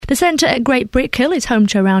The centre at Great Brick Hill is home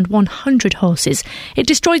to around 100 horses. It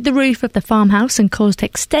destroyed the roof of the farmhouse and caused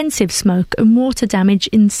extensive smoke and water damage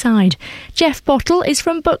inside. Jeff Bottle is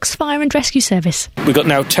from Bucks Fire and Rescue Service. We've got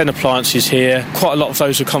now 10 appliances here. Quite a lot of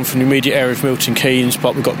those have come from the immediate area of Milton Keynes,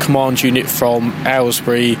 but we've got command unit from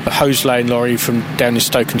Aylesbury, a hose laying lorry from down in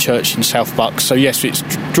Stokenchurch in South Bucks. So yes, it's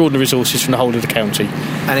drawn the resources from the whole of the county.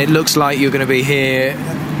 And it looks like you're going to be here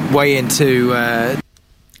way into...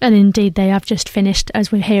 And indeed they have just finished,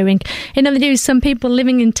 as we're hearing. In other news, some people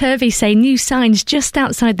living in Turvey say new signs just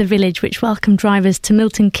outside the village which welcome drivers to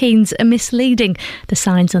Milton Keynes are misleading. The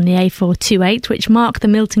signs on the A428, which mark the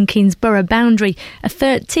Milton Keynes borough boundary, are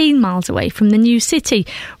 13 miles away from the new city.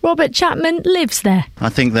 Robert Chapman lives there. I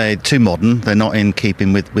think they're too modern. They're not in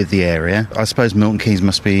keeping with the area. I suppose Milton Keynes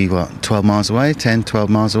must be, 12 miles away, 10, 12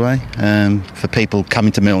 miles away, for people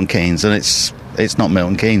coming to Milton Keynes, and it's not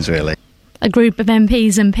Milton Keynes, really. A group of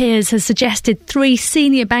MPs and peers has suggested 3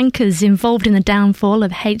 senior bankers involved in the downfall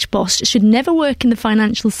of HBOS should never work in the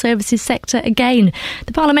financial services sector again.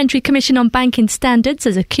 The Parliamentary Commission on Banking Standards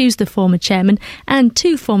has accused the former chairman and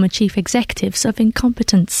 2 former chief executives of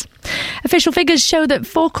incompetence. Official figures show that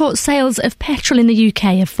forecourt sales of petrol in the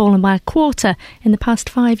UK have fallen by a quarter in the past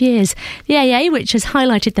 5 years. The AA, which has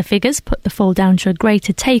highlighted the figures, put the fall down to a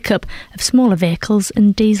greater take-up of smaller vehicles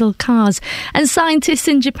and diesel cars. And scientists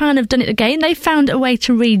in Japan have done it again. They found a way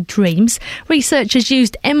to read dreams. Researchers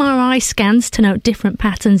used MRI scans to note different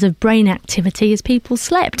patterns of brain activity as people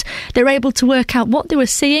slept. They were able to work out what they were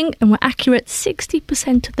seeing and were accurate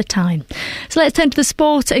 60% of the time. So let's turn to the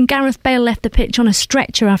sport. And Gareth Bale left the pitch on a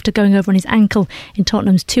stretcher after going over on his ankle in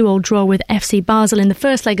Tottenham's 2-2 draw with FC Basel in the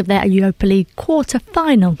first leg of their Europa League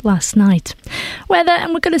quarter-final last night. Weather,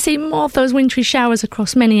 and we're going to see more of those wintry showers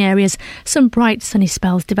across many areas. Some bright sunny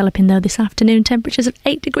spells developing though this afternoon, temperatures of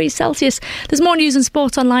 8 degrees Celsius. There's more news and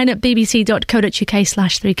sport online at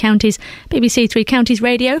bbc.co.uk/3 counties. BBC Three Counties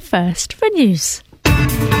Radio, first for news.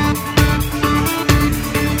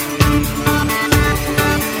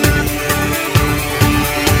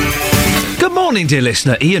 Good morning, dear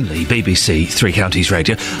listener. Iain Lee, BBC Three Counties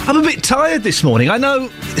Radio. I'm a bit tired this morning. I know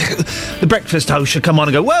the breakfast host should come on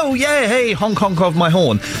and go, well, yeah, hey, honk, honk of my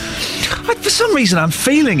horn. For some reason, I'm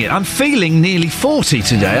feeling it. I'm feeling nearly 40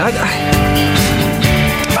 today.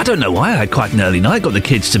 I don't know why. I had quite an early night, got the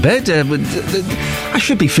kids to bed. I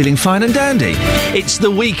should be feeling fine and dandy. It's the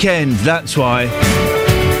weekend, that's why.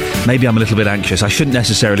 Maybe I'm a little bit anxious. I shouldn't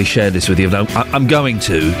necessarily share this with you, but I'm going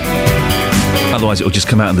to. Otherwise, it will just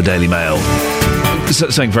come out in the Daily Mail.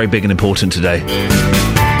 Something very big and important today.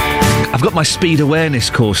 I've got my speed awareness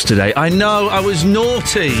course today. I know, I was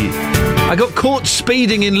naughty. I got caught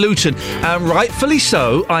speeding in Luton, and rightfully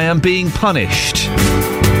so, I am being punished.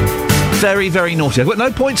 Very, very naughty. I've got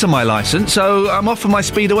no points on my licence, so I'm off for my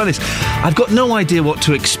speed awareness. I've got no idea what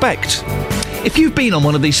to expect. If you've been on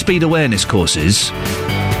one of these speed awareness courses,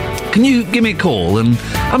 can you give me a call? And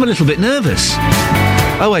I'm a little bit nervous.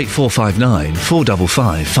 08459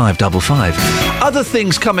 455 555. Other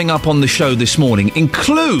things coming up on the show this morning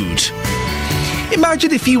include...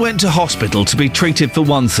 Imagine if you went to hospital to be treated for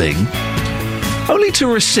one thing, only to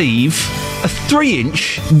receive a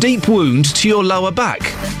 3-inch deep wound to your lower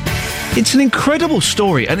back. It's an incredible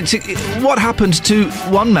story, and it's what happened to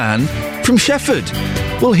one man from Shefford.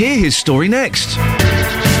 We'll hear his story next.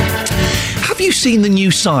 Have you seen the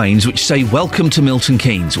new signs which say welcome to Milton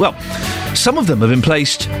Keynes? Well, some of them have been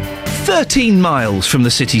placed 13 miles from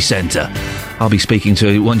the city centre. I'll be speaking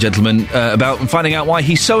to one gentleman about and finding out why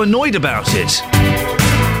he's so annoyed about it.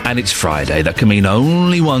 And it's Friday. That can mean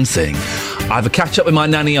only one thing. I have a catch-up with my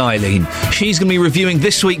nanny Eileen. She's going to be reviewing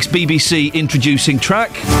this week's BBC Introducing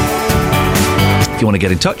track. If you want to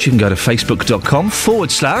get in touch, you can go to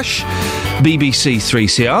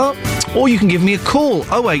facebook.com/BBC3CR, or you can give me a call,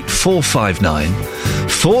 08459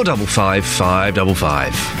 455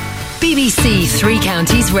 555. BBC Three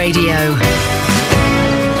Counties Radio.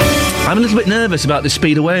 I'm a little bit nervous about this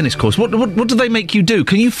speed awareness course. What do they make you do?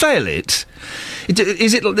 Can you fail it?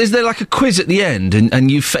 Is there like a quiz at the end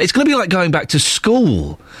and you it's going to be like going back to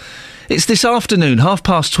school. It's this afternoon,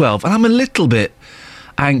 12:30, and I'm a little bit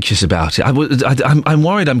anxious about it. I'm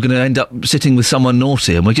worried I'm going to end up sitting with someone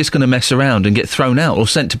naughty and we're just going to mess around and get thrown out or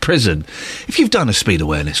sent to prison. If you've done a speed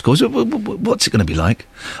awareness course, what's it going to be like?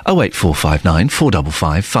 08459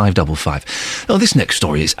 455 555. Oh, this next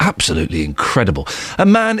story is absolutely incredible. A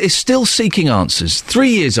man is still seeking answers 3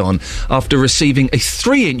 years on after receiving a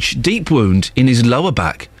 3-inch deep wound in his lower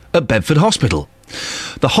back at Bedford Hospital.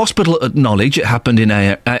 The hospital acknowledge it happened in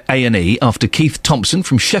A&E after Keith Thompson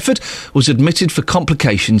from Shefford was admitted for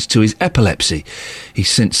complications to his epilepsy. He's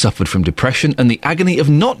since suffered from depression and the agony of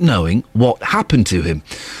not knowing what happened to him.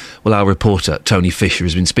 Well, our reporter, Tony Fisher,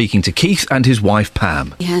 has been speaking to Keith and his wife,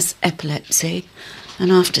 Pam. He has epilepsy,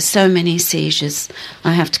 and after so many seizures,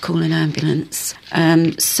 I have to call an ambulance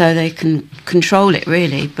so they can control it,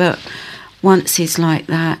 really. But once he's like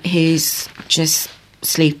that, he's just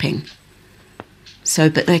sleeping.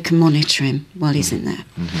 But they can monitor him while he's in there.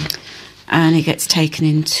 Mm-hmm. And he gets taken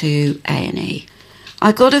into A&E.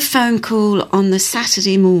 I got a phone call on the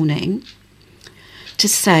Saturday morning to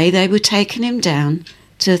say they were taking him down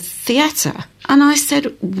to theatre. And I said,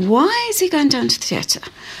 why is he going down to theatre?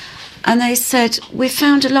 And they said, we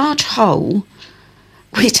found a large hole.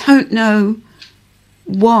 We don't know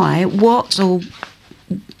why, what's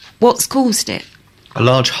caused it. A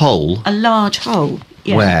large hole? A large hole,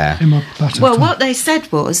 yeah. Where? Well, what they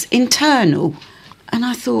said was internal. And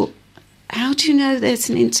I thought, how do you know there's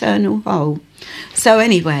an internal hole? So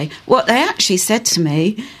anyway, what they actually said to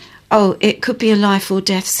me, it could be a life or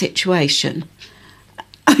death situation.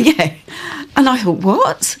 Oh, yeah. And I thought,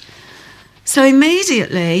 what? So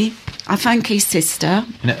immediately, I phoned Keith's sister.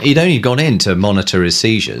 He'd only gone in to monitor his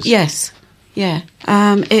seizures. Yes, yeah.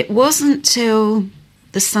 It wasn't till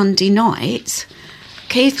the Sunday night,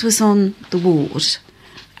 Keith was on the ward,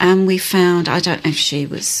 and we found, I don't know if she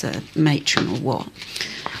was a matron or what,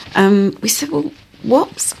 we said, well,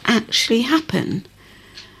 what's actually happened?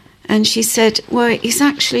 And she said, well, he's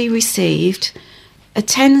actually received a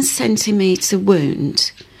 10-centimetre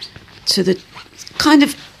wound to the kind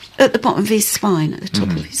of at the bottom of his spine, at the top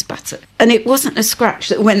of his buttock. And it wasn't a scratch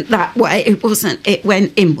that went that way, it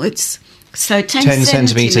went inwards. So 10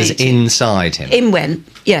 centimetres inside him? In went,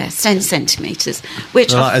 yeah, 10 centimetres.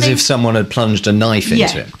 Which like as if someone had plunged a knife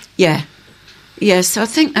into him? Yeah. Yeah, so I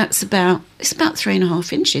think it's about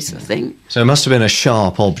 3.5 inches, I think. So it must have been a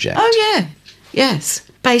sharp object. Oh, yeah, yes.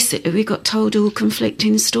 Basically, we got told all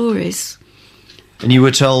conflicting stories. And you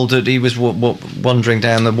were told that he was wandering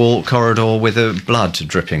down the corridor with blood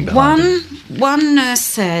dripping behind him? One nurse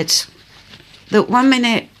said that 1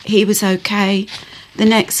 minute he was okay, the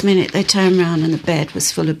next minute they turned around and the bed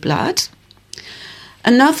was full of blood.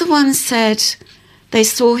 Another one said they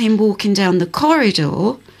saw him walking down the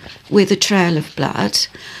corridor with a trail of blood,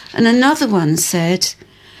 and another one said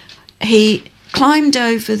he climbed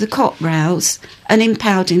over the cot rails and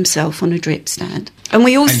impaled himself on a drip stand. And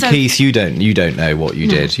we also... And Keith, you don't know what you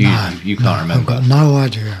did. You can't remember. I've got no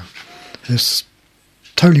idea. It's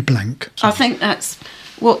totally blank. I think that's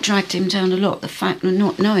what dragged him down a lot, the fact of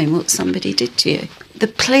not knowing what somebody did to you. The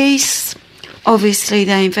police, obviously,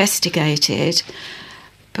 they investigated,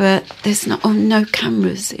 but there's no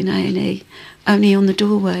cameras in A&E, only on the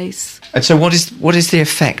doorways. And so what is the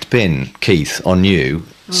effect been, Keith, on you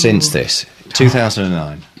since this,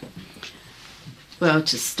 2009? Well,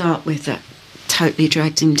 to start with, that totally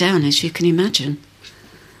dragged him down, as you can imagine.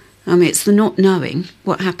 I mean, it's the not knowing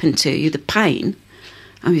what happened to you, the pain.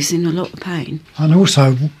 I was in a lot of pain. And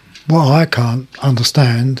also, what I can't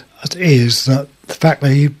understand is that the fact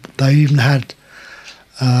that they even had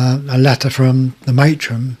a letter from the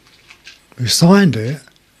matron who signed it,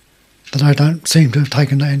 that I don't seem to have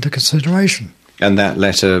taken that into consideration. And that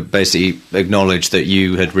letter basically acknowledged that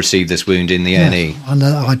you had received this wound in the A&E? And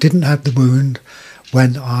that I didn't have the wound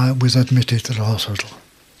when I was admitted to the hospital.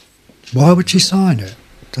 Why would she sign it?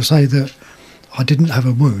 To say that I didn't have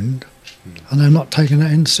a wound and they're not taking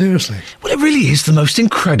that in seriously. Well, it really is the most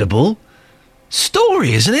incredible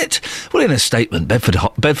story, isn't it? Well, in a statement,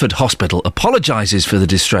 Bedford Hospital apologises for the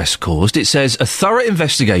distress caused. It says a thorough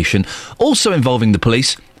investigation, also involving the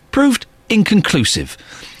police, proved inconclusive.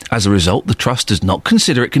 As a result, the Trust does not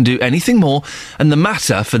consider it can do anything more, and the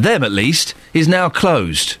matter, for them at least, is now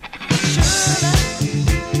closed.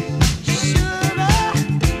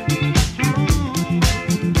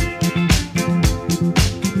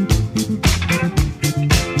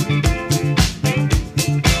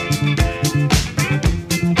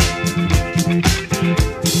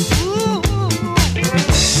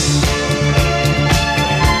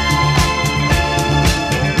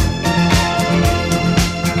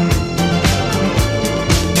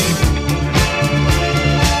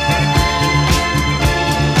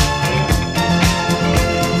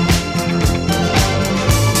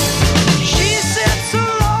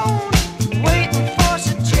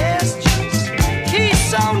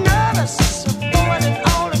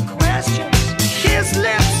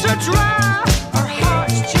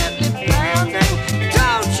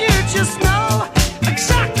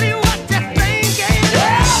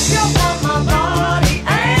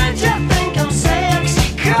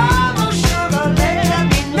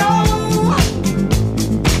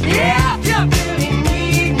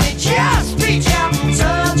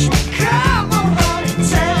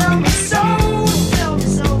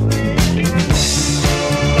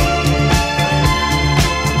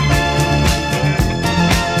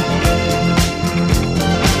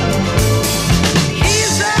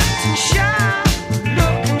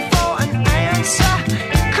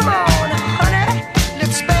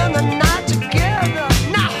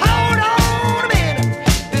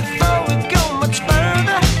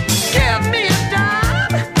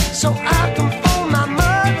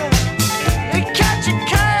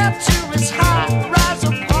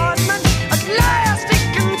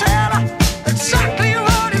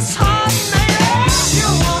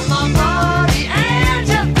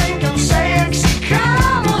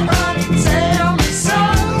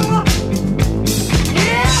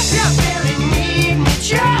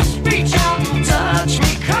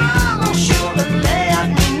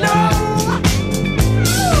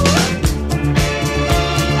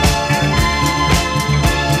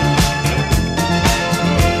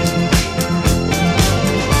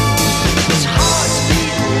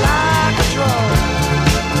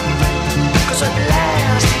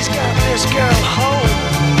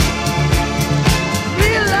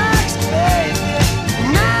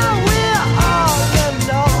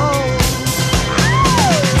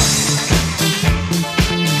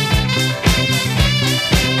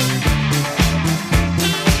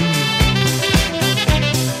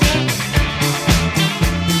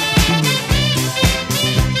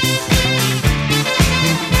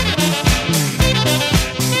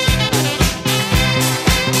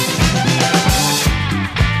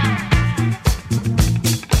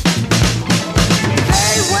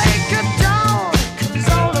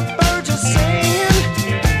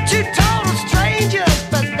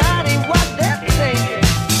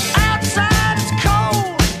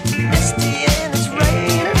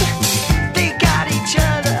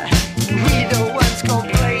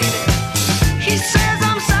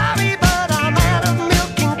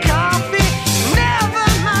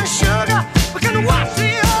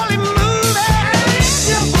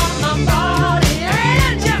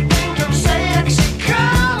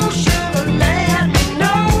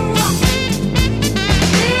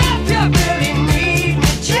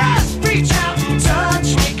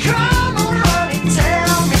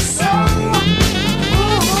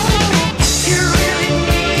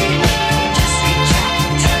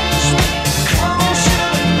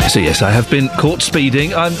 So yes, I have been caught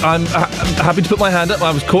speeding. I'm happy to put my hand up.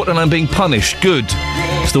 I was caught and I'm being punished. Good.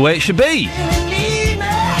 It's the way it should be.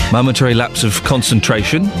 Momentary lapse of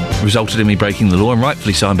concentration resulted in me breaking the law, and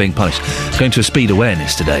rightfully so, I'm being punished. Going to a speed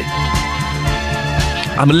awareness today.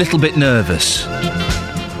 I'm a little bit nervous.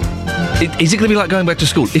 Is it going to be like going back to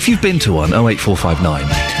school? If you've been to one, 08459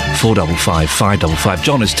 455 555.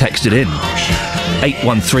 John has texted in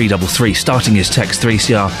 81333, starting his text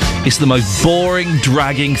 3CR. It's the most boring,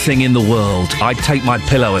 dragging thing in the world. I'd take my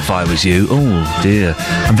pillow if I was you. Oh, dear.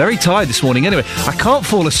 I'm very tired this morning anyway. I can't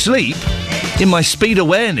fall asleep in my speed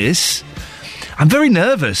awareness. I'm very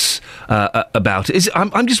nervous about it.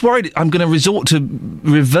 I'm just worried I'm going to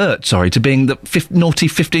revert to being the naughty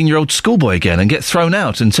 15-year-old schoolboy again and get thrown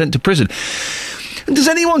out and sent to prison. Does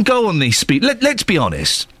anyone go on these speed... Let's be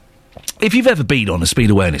honest. If you've ever been on a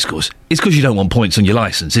speed awareness course, it's because you don't want points on your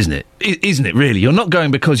licence, isn't it? Isn't it, really? You're not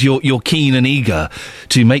going because you're keen and eager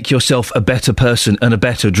to make yourself a better person and a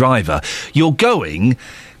better driver. You're going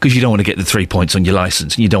because you don't want to get the 3 points on your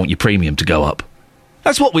licence and you don't want your premium to go up.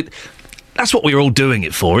 That's what we're all doing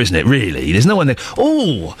it for, isn't it, really? There's no one there,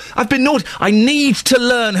 I've been naughty, I need to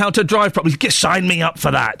learn how to drive properly. Sign me up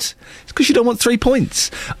for that. It's because you don't want 3 points.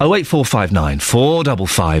 08459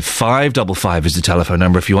 455 555 is the telephone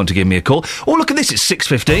number if you want to give me a call. Oh, look at this, it's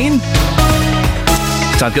 6:15.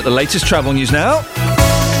 Time to get the latest travel news now.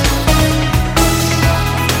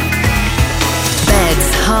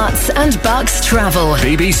 Beds, Hearts and Bucks travel.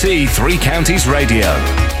 BBC Three Counties Radio.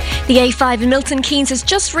 The A5 in Milton Keynes has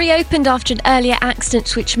just reopened after an earlier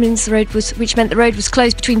accident, which meant the road was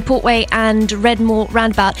closed between Portway and Redmoor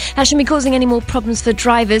roundabout. That shouldn't be causing any more problems for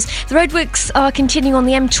drivers. The roadworks are continuing on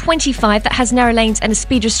the M25 that has narrow lanes and a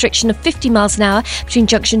speed restriction of 50 miles an hour between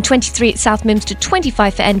junction 23 at South Mims to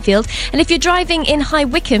 25 for Enfield. And if you're driving in High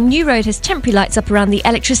Wycombe, New Road has temporary lights up around the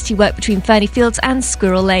electricity work between Ferny Fields and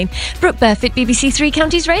Squirrel Lane. Brooke Burfitt, BBC Three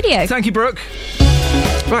Counties Radio. Thank you, Brooke.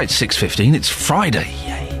 Right, 6:15. It's Friday.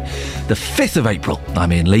 Yay. The 5th of April.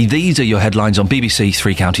 I'm Iain Lee. These are your headlines on BBC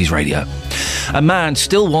Three Counties Radio. A man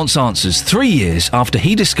still wants answers 3 years after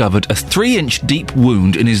he discovered a 3-inch deep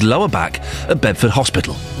wound in his lower back at Bedford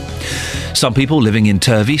Hospital. Some people living in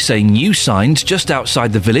Turvey say new signs just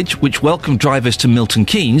outside the village, which welcome drivers to Milton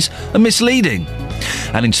Keynes, are misleading.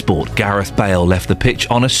 And in sport, Gareth Bale left the pitch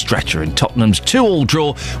on a stretcher in Tottenham's 2-2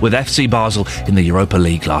 draw with FC Basel in the Europa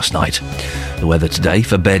League last night. The weather today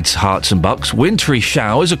for Beds, Hearts and Bucks. Wintry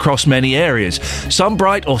showers across many areas. Some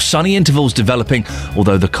bright or sunny intervals developing,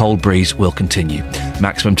 although the cold breeze will continue.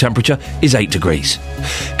 Maximum temperature is 8 degrees.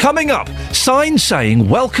 Coming up, signs saying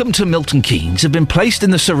welcome to Milton Keynes have been placed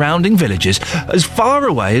in the surrounding villages as far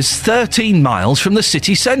away as 13 miles from the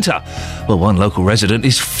city centre. Well, one local resident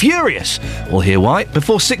is furious. We'll hear why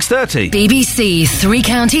before 6:30. BBC Three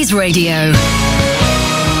Counties Radio.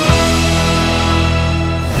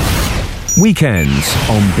 Weekends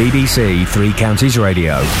on BBC Three Counties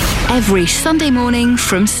Radio. Every Sunday morning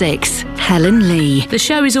from 6. Helen Lee. The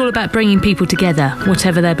show is all about bringing people together,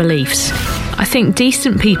 whatever their beliefs. I think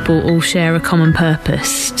decent people all share a common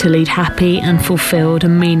purpose, to lead happy and fulfilled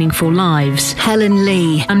and meaningful lives. Helen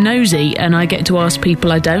Lee. I'm nosy and I get to ask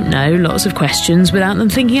people I don't know lots of questions without them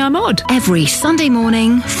thinking I'm odd. Every Sunday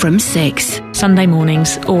morning from 6. Sunday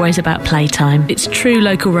mornings, always about playtime. It's true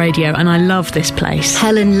local radio and I love this place.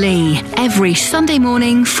 Helen Lee. Every Sunday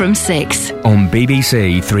morning from 6. On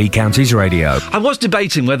BBC Three Counties Radio. I was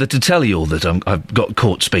debating whether to tell you all that I've got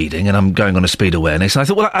caught speeding and I'm going on a speed awareness. And I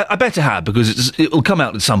thought, well, I better have, because it'll come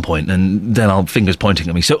out at some point and then I'll fingers pointing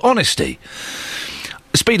at me. So, honesty.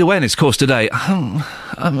 Speed awareness course today. I'm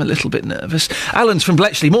a little bit nervous. Alan's from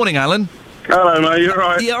Bletchley. Morning, Alan. Hello, mate, you're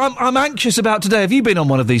right. Yeah, I'm anxious about today. Have you been on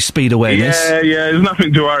one of these speed awareness? Yeah, there's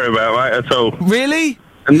nothing to worry about, mate, at all. Really?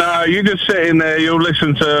 No, you just sit in there, you'll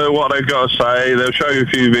listen to what they've got to say, they'll show you a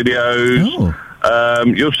few videos. Oh.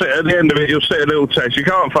 You'll sit at the end of it, you'll see a little test. You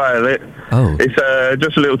can't fail it. Oh. It's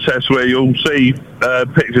just a little test where you'll see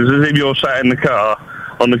pictures as if you're sat in the car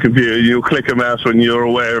on the computer. You'll click a mouse when you're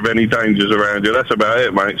aware of any dangers around you. That's about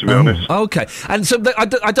it, mate, to be honest. Okay. And so I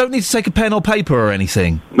don't need to take a pen or paper or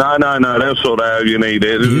anything? No, they'll sort out how you need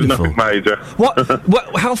it. There's nothing major. What?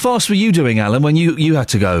 How fast were you doing, Alan, when you had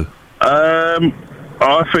to go?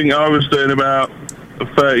 I think I was doing about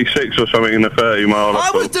 36 or something in a 30 mile. I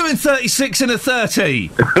was doing 36 in a 30.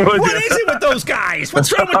 What is it with those guys?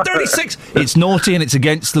 What's wrong with 36? It's naughty and it's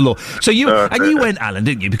against the law. So you went, Alan,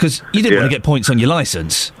 didn't you? Because you didn't want to get points on your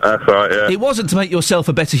licence. That's right, yeah. It wasn't to make yourself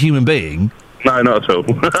a better human being. No, not at all.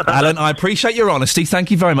 Alan, I appreciate your honesty. Thank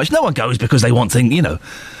you very much. No one goes because they want things, you know.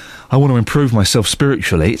 I want to improve myself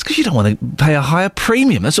spiritually. It's because you don't want to pay a higher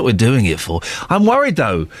premium. That's what we're doing it for. I'm worried,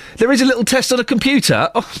 though. There is a little test on a computer.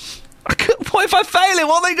 Oh, what if I fail it?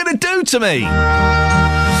 What are they going to do to me?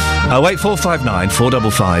 08459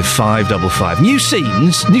 455 555. New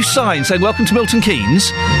signs saying welcome to Milton Keynes.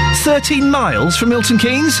 13 miles from Milton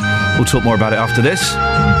Keynes. We'll talk more about it after this.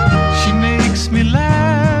 She makes me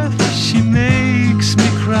laugh, she makes me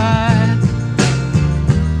cry,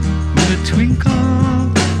 with a twinkle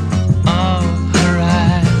of her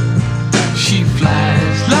eye. She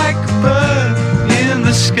flies like a bird in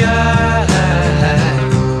the sky.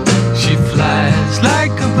 She flies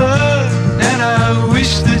like a bird, and I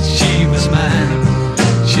wish that she was mine.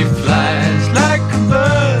 She flies like a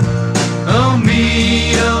bird, oh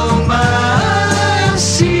me, oh my, I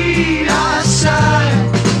see, I sigh.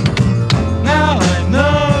 Now I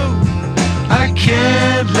know I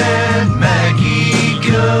can't let Maggie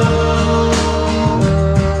go.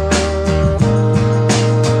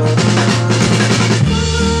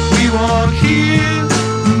 We walk here,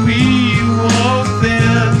 we walk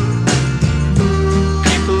there.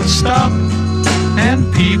 People stop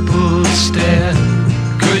and people stare,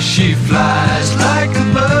 'cause she flies like a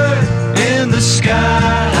bird in the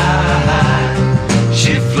sky.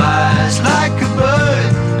 She flies like a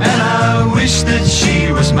bird, and I wish that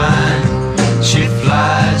she was mine. She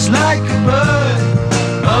flies like a bird,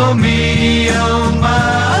 oh me, oh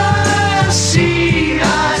my, I see,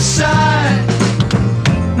 I sigh.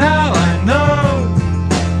 Now I know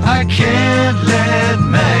I can't let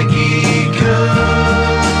Maggie go.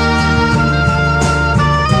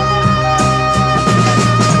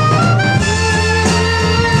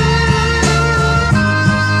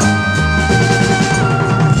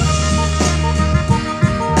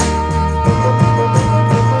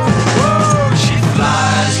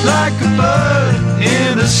 Like a bird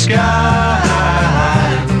in the sky.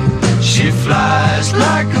 She flies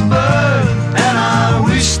like a bird, and I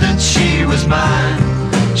wish that she was mine.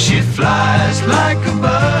 She flies like a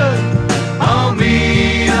bird, oh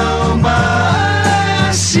me, oh my,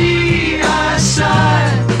 I see, I sigh.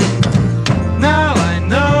 Now I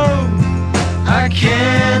know I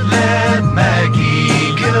can't let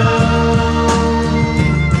Maggie go.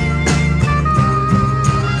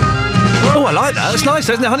 Oh, I like that. That's nice,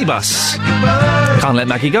 isn't it, Honey Bus? Can't let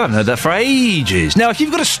Maggie go. I haven't heard that for ages. Now, if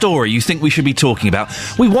you've got a story you think we should be talking about,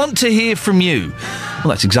 we want to hear from you. Well,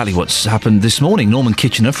 that's exactly what's happened this morning. Norman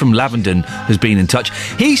Kitchener from Lavenden has been in touch.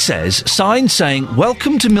 He says signs saying,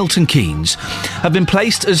 welcome to Milton Keynes, have been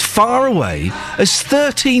placed as far away as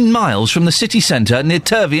 13 miles from the city centre near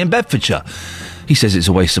Turvey in Bedfordshire. He says it's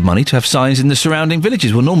a waste of money to have signs in the surrounding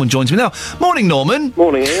villages. Well, Norman joins me now. Morning, Norman.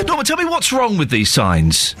 Morning, Ian. Norman, tell me what's wrong with these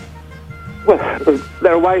signs. Well,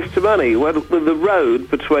 they're a waste of money. Well, the road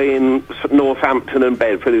between Northampton and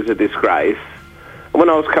Bedford is a disgrace. And when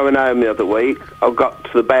I was coming home the other week, I got to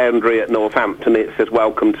the boundary at Northampton. It says,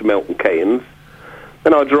 welcome to Milton Keynes.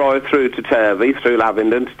 Then I drive through to Turvey, through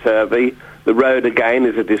Lavenden to Turvey. The road, again,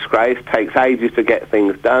 is a disgrace. Takes ages to get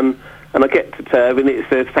things done. And I get to Turvey and it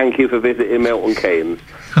says, thank you for visiting Milton Keynes.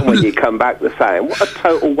 And when you come back, they're saying, what a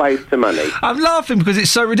total waste of money. I'm laughing because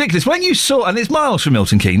it's so ridiculous. When you saw, and it's miles from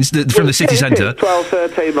Milton Keynes, from the city centre. 12,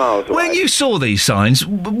 13 miles away. When you saw these signs,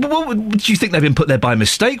 did you think they'd been put there by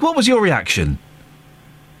mistake? What was your reaction?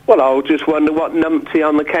 Well, I just wonder what numpty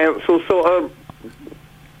on the council sort of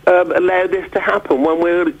allowed this to happen when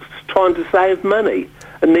we're trying to save money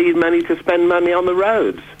and need money to spend money on the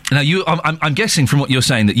roads. Now, I'm guessing from what you're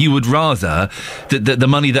saying that you would rather that the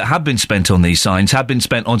money that had been spent on these signs had been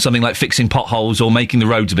spent on something like fixing potholes or making the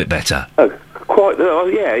roads a bit better.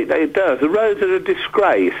 Yeah, it does. The roads are a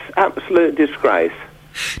disgrace, absolute disgrace.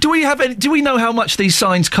 Do we know how much these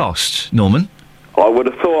signs cost, Norman? I would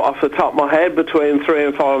have thought off the top of my head between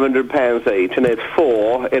 £300 and £500 each, and there's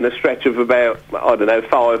 4 in a stretch of about,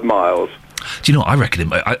 5 miles. Do you know what I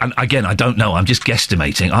reckon? Again, I don't know. I'm just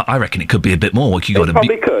guesstimating. I reckon it could be a bit more. You got to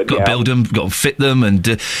build them, got to fit them, and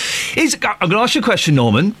I'm going to ask you a question,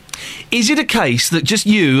 Norman. Is it a case that just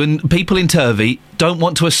you and people in Turvey don't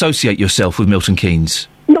want to associate yourself with Milton Keynes?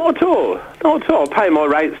 Not at all. Not at all. I pay my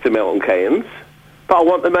rates to Milton Keynes, but I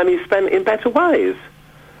want the money spent in better ways.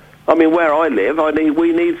 I mean, where I live,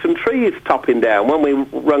 we need some trees topping down. When we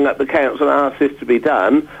rung up the council and asked this to be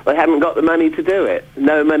done, they hadn't got the money to do it.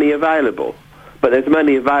 No money available. But there's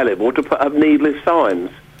money available to put up needless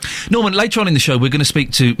signs. Norman, later on in the show, we're going to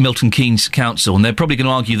speak to Milton Keynes Council, and they're probably going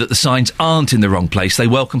to argue that the signs aren't in the wrong place. They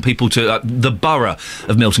welcome people to the borough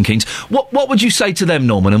of Milton Keynes. What would you say to them,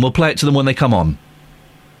 Norman? And we'll play it to them when they come on.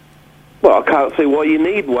 Well, I can't see why you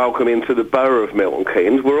need welcome into the borough of Milton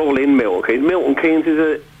Keynes. We're all in Milton Keynes. Milton Keynes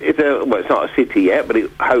is well, it's not a city yet, but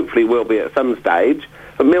it hopefully will be at some stage.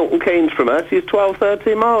 And Milton Keynes from us is 12,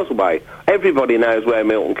 13 miles away. Everybody knows where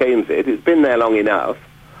Milton Keynes is. It's been there long enough.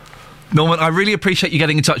 Norman, I really appreciate you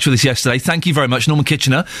getting in touch with us yesterday. Thank you very much. Norman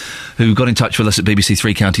Kitchener, who got in touch with us at BBC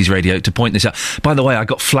Three Counties Radio to point this out. By the way, I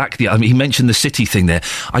got flack. He mentioned the city thing there.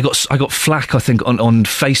 I got flack, I think, on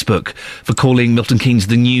Facebook for calling Milton Keynes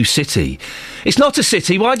the new city. It's not a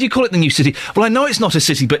city. Why do you call it the new city? Well, I know it's not a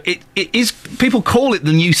city, but it is. People call it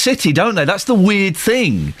the new city, don't they? That's the weird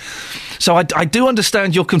thing. So I do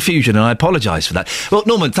understand your confusion, and I apologise for that. Well,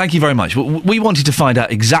 Norman, thank you very much. We wanted to find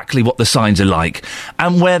out exactly what the signs are like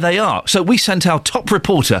and where they are. So we sent our top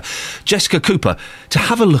reporter, Jessica Cooper, to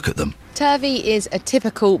have a look at them. Turvey is a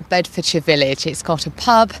typical Bedfordshire village. It's got a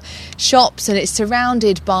pub, shops, and it's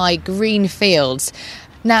surrounded by green fields.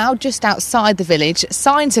 Now, just outside the village,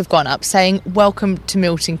 signs have gone up saying, "Welcome to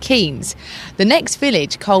Milton Keynes." The next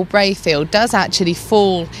village, Coalbrayfield, does actually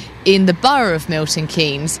fall in the borough of Milton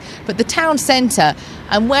Keynes, but the town centre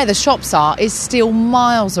and where the shops are is still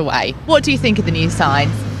miles away. What do you think of the new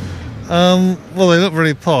signs? Well, they look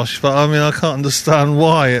really posh, but I mean, I can't understand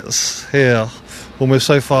why it's here when we're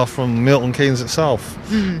so far from Milton Keynes itself.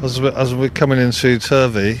 As we're coming into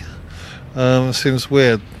Turvey, it seems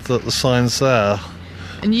weird that the sign's there.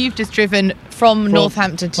 And you've just driven from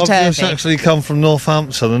Northampton to Turvey. I've just actually come from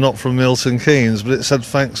Northampton and not from Milton Keynes, but it said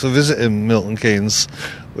thanks for visiting Milton Keynes,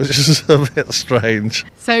 which is a bit strange.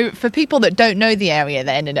 So for people that don't know the area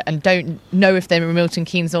then and don't know if they're in Milton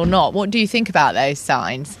Keynes or not, what do you think about those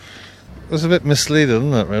signs? It's a bit misleading,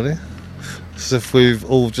 isn't it, really? As if we've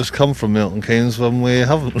all just come from Milton Keynes when we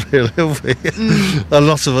haven't really, have we? A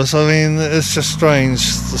lot of us. I mean, it's just strange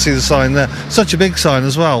to see the sign there. Such a big sign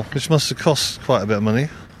as well, which must have cost quite a bit of money.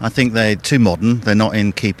 I think they're too modern. They're not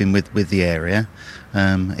in keeping with the area.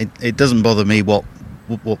 It doesn't bother me what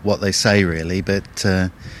they say, really, but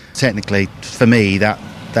technically, for me,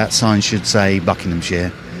 that sign should say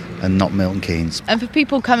Buckinghamshire and not Milton Keynes. And for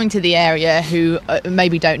people coming to the area who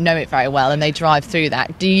maybe don't know it very well and they drive through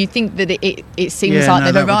that, do you think that it seems like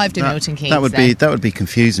they've arrived in Milton Keynes? That would be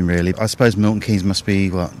confusing, really. I suppose Milton Keynes must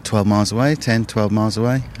be 12 miles away, 10, 12 miles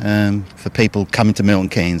away for people coming to Milton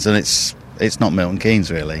Keynes, and it's not Milton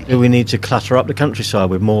Keynes, really. We need to clutter up the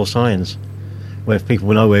countryside with more signs. Where if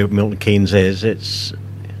people know where Milton Keynes is, it's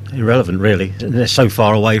irrelevant, really. They're so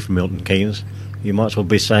far away from Milton Keynes. You might as well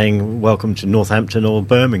be saying welcome to Northampton or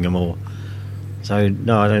Birmingham, so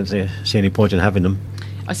no, I don't see any point in having them.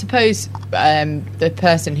 I suppose the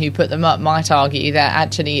person who put them up might argue that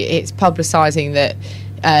actually it's publicising that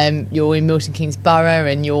you're in Milton Keynes Borough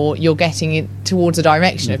and you're getting it towards the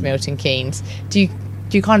direction of Milton Keynes. Do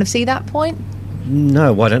you kind of see that point?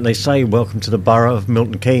 No, why don't they say welcome to the Borough of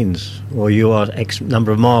Milton Keynes, or you are X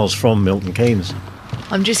number of miles from Milton Keynes?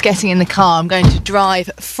 I'm just getting in the car. I'm going to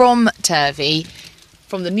drive from Turvey,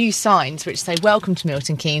 from the new signs which say welcome to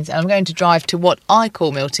Milton Keynes, and I'm going to drive to what I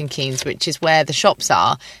call Milton Keynes, which is where the shops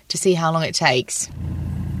are, to see how long it takes.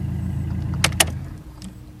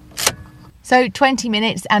 So 20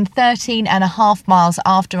 minutes and 13 and a half miles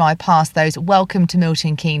after I passed those welcome to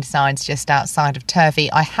Milton Keynes signs just outside of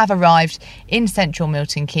Turvey, I have arrived in central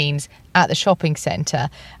Milton Keynes at the shopping centre.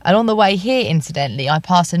 And on the way here, incidentally, I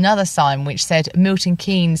passed another sign which said Milton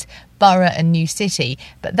Keynes Borough and New City,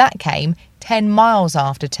 but that came 10 miles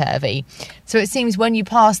after Turvey. So it seems when you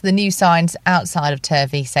pass the new signs outside of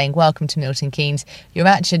Turvey saying welcome to Milton Keynes, you're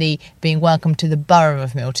actually being welcomed to the borough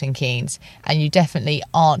of Milton Keynes, and you definitely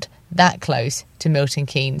aren't that close to Milton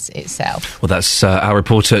Keynes itself. Well, that's our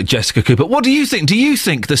reporter Jessica Cooper. What do you think? Do you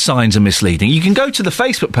think the signs are misleading? You can go to the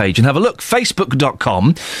Facebook page and have a look.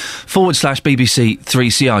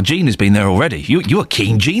 Facebook.com/BBC3CR. Gina's been there already. You a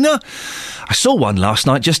keen, Gina? I saw one last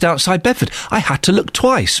night just outside Bedford. I had to look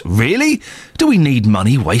twice. Really? Do we need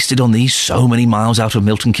money wasted on these so many miles out of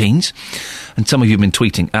Milton Keynes? And some of you have been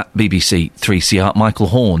tweeting at BBC3CR. Michael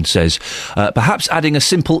Horn says, perhaps adding a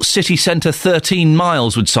simple city centre 13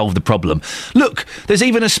 miles would solve the problem. Look, there's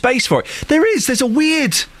even a space for it. There is. There's a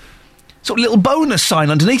weird sort of little bonus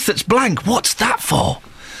sign underneath that's blank. What's that for?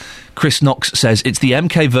 Chris Knox says it's the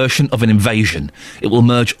MK version of an invasion. It will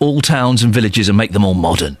merge all towns and villages and make them all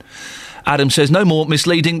modern. Adam says, no more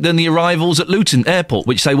misleading than the arrivals at Luton Airport,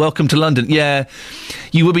 which say welcome to London. Yeah,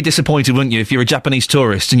 you would be disappointed, wouldn't you, if you're a Japanese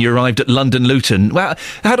tourist and you arrived at London Luton. Well,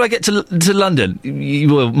 how do I get to London?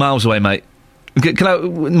 You were miles away, mate.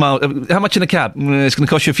 How much in a cab? It's going to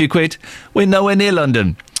cost you a few quid. We're nowhere near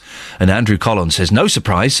London. And Andrew Collins says, no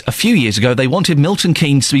surprise, a few years ago they wanted Milton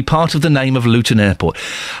Keynes to be part of the name of Luton Airport.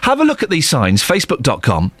 Have a look at these signs,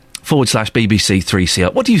 facebook.com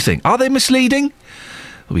 /BBC3CR. What do you think? Are they misleading?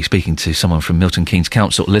 We'll be speaking to someone from Milton Keynes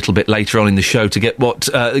Council a little bit later on in the show to get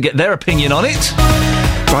their opinion on it.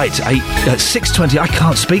 Right, 6:20. I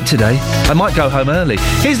can't speak today. I might go home early.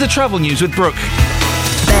 Here's the travel news with Brooke.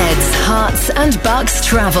 Beds, Hearts and Bucks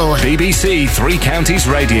travel. BBC Three Counties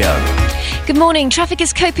Radio. Good morning. Traffic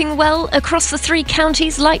is coping well across the three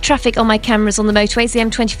counties. Light traffic on my cameras on the motorways, the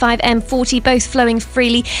M25, M40, both flowing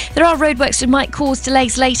freely. There are roadworks that might cause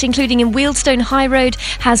delays late, including in Wealdstone High Road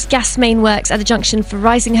has gas main works at the junction for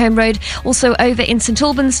Risinghome Road. Also over in St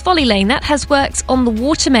Albans, Folly Lane, that has works on the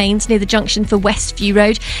water mains near the junction for Westview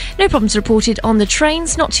Road. No problems reported on the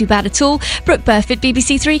trains, not too bad at all. Brooke Burfitt,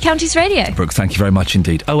 BBC Three Counties Radio. Brooke, thank you very much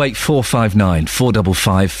indeed. 08459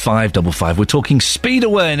 455 555. We're talking speed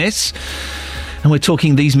awareness. And we're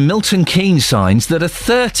talking these Milton Keynes signs that are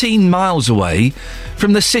 13 miles away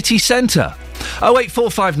from the city centre.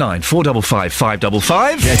 08459 455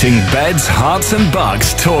 555. Getting beds, hearts and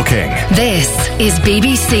bugs talking. This is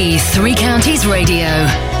BBC Three Counties Radio.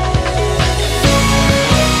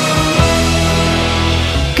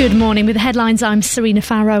 Good morning. With the headlines, I'm Serena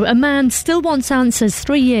Farrow. A man still wants answers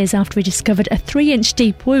 3 years after he discovered a 3-inch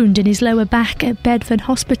deep wound in his lower back at Bedford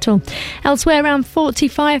Hospital. Elsewhere, around 40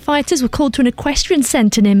 firefighters were called to an equestrian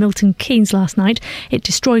centre near Milton Keynes last night. It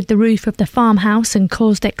destroyed the roof of the farmhouse and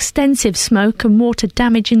caused extensive smoke and water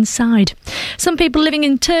damage inside. Some people living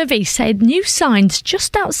in Turvey said new signs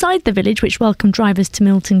just outside the village which welcome drivers to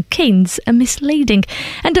Milton Keynes are misleading.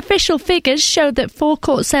 And official figures show that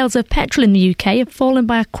forecourt sales of petrol in the UK have fallen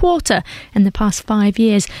by a quarter in the past 5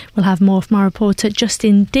 years. We'll have more from our reporter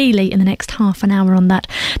Justin Dealey in the next half an hour on that.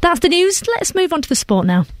 That's the news. Let's move on to the sport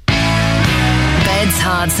now. Beds,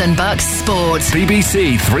 Hearts and Bucks Sport.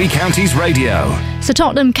 BBC Three Counties Radio. So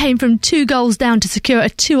Tottenham came from 2 goals down to secure a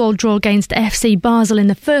 2-2 draw against FC Basel in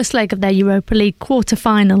the first leg of their Europa League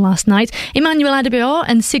quarter-final last night. Emmanuel Adebayor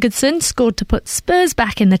and Sigurdsson scored to put Spurs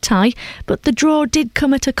back in the tie, but the draw did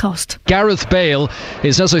come at a cost. Gareth Bale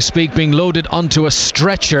is, as I speak, being loaded onto a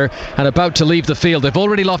stretcher and about to leave the field. They've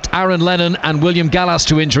already lost Aaron Lennon and William Gallas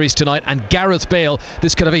to injuries tonight, and Gareth Bale,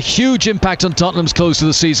 this could have a huge impact on Tottenham's close to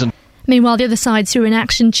the season. Meanwhile, the other sides who are in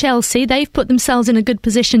action, Chelsea, they've put themselves in a good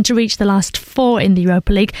position to reach the last 4 in the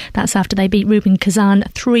Europa League. That's after they beat Rubin Kazan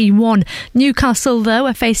 3-1. Newcastle, though,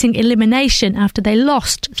 are facing elimination after they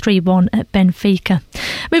lost 3-1 at Benfica.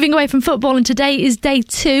 Moving away from football, and today is day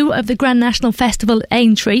 2 of the Grand National Festival at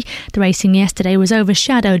Aintree. The racing yesterday was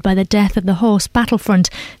overshadowed by the death of the horse Battlefront,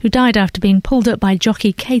 who died after being pulled up by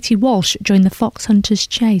jockey Katie Walsh during the Fox Hunters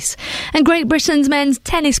chase. And Great Britain's men's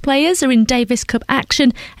tennis players are in Davis Cup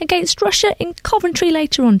action against Russia in Coventry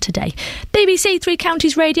later on today. BBC Three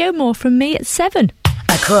Counties Radio, more from me at 7.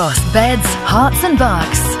 Across beds, hearts and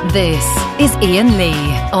bucks, this is Iain Lee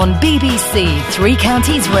on BBC Three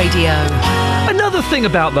Counties Radio. Another thing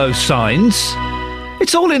about those signs,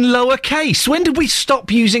 it's all in lowercase. When did we stop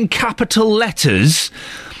using capital letters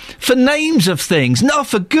for names of things? No,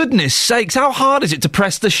 for goodness sakes, how hard is it to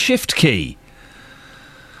press the shift key?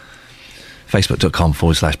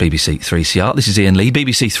 Facebook.com/BBC3CR. This is Iain Lee,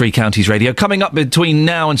 BBC Three Counties Radio. Coming up between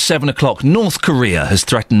now and 7 o'clock, North Korea has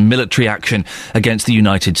threatened military action against the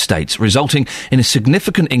United States, resulting in a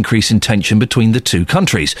significant increase in tension between the two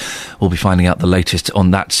countries. We'll be finding out the latest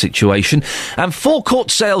on that situation. And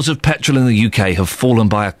forecourt sales of petrol in the UK have fallen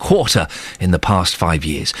by a quarter in the past 5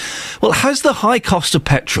 years. Well, has the high cost of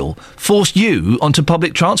petrol forced you onto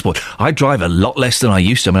public transport? I drive a lot less than I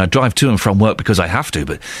used to. I mean, I drive to and from work because I have to,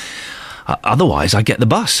 but otherwise, I get the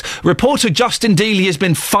bus. Reporter Justin Dealey has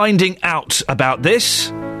been finding out about this.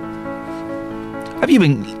 Have you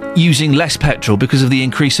been using less petrol because of the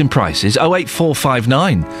increase in prices?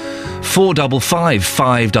 08459 455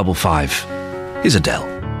 555. Here's Adele.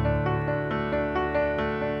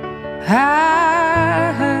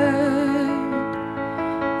 I heard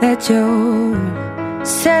that you're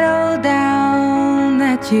settled down,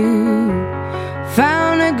 that you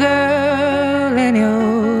found a girl and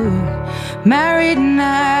you're married now.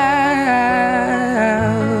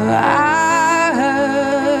 I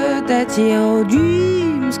heard that your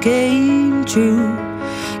dreams came true.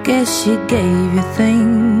 Guess she gave you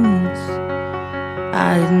things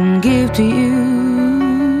I didn't give to you.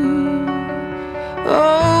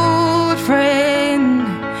 Old friend,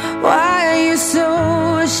 why are you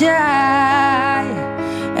so shy?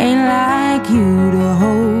 Ain't like you to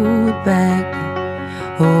hold back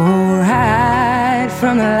or hide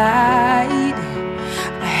from the light.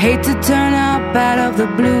 I hate to turn up out of the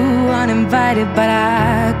blue uninvited, but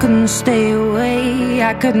I couldn't stay away,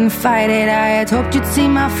 I couldn't fight it. I had hoped you'd see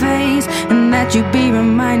my face and that you'd be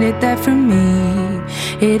reminded that for me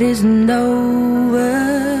it isn't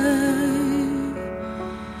over.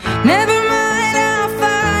 Never mind, I'll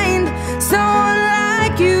find someone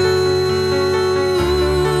like you.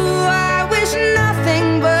 I wish nothing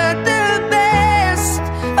but the best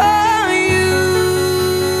for you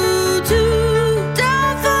too.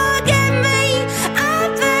 Don't forget me, I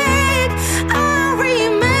beg. I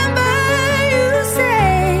remember you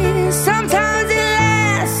say sometimes it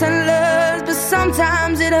lasts and loves, but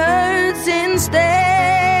sometimes it hurts instead.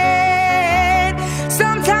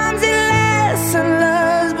 Sometimes it lasts and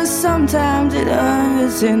loves, but sometimes it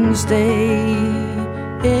hurts instead.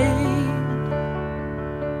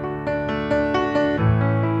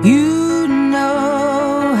 You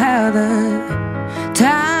know how the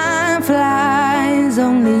time flies.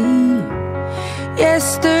 Only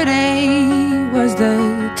yesterday was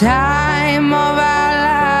the time of our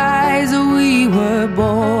lives. We were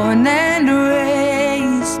born and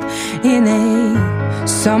raised in a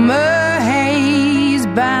summer haze,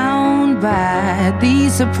 bound by the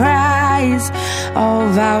surprise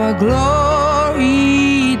of our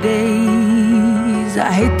glory days.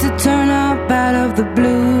 I hate to turn up out of the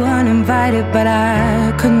blue uninvited, but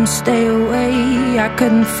I couldn't stay away, I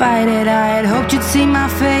couldn't fight it. I had hoped you'd see my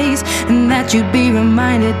face and that you'd be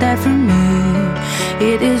reminded that for me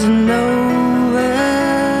it isn't over.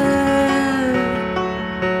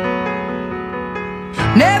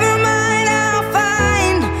 Never mind, I'll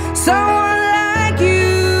find someone like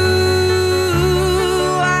you.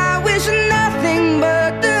 I wish nothing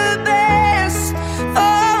but the best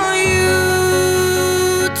for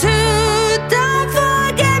you too. Don't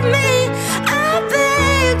forget me, I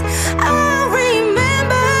beg. I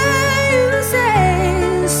remember you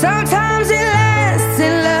say sometimes it lasts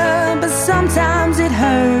in love, but sometimes it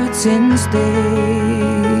hurts instead.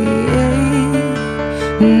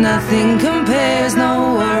 Nothing compares,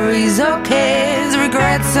 no worries or cares,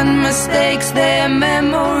 regrets and mistakes, their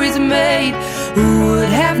memories made. Who would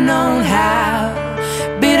have known how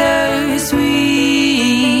bittersweet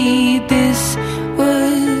this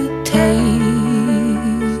would taste?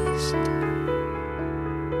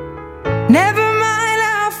 Never mind,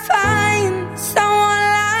 I'll find someone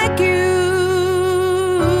like you.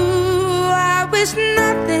 I wish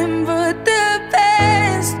nothing but the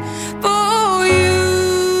best for you.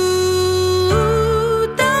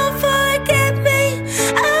 Don't forget me,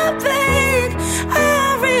 I beg.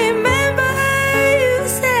 I remember you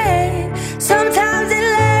said sometimes it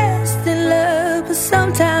lasts in love, but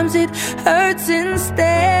sometimes it hurts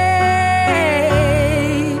instead.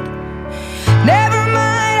 Never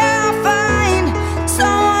mind, I'll find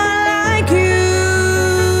someone like you.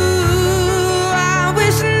 I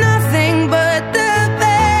wish nothing but the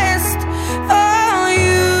best for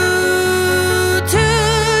you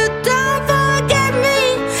too. Don't forget me,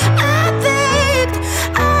 I begged.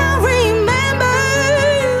 I remember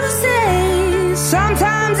you say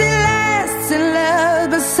sometimes it lasts in love,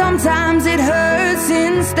 but sometimes it hurts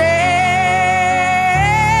instead.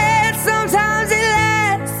 Sometimes it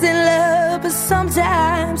lasts in love, but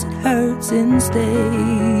sometimes it hurts instead.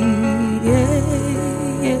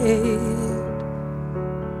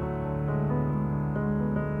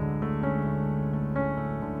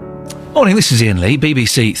 Morning, this is Iain Lee,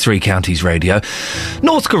 BBC Three Counties Radio.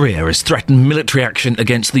 North Korea has threatened military action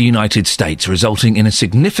against the United States, resulting in a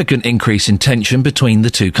significant increase in tension between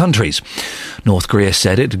the two countries. North Korea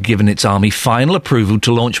said it had given its army final approval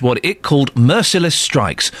to launch what it called merciless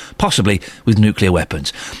strikes, possibly with nuclear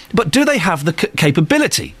weapons. But do they have the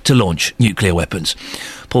capability to launch nuclear weapons?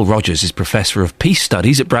 Paul Rogers is Professor of Peace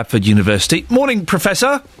Studies at Bradford University. Morning,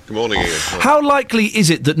 Professor. Good morning, Iain. How likely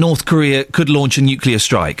is it that North Korea could launch a nuclear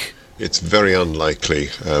strike? It's very unlikely.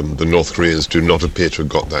 The North Koreans do not appear to have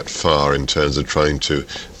got that far in terms of trying to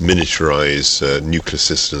miniaturise nuclear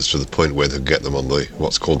systems to the point where they'll get them on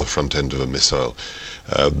what's called the front end of a missile.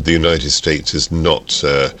 The United States is not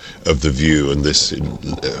of the view, and this,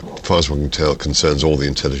 as far as one can tell, concerns all the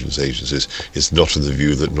intelligence agencies, is not of the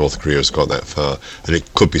view that North Korea has got that far, and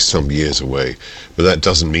it could be some years away. But that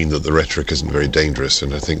doesn't mean that the rhetoric isn't very dangerous,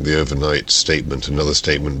 and I think the overnight statement, another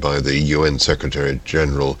statement by the UN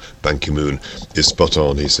Secretary-General Ban Ki-moon, is spot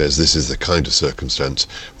on. He says this is the kind of circumstance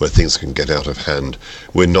where things can get out of hand.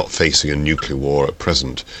 We're not facing a nuclear war at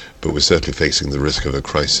present, but we're certainly facing the risk of a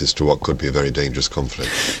crisis to what could be a very dangerous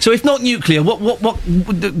conflict. So if not nuclear, what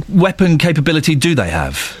weapon capability do they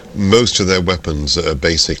have? Most of their weapons are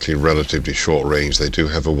basically relatively short range. They do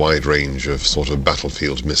have a wide range of sort of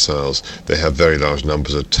battlefield missiles. They have very large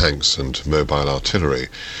numbers of tanks and mobile artillery.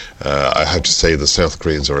 I have to say the South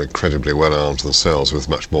Koreans are incredibly well armed themselves with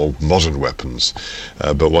much more modern weapons.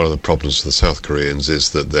 But one of the problems for the South Koreans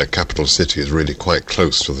is that their capital city is really quite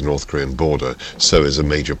close to the North Korean border. So is a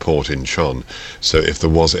major port in Incheon. So if there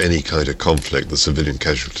was any kind of conflict, the civilian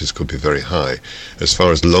casualties could be very high. As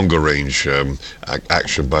far as longer range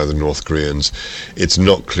action by the North Koreans, it's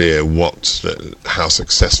not clear how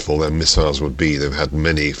successful their missiles would be. They've had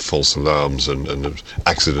many false alarms and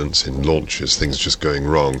accidents in launches, things just going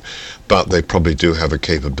wrong. But they probably do have a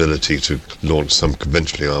capability to launch some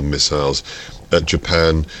conventionally armed missiles at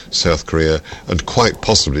Japan, South Korea, and quite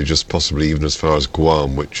possibly, just possibly even as far as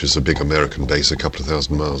Guam, which is a big American base a couple of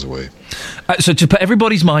thousand miles away. So to put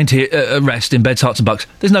everybody's mind here at rest in Beds, Hearts and Bucks,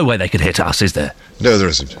 there's no way they could hit us, is there? No, there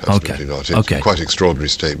isn't. Absolutely not. It's Okay. quite an extraordinary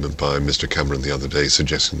statement by Mr. Cameron the other day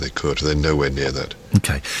suggesting they could. They're nowhere near that.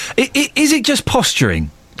 Okay. Is it just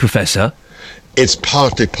posturing, Professor? It's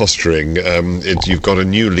partly posturing. You've got a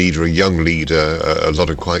new leader, a young leader, a lot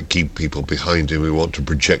of quite key people behind him who want to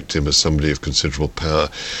project him as somebody of considerable power.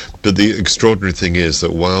 But the extraordinary thing is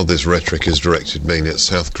that while this rhetoric is directed mainly at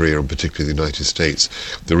South Korea and particularly the United States,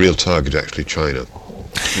 the real target is actually China.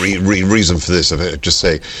 Reason for this, I just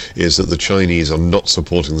say, is that the Chinese are not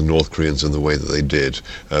supporting the North Koreans in the way that they did.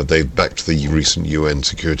 They've backed the recent UN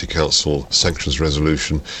Security Council sanctions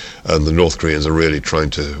resolution, and the North Koreans are really trying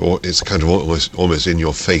to, or it's kind of almost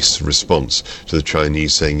in-your-face response to the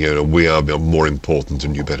Chinese saying, we are more important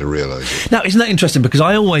and you better realise it. Now, isn't that interesting? Because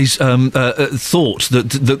I always thought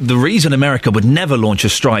that the reason America would never launch a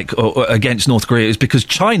strike against North Korea is because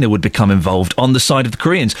China would become involved on the side of the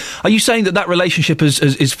Koreans. Are you saying that relationship is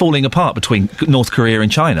falling apart between North Korea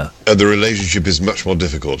and China? The relationship is much more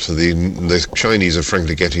difficult. The Chinese are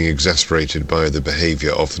frankly getting exasperated by the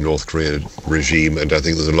behaviour of the North Korean regime, and I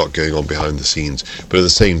think there's a lot going on behind the scenes. But at the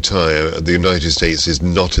same time, the United States is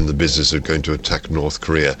not in the business of going to attack North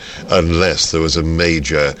Korea unless there was a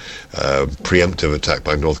major preemptive attack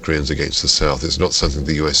by North Koreans against the South. It's not something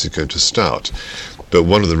the US is going to start. But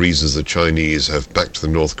one of the reasons the Chinese have backed the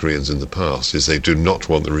North Koreans in the past is they do not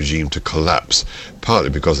want the regime to collapse, partly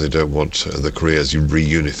because they don't want the Koreas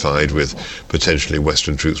reunified with potentially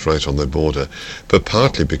Western troops right on their border, but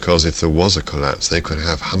partly because if there was a collapse, they could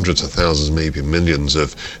have hundreds of thousands, maybe millions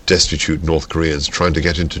of destitute North Koreans trying to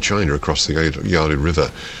get into China across the Yari River.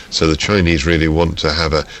 So the Chinese really want to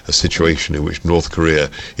have a situation in which North Korea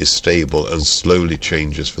is stable and slowly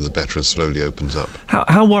changes for the better and slowly opens up.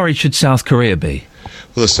 How worried should South Korea be?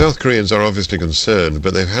 Well, the South Koreans are obviously concerned,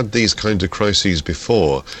 but they've had these kinds of crises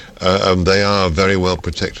before, and they are very well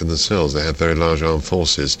protected themselves. They have very large armed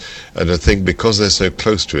forces, and I think because they're so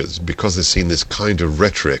close to it, because they've seen this kind of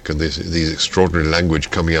rhetoric and these extraordinary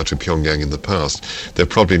language coming out of Pyongyang in the past, they're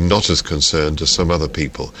probably not as concerned as some other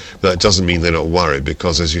people. But that doesn't mean they're not worried,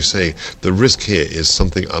 because, as you say, the risk here is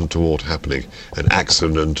something untoward happening, an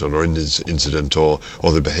accident or an incident or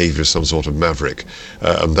the behaviour of some sort of maverick,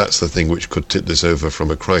 and that's the thing which could tip this over from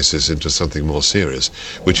a crisis into something more serious,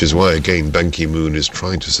 which is why, again, Ban Ki-moon is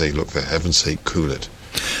trying to say, look, for heaven's sake, cool it.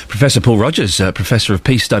 Professor Paul Rogers, Professor of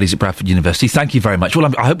Peace Studies at Bradford University, thank you very much.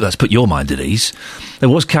 Well, I hope that's put your mind at ease. There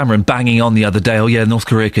was Cameron banging on the other day, North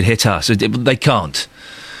Korea could hit us. They can't.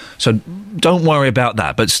 So don't worry about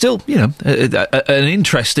that. But still, an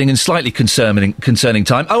interesting and slightly concerning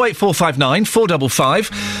time. 08459 455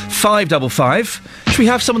 555. Should we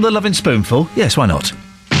have some of the Lovin' Spoonful? Yes, why not?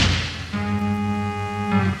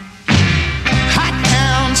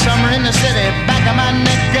 Summer in the city, back of my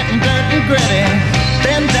neck getting dirt and gritty.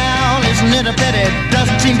 Bend down, isn't it a pity?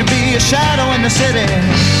 Doesn't seem to be a shadow in the city.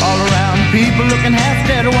 All around, people looking half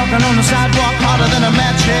dead, walking on the sidewalk harder than a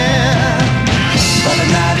match head. But at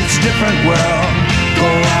night it's a different world. Go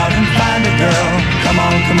out and find a girl. Come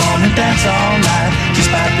on and dance all night.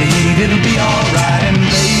 Despite the heat, it'll be alright. And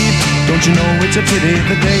babe, don't you know it's a pity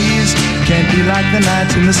the days can't be like the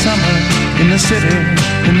nights in the summer, in the city,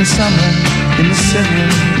 in the summer, in the city.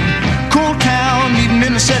 Cool town, meeting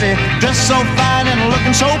in the city, dressed so fine and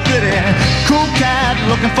looking so pretty. Cool cat,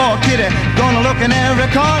 looking for a kitty, gonna look in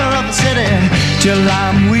every corner of the city. Till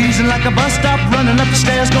I'm wheezing like a bus stop, running up the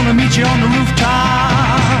stairs, gonna meet you on the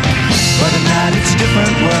rooftop. But at night it's a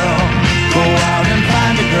different world. Go out and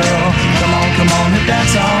find a girl. Come on and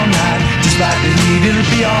dance all night. Just like the heat, it'll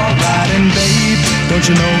be alright. And babe, don't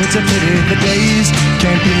you know it's a pity the days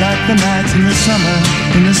can't be like the nights in the summer,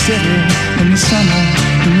 in the city, in the summer,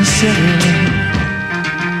 in the city.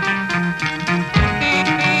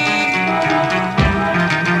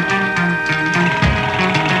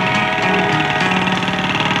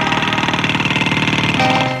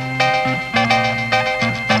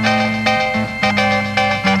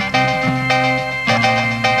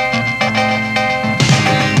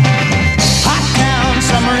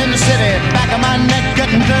 back of my neck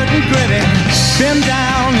getting dirt and gritty. Been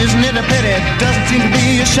down, isn't it a pity? Doesn't seem to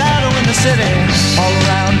be a shadow in the city. All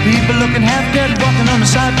around, people looking half dead, walking on the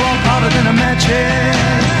sidewalk harder than a match head.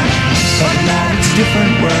 But now it's a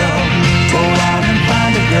different world. Go out and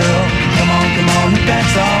find a girl. Come on, and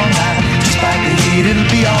dance all night. Despite the heat,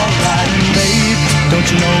 it'll be alright. And babe, don't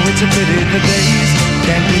you know it's a pity the days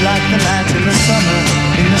can't be like the nights in the summer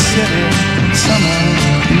in the city. Summer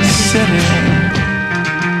in the city.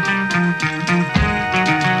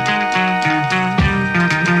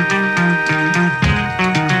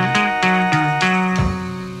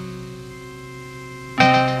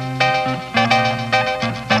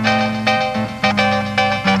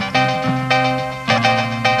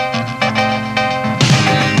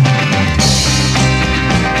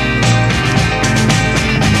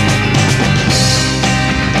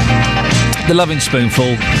 The Loving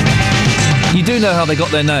Spoonful. You do know how they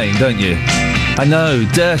got their name, don't you? I know,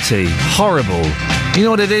 dirty, horrible. You know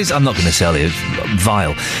what it is? I'm not going to tell you.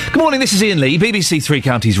 Vile. Good morning, this is Iain Lee, BBC Three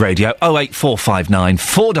Counties Radio. 08459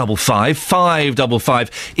 455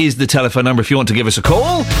 555 is the telephone number if you want to give us a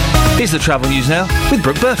call. Here's the travel news now with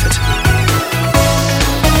Brooke Burford.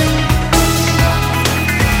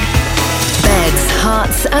 Beds,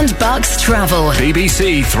 Hearts and Bucks travel.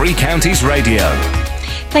 BBC Three Counties Radio.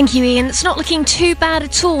 Thank you, Ian. It's not looking too bad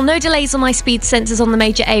at all. No delays on my speed sensors on the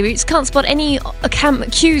major A routes. Can't spot any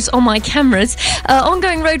queues on my cameras.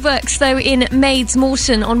 Ongoing roadworks, though, in Maids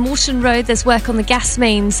Morton. On Morton Road, there's work on the gas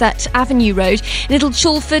mains at Avenue Road. Little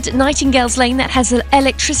Chalford, Nightingale's Lane, that has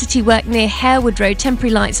electricity work near Harewood Road.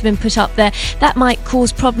 Temporary lights have been put up there. That might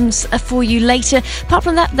cause problems for you later. Apart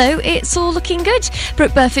from that, though, it's all looking good.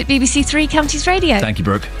 Brooke Burford, BBC Three Counties Radio. Thank you,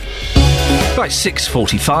 Brooke. Right,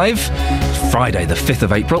 6:45, Friday the 5th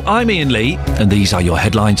of April. I'm Iain Lee, and these are your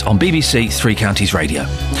headlines on BBC Three Counties Radio.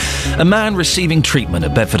 A man receiving treatment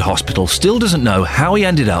at Bedford Hospital still doesn't know how he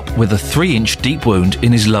ended up with a 3-inch deep wound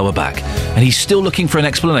in his lower back, and he's still looking for an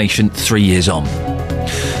explanation 3 years on.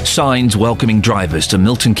 Signs welcoming drivers to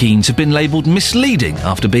Milton Keynes have been labelled misleading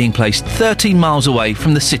after being placed 13 miles away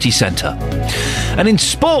from the city centre. And in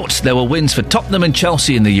sport, there were wins for Tottenham and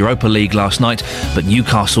Chelsea in the Europa League last night, but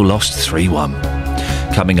Newcastle lost 3-1.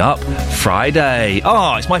 Coming up, Friday.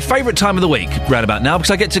 It's my favourite time of the week, round about now,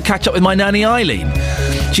 because I get to catch up with my nanny, Eileen.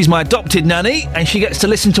 She's my adopted nanny, and she gets to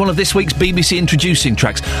listen to one of this week's BBC introducing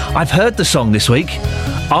tracks. I've heard the song this week.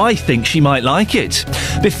 I think she might like it.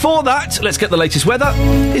 Before that, let's get the latest weather.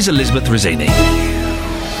 Here's Elizabeth Rossini.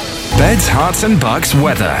 Beds, Hearts and Bucks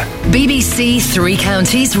weather. BBC Three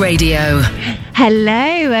Counties Radio.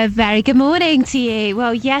 Hello, a very good morning to you.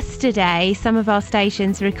 Well, yesterday, some of our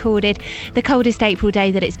stations recorded the coldest April day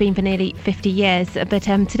that it's been for nearly 50 years. But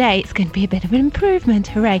today, it's going to be a bit of an improvement.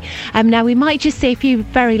 Hooray. Now, we might just see a few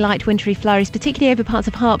very light wintry flurries, particularly over parts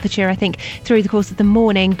of Hertfordshire, I think, through the course of the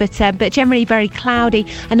morning. But generally very cloudy.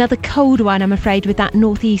 Another cold one, I'm afraid, with that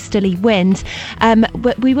northeasterly wind.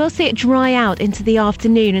 But we will see it dry out into the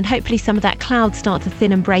afternoon, and hopefully some of that cloud start to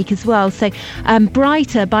thin and break as well. So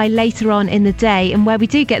brighter by later on in the day. And where we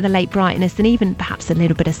do get the late brightness and even perhaps a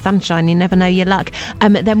little bit of sunshine, you never know your luck,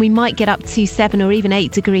 then we might get up to 7 or even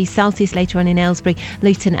 8 degrees Celsius later on in Aylesbury,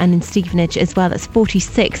 Luton and in Stevenage as well. That's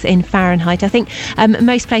 46 in Fahrenheit. I think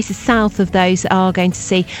most places south of those are going to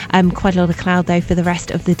see quite a lot of cloud though for the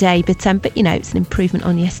rest of the day, but you know, it's an improvement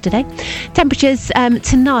on yesterday. Temperatures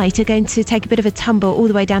tonight are going to take a bit of a tumble all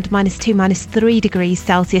the way down to -2, -3 degrees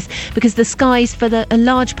Celsius, because the skies for a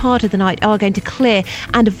large part of the night are going to clear,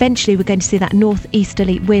 and eventually we're going to see that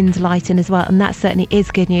northeasterly winds lighten as well, and that certainly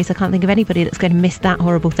is good news. I can't think of anybody that's going to miss that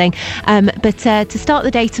horrible thing. But to start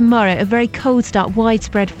the day tomorrow, a very cold start,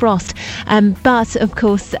 widespread frost, but of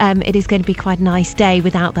course it is going to be quite a nice day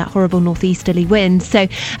without that horrible northeasterly wind. So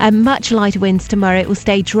much lighter winds tomorrow. It will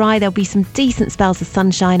stay dry. There'll be some decent spells of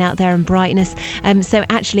sunshine out there and brightness. So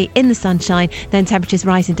actually in the sunshine, then temperatures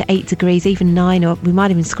rising to 8 degrees, even 9, or we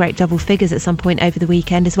might even scrape double figures at some point over the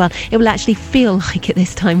weekend as well. It will actually feel like it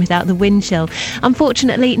this time without the wind chill.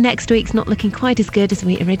 Unfortunately, next week's not looking quite as good as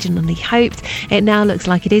we originally hoped. It now looks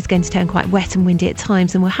like it is going to turn quite wet and windy at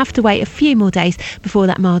times, and we'll have to wait a few more days before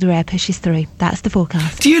that milder air pushes through. That's the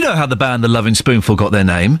forecast. Do you know how the band The Loving Spoonful got their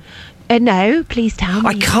name? No, please tell me.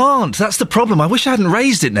 I can't. That's the problem. I wish I hadn't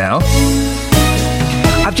raised it now.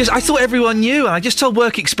 I thought everyone knew. I just told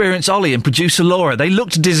work experience Ollie and producer Laura. They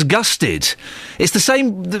looked disgusted. It's the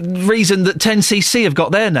same reason that 10cc have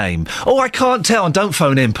got their name. Oh, I can't tell. And don't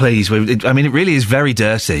phone in, please. It really is very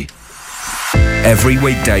dirty. Every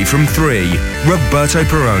weekday from 3, Roberto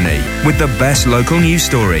Perrone with the best local news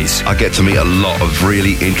stories. I get to meet a lot of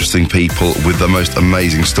really interesting people with the most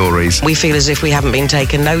amazing stories. We feel as if we haven't been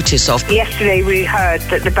taken notice of. Yesterday we heard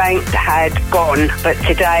that the bank had gone, but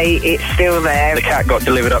today it's still there. The cat got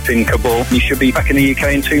delivered up in Kabul. You should be back in the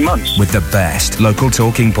UK in 2 months. With the best local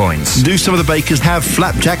talking points. Do some of the bakers have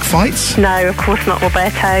flapjack fights? No, of course not,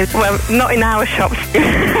 Roberto. Well, not in our shops.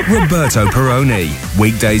 Roberto Perrone,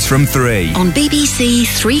 weekdays from 3. On BBC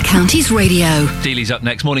Three Counties Radio. Dealey's up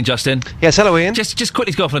next. Morning, Justin. Yes, hello, Ian. Just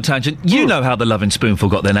quickly to go off on a tangent. You know how the Loving Spoonful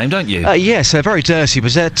got their name, don't you? Yes, very dirty. It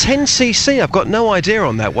was 10cc. I've got no idea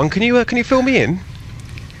on that one. Can you fill me in?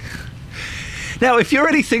 Now, if you're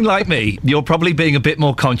anything like me, you're probably being a bit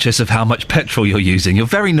more conscious of how much petrol you're using. You're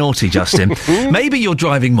very naughty, Justin. Maybe you're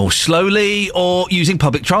driving more slowly or using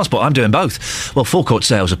public transport. I'm doing both. Well, forecourt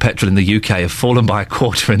sales of petrol in the UK have fallen by a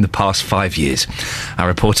quarter in the past 5 years. Our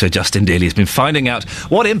reporter, Justin Dealey, has been finding out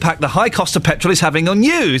what impact the high cost of petrol is having on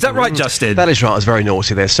you. Is that right, Justin? That is right. I was very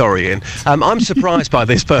naughty there. Sorry, Ian. I'm surprised by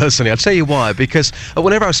this personally. I'll tell you why. Because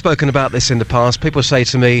whenever I've spoken about this in the past, people say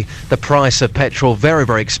to me the price of petrol, very,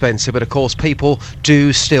 very expensive. But, of course, people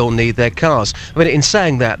do still need their cars. I mean, in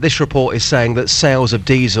saying that, this report is saying that sales of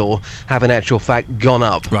diesel have in actual fact gone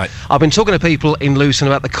up. Right. I've been talking to people in Luton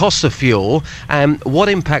about the cost of fuel and what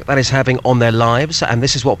impact that is having on their lives, and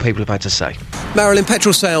this is what people have had to say. Marilyn,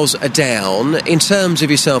 petrol sales are down. In terms of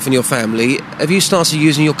yourself and your family, have you started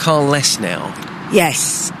using your car less now?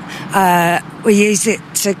 Yes. We use it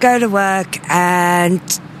to go to work and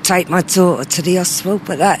take my daughter to the hospital,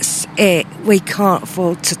 but that's it. We can't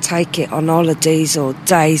afford to take it on holidays or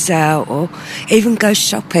days out or even go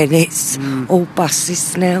shopping. It's all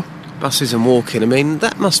buses now. Buses and walking. I mean,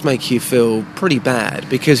 that must make you feel pretty bad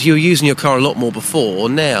because you were using your car a lot more before.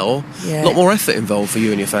 Now, a lot more effort involved for you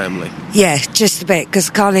and your family. Yeah, just a bit, because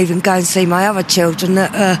I can't even go and see my other children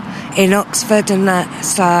that are in Oxford and that.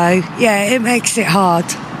 So, yeah, it makes it hard.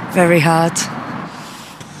 Very hard.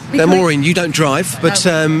 Now, Maureen, you don't drive, but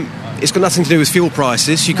it's got nothing to do with fuel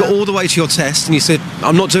prices. You got all the way to your test and you said,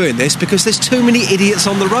 I'm not doing this because there's too many idiots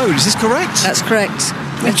on the road. Is this correct? That's correct.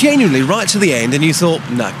 And genuinely, right to the end, and you thought,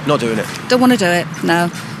 no, not doing it. Don't want to do it,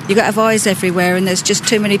 no. You got to have eyes everywhere and there's just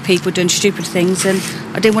too many people doing stupid things and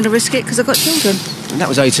I didn't want to risk it because I've got children. And that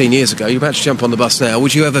was 18 years ago. You're about to jump on the bus now.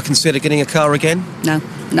 Would you ever consider getting a car again? No,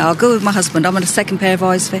 I'll go with my husband. I'm on a second pair of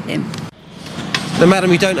eyes for him. Now,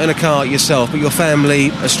 madam, you don't own a car yourself, but your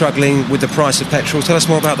family are struggling with the price of petrol. Tell us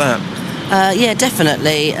more about that. Yeah,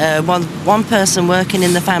 definitely. One person working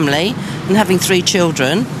in the family and having 3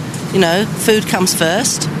 children, you know, food comes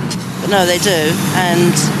first. But no, they do.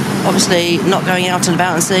 And obviously not going out and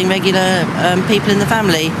about and seeing regular people in the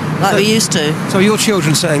family like we used to. So your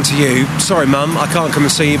children saying to you, sorry, Mum, I can't come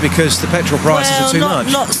and see you because the petrol prices are too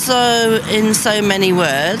much? Not so in so many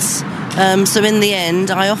words. So in the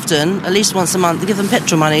end, I often, at least once a month, give them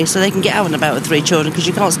petrol money so they can get out and about with 3 children because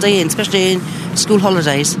you can't stay in, especially in school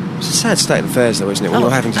holidays. It's a sad state of affairs, though, isn't it, when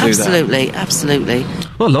you're having to do that? Absolutely.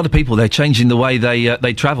 Well, a lot of people, they're changing the way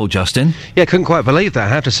they travel, Justin. Yeah, couldn't quite believe that, I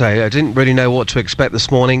have to say. I didn't really know what to expect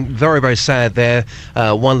this morning. Very, very sad there.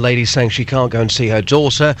 One lady saying she can't go and see her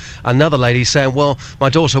daughter. Another lady saying, well, my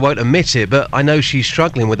daughter won't admit it, but I know she's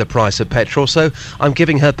struggling with the price of petrol, so I'm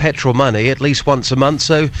giving her petrol money at least once a month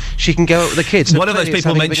so she can go out with the kids. One of those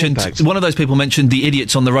people mentioned the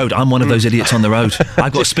idiots on the road. I'm one of those idiots on the road.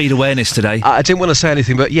 I've got speed awareness today. I didn't want to say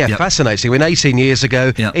anything, but fascinating. When 18 years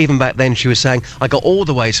ago, even back then, she was saying, I got all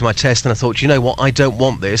the way to my test and I thought, you know what, I don't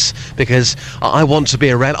want this because I want to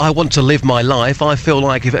be around, I want to live my life. I feel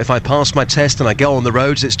like if I pass my test and I go on the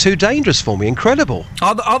roads, it's too dangerous for me. Incredible.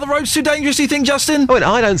 Are the roads too dangerous, do you think, Justin? I mean,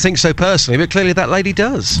 I don't think so personally, but clearly that lady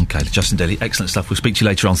does. OK, Justin Daly, excellent stuff. We'll speak to you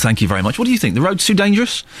later on. Thank you very much. What do you think? The road's too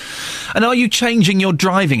dangerous? And are you changing your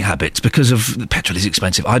driving habits because of petrol is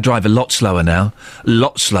expensive? I drive a lot slower now. A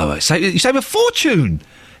lot slower. You save a fortune.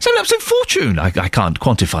 Save an absolute fortune. I can't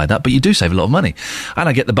quantify that, but you do save a lot of money. And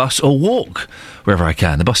I get the bus or walk wherever I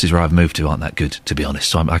can. The buses where I've moved to aren't that good, to be honest,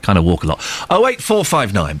 so I kind of walk a lot.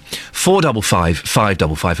 08459 455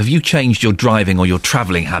 555. Have you changed your driving or your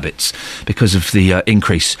travelling habits because of the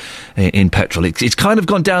increase in petrol? It's kind of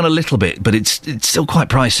gone down a little bit, but it's still quite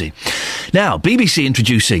pricey. Now, BBC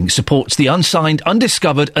Introducing supports the unsigned,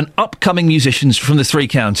 undiscovered and upcoming musicians from the 3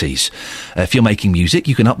 counties. If you're making music,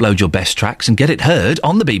 you can upload your best tracks and get it heard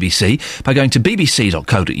on the BBC by going to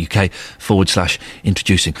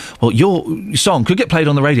bbc.co.uk/introducing. Well, your song could get played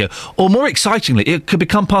on the radio, or more excitingly, it could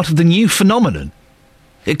become part of the new phenomenon.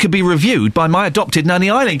 It could be reviewed by my adopted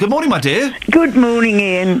nanny Eileen. Good morning, my dear. Good morning,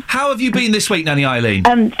 Ian. How have you been this week, nanny Eileen?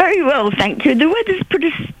 Very well, thank you. The weather's put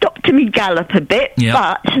a stop to me gallop a bit,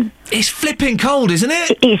 but It's flipping cold, isn't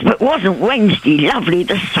it? It is, but wasn't Wednesday lovely?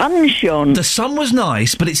 The sun shone. The sun was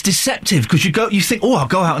nice, but it's deceptive because you think, oh, I'll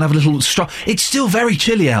go out and have a little stroll. It's still very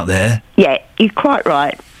chilly out there. Yeah, you're quite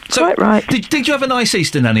right. So, quite right. Did you have a nice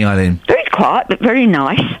Easter, Nanny Eileen? Very quiet, but very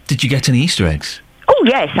nice. Did you get any Easter eggs? Oh,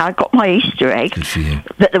 yes, I got my Easter egg. Good for you.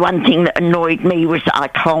 But the one thing that annoyed me was that I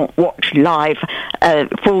can't watch live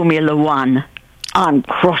Formula One. I'm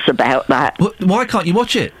cross about that. Why can't you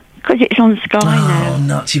watch it? Because it's on Sky now. Oh,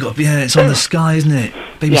 nuts. It's on the Sky, isn't it?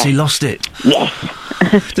 BBC lost it. Yes.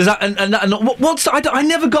 Does that, and what's I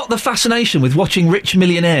never got the fascination with watching rich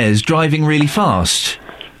millionaires driving really fast.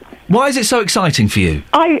 Why is it so exciting for you?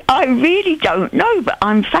 I really don't know, but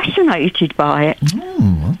I'm fascinated by it.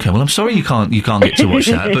 Okay, well, I'm sorry you can't get to watch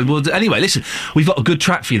that. But anyway, listen, we've got a good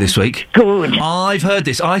track for you this week. Good. I've heard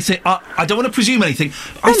this. I think I don't want to presume anything.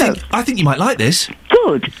 I think you might like this.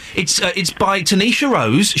 Good. It's by Tanisha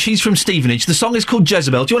Rose. She's from Stevenage. The song is called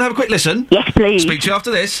Jezebel. Do you want to have a quick listen? Yes, please. Speak to you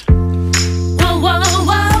after this. Whoa, whoa,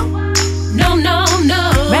 whoa. No, no,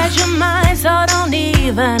 no. Raise your mind, so don't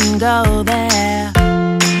even go there.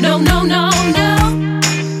 No, no, no, no.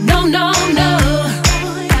 No, no, no.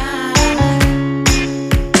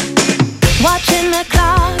 Watching the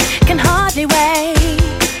clock, can hardly wait.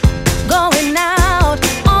 Going out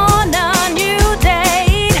on a new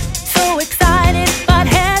date. So excited, but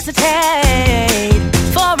hesitate.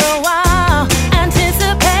 For a while,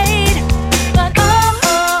 anticipate. But I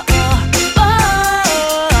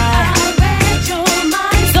read your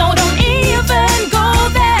mind. So don't even go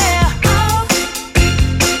there.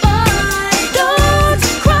 Don't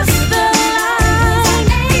cross the line.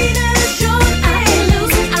 I ain't sure, I ain't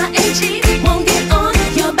loose, I ain't cheap. Won't get on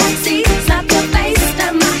your backseat. Slap your face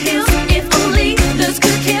at my heels. If only this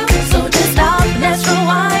could kill. So just stop, let's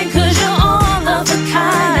rewind. 'Cause you're all of a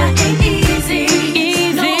kind. It ain't easy.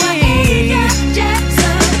 No, I ain't got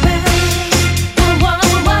Jezebel. Whoa,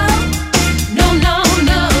 whoa, whoa. No, no,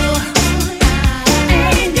 no.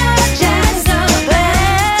 Ain't got Jezebel.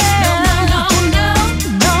 No, no, no.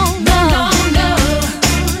 No, no, no.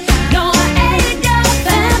 No, I ain't got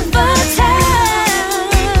femme fatale.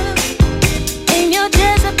 In your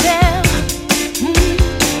Jezebel.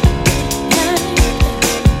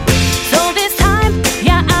 So this time,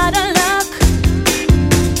 you're out of luck.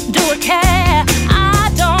 Do I care?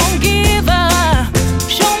 I don't give up.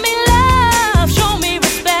 Show me love, show me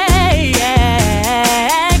respect.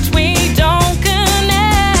 We don't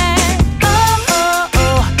connect.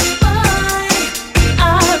 I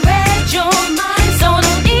read your mind, so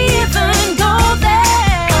don't even go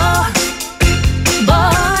there.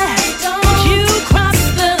 Boy, don't you cross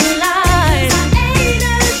the line. I ain't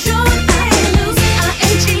sure, I ain't loose, I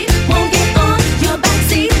ain't cheap. Won't get on your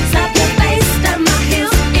backseat. Slap your face at my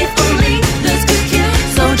heels. If only this could kill.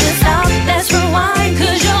 So just stop, let's rewind.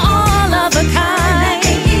 'Cause you're all of a kind. It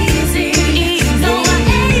ain't easy. No, I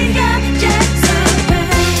ain't got Jezebel.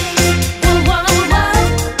 Whoa, whoa, whoa.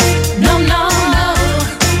 No, no, no.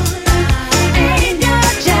 Ain't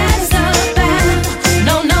got Jezebel.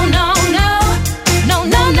 No, no, no, no. No,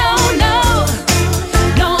 no, no, no.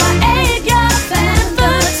 No, I ain't got femme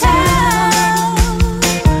fatale.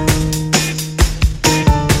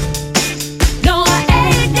 No, I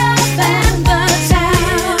ain't got femme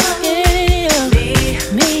fatale.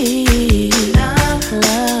 Me, love.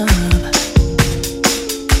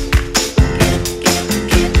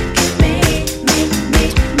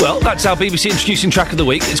 Well, that's our BBC introducing track of the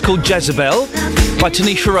week. It's called Jezebel by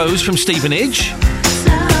Tanisha Rose from Stevenage.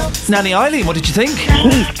 Nanny Eileen, what did you think?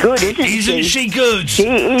 She's good, isn't she? Isn't she good? She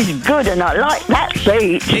is good, and I like that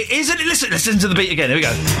beat. Isn't it? Listen to the beat again. Here we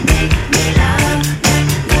go.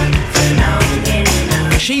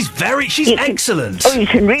 She's excellent. Oh, you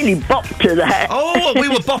can really bop to that. Oh, we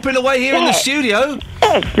were bopping away here in the studio.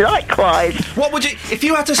 Yes, likewise. What would you, if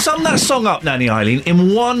you had to sum that song up, Nanny Eileen,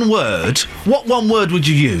 in one word, what one word would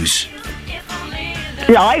you use?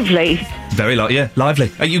 Lively. Very lively.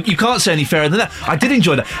 You can't say any fairer than that. I did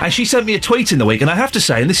enjoy that. And she sent me a tweet in the week, and I have to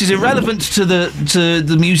say, and this is irrelevant to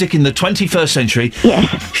the music in the 21st century. Yes.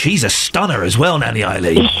 She's a stunner as well, Nanny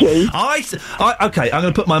Eileen. Is she? Okay, I'm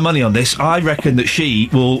going to put my money on this. I reckon that she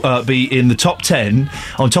will be in the top 10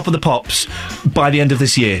 on Top of the Pops by the end of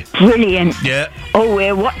this year. Brilliant. Yeah. Oh,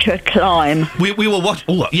 we'll watch her climb. We will watch.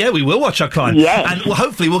 Oh, yeah, we will watch her climb. Yes. And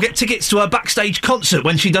hopefully we'll get tickets to her backstage concert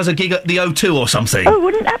when she does a gig at the O2 or something. Oh,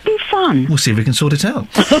 wouldn't that be fun? We'll see if we can sort it out.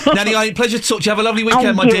 Nanny, pleasure to talk to you. Have a lovely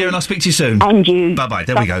weekend, my dear, and I'll speak to you soon. And you. Bye-bye.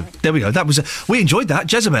 There we go. There we go. That was we enjoyed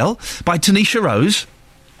that. Jezebel by Tanisha Rose.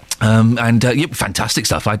 Fantastic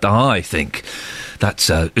stuff. I think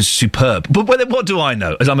that's superb. But what do I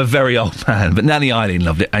know? As I'm a very old man. But Nanny Eileen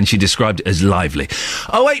loved it, and she described it as lively.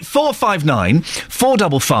 08459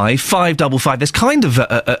 455 555. There's kind of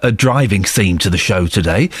a driving theme to the show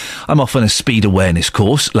today. I'm off on a speed awareness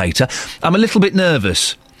course later. I'm a little bit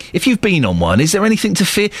nervous. If you've been on one, is there anything to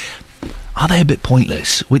fear? Are they a bit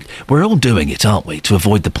pointless? We're all doing it, aren't we, to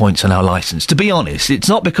avoid the points on our licence? To be honest, it's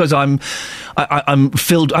not because I'm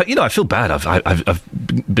filled. I feel bad. I've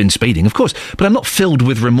been speeding, of course, but I'm not filled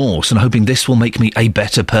with remorse and hoping this will make me a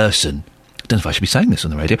better person. I don't know if I should be saying this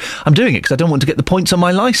on the radio. I'm doing it because I don't want to get the points on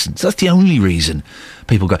my licence. That's the only reason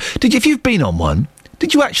people go. If you've been on one,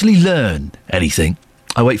 did you actually learn anything?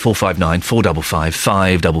 08459 455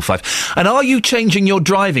 555. And are you changing your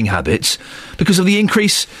driving habits because of the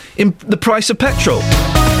increase in the price of petrol?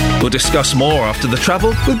 We'll discuss more after the travel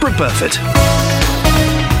with Brooke Burford.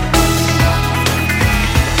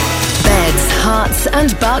 Beds, Hearts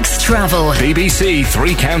and Bucks travel. BBC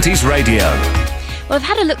Three Counties Radio. Well, I've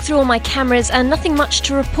had a look through all my cameras and nothing much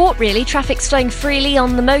to report, really. Traffic's flowing freely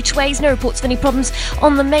on the motorways. No reports of any problems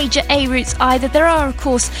on the major A routes either. There are, of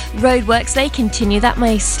course, roadworks. They continue. That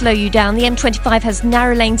may slow you down. The M25 has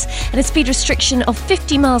narrow lanes and a speed restriction of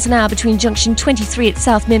 50 miles an hour between junction 23 at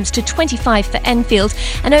South Mims to 25 for Enfield.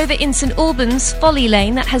 And over in St Albans, Folly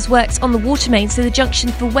Lane, that has works on the water main, so the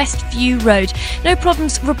junction for Westview Road. No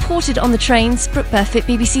problems reported on the trains. Brooke Burford,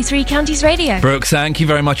 BBC Three Counties Radio. Brooke, thank you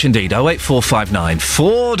very much indeed. 08459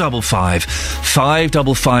 455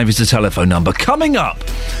 555 is the telephone number. Coming up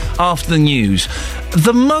after the news,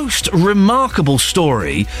 the most remarkable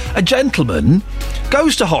story: a gentleman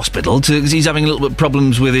goes to hospital because he's having a little bit of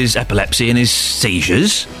problems with his epilepsy and his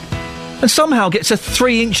seizures, and somehow gets a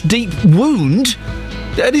 3-inch deep wound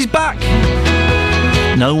at his back.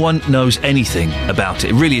 No one knows anything about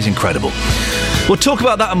it. It really is incredible. We'll talk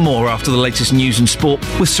about that and more after the latest news and sport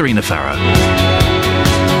with Serena Farrow.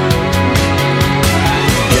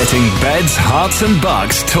 Getting beds, hearts and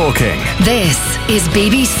bucks talking. This is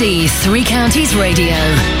BBC Three Counties Radio.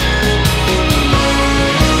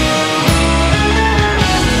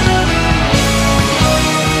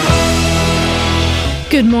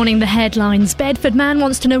 Good morning, the headlines. Bedford man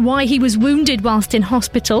wants to know why he was wounded whilst in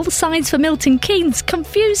hospital. The signs for Milton Keynes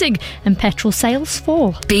confusing, and petrol sales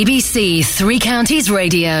fall. BBC Three Counties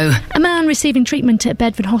Radio. A man receiving treatment at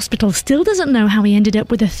Bedford Hospital still doesn't know how he ended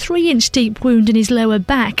up with a 3-inch deep wound in his lower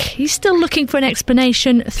back. He's still looking for an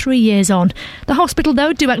explanation 3 years on. The hospital,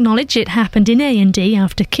 though, do acknowledge it happened in A&E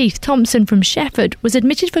after Keith Thompson from Shefford was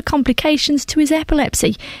admitted for complications to his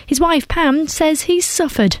epilepsy. His wife, Pam, says he's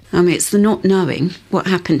suffered. It's the not knowing what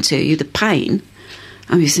happened to you, the pain.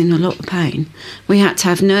 I was in a lot of pain. We had to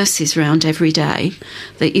have nurses round every day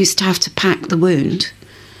that used to have to pack the wound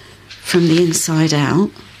from the inside out.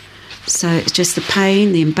 So it's just the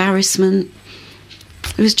pain, the embarrassment.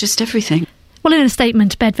 It was just everything. Well, in a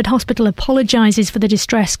statement, Bedford Hospital apologises for the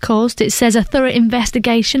distress caused. It says a thorough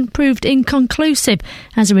investigation proved inconclusive.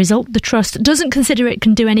 As a result, the Trust doesn't consider it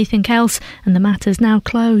can do anything else, and the matter's now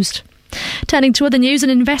closed. Turning to other news, an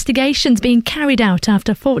investigation's being carried out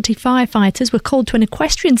after 40 firefighters were called to an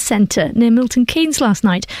equestrian centre near Milton Keynes last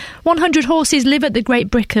night. 100 horses live at the Great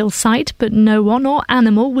Brickhill site, but no one or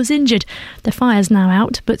animal was injured. The fire's now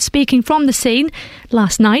out, but speaking from the scene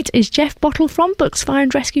last night is Jeff Bottle from Bucks Fire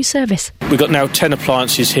and Rescue Service. We've got now 10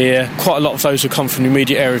 appliances here. Quite a lot of those have come from the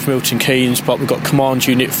immediate area of Milton Keynes, but we've got command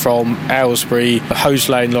unit from Aylesbury, a hose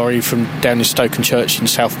laying lorry from down in Stokenchurch in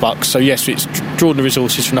South Bucks. So yes, it's drawn the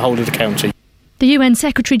resources from the whole of the county. The UN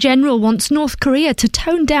Secretary-General wants North Korea to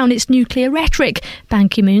tone down its nuclear rhetoric. Ban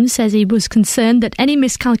Ki-moon says he was concerned that any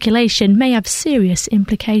miscalculation may have serious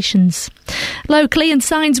implications. Locally, and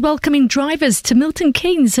signs welcoming drivers to Milton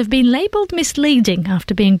Keynes have been labelled misleading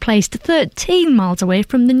after being placed 13 miles away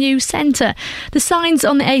from the new centre. The signs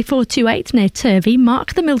on the A428 near Turvey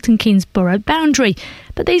mark the Milton Keynes borough boundary.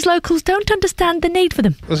 But these locals don't understand the need for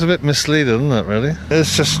them. It was a bit misleading, isn't it, really?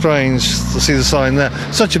 It's just strange to see the sign there.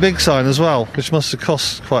 Such a big sign as well, which must have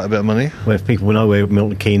cost quite a bit of money. Well, if people know where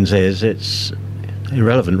Milton Keynes is, it's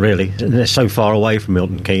irrelevant, really. And they're so far away from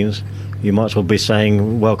Milton Keynes, you might as well be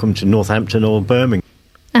saying welcome to Northampton or Birmingham.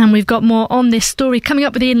 And we've got more on this story coming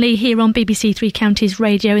up with Iain Lee here on BBC Three Counties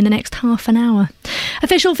Radio in the next half an hour.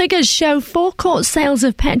 Official figures show forecourt sales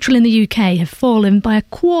of petrol in the UK have fallen by a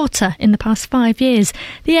quarter in the past 5 years.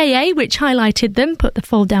 The AA, which highlighted them, put the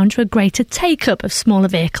fall down to a greater take-up of smaller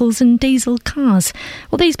vehicles and diesel cars.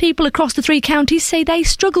 Well, these people across the three counties say they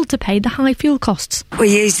struggle to pay the high fuel costs.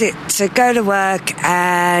 We use it to go to work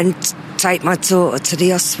and take my daughter to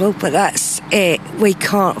the hospital, but that's it. We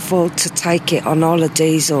can't afford to take it on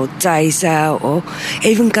holidays or days out or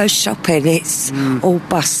even go shopping. It's all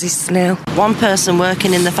buses now. One person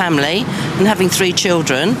working in the family and having 3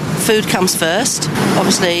 children, food comes first.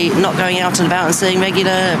 Obviously not going out and about and seeing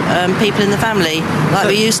regular people in the family like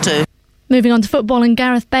we used to. Moving on to football, and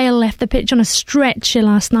Gareth Bale left the pitch on a stretcher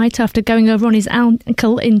last night after going over on his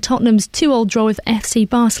ankle in Tottenham's 2-2 draw with FC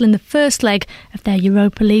Barcelona in the first leg of their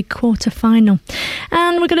Europa League quarter-final.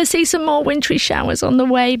 And we're going to see some more wintry showers on the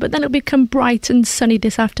way, but then it'll become bright and sunny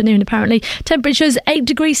this afternoon, apparently. Temperatures 8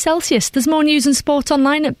 degrees Celsius. There's more news and sport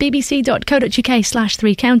online at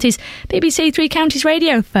bbc.co.uk/3 counties. BBC 3 Counties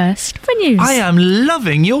Radio first for news. I am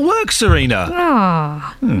loving your work, Serena.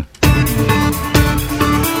 Ah.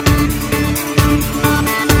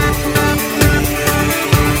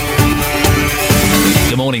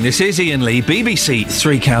 Good morning, this is Iain Lee, BBC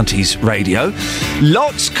 3 Counties Radio.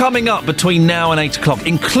 Lots coming up between now and 8 o'clock,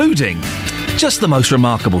 including just the most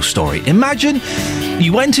remarkable story. Imagine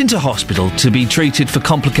you went into hospital to be treated for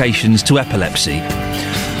complications to epilepsy,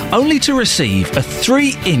 only to receive a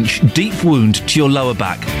 3-inch deep wound to your lower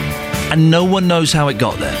back, and no one knows how it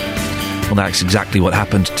got there. Well, that's exactly what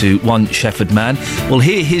happened to one Shefford man. We'll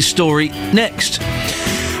hear his story next.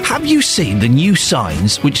 Have you seen the new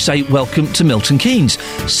signs which say welcome to Milton Keynes?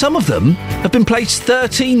 Some of them have been placed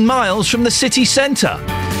 13 miles from the city centre.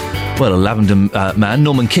 Well, a Lavender man,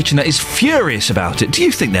 Norman Kitchener, is furious about it. Do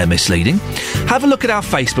you think they're misleading? Have a look at our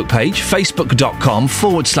Facebook page,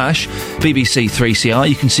 facebook.com/BBC3CR.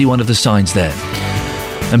 You can see one of the signs there.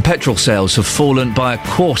 And petrol sales have fallen by a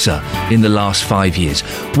quarter in the last 5 years.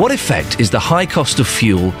 What effect is the high cost of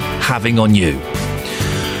fuel having on you?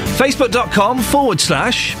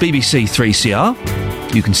 Facebook.com/BBC3CR.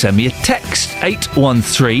 You can send me a text,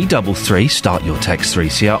 81333, start your text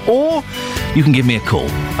 3CR, or you can give me a call,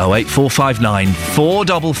 08459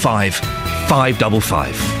 455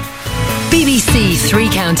 555. BBC 3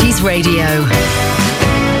 Counties Radio.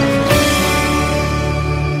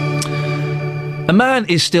 A man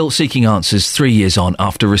is still seeking answers 3 years on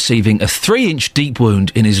after receiving a 3-inch deep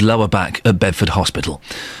wound in his lower back at Bedford Hospital.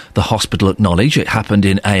 The hospital acknowledge it happened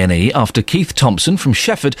in A&E after Keith Thompson from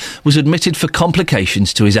Shefford was admitted for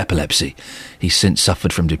complications to his epilepsy. He's since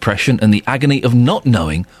suffered from depression and the agony of not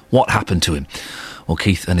knowing what happened to him. Well,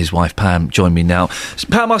 Keith and his wife Pam join me now.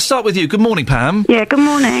 Pam, I'll start with you. Good morning, Pam. Yeah, good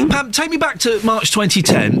morning. Pam, take me back to March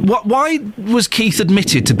 2010. Why was Keith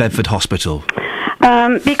admitted to Bedford Hospital?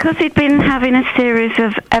 Because he'd been having a series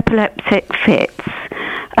of epileptic fits,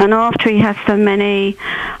 and after he has so many,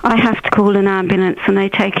 I have to call an ambulance and they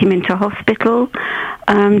take him into hospital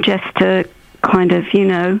just to kind of,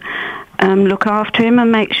 look after him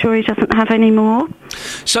and make sure he doesn't have any more.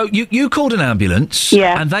 So you called an ambulance,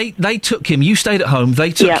 yeah, and they took him. You stayed at home.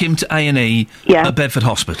 They took him to A&E at Bedford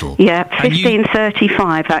Hospital. Yeah,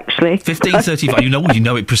 15:35 actually. 15:35. you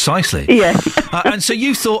know it precisely. Yeah. And so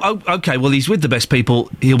you thought, oh, okay, well he's with the best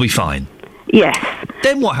people. He'll be fine. Yes.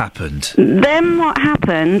 Then what happened?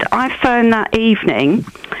 I phoned that evening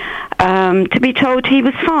to be told he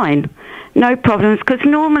was fine. No problems, because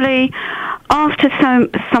normally after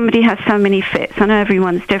somebody has so many fits, I know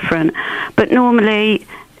everyone's different, but normally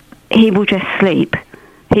he will just sleep.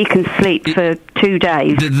 He can sleep for 2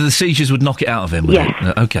 days. The seizures would knock it out of him, would yes.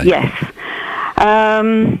 it? Okay. Yes.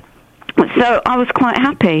 So I was quite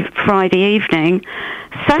happy Friday evening.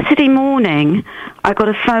 Saturday morning, I got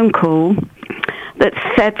a phone call that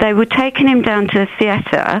said they were taking him down to a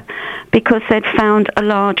theatre because they'd found a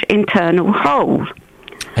large internal hole.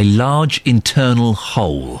 A large internal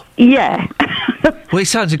hole? Yeah. Well, it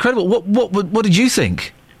sounds incredible. What did you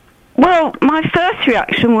think? Well, my first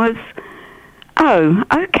reaction was, oh,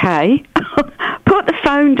 okay. Put the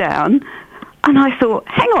phone down, and I thought,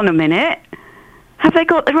 hang on a minute, have they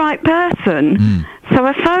got the right person? So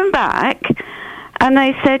I phoned back, and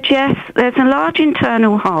they said, yes, there's a large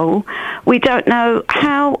internal hole. We don't know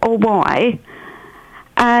how or why,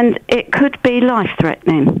 and it could be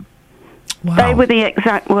life-threatening. Wow. They were the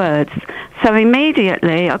exact words. So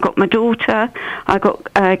immediately I got my daughter, I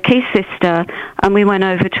got Keith's sister, and we went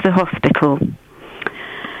over to the hospital.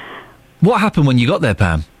 What happened when you got there,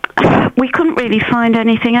 Pam? We couldn't really find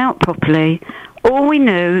anything out properly. All we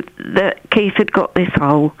knew that Keith had got this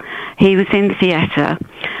hole. He was in theatre.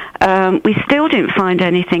 We still didn't find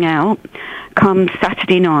anything out come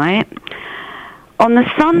Saturday night. On the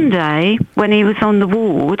Sunday, when he was on the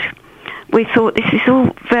ward, we thought this is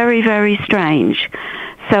all very, very strange.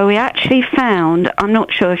 So we actually found, I'm not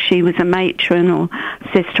sure if she was a matron or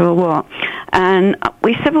sister or what, and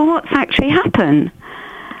we said, well, what's actually happened?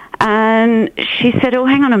 And she said, oh,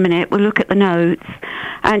 hang on a minute, we'll look at the notes.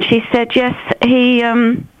 And she said, yes,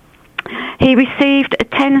 He received a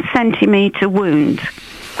 10-centimetre wound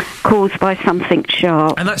caused by something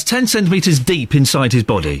sharp. And that's 10 centimetres deep inside his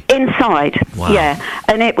body? Inside, Wow. yeah.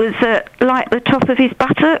 And it was like the top of his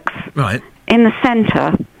buttocks. Right. In the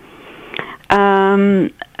centre.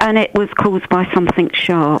 And it was caused by something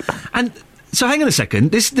sharp. And so hang on a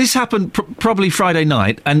second. This happened probably Friday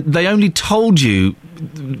night, and they only told you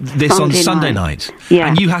this on Sunday night. Yeah.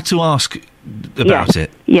 And you had to ask about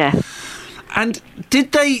it. Yeah. And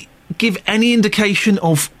did they give any indication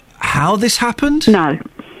of how this happened? No.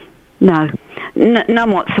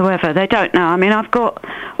 None whatsoever. They don't know. I mean, I've got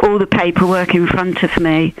all the paperwork in front of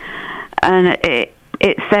me, and it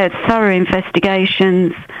says thorough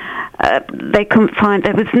investigations. They couldn't find,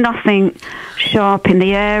 there was nothing sharp in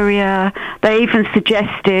the area. They even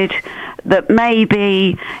suggested that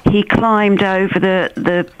maybe he climbed over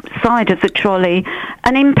the side of the trolley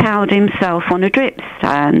and impaled himself on a drip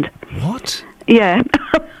stand. What? Yeah.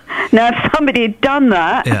 Now, if somebody had done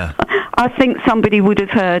that, yeah. I think somebody would have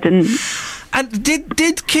heard. And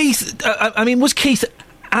did Keith? I mean, was Keith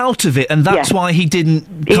out of it, and that's why he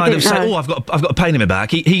didn't say, "Oh, I've got a pain in my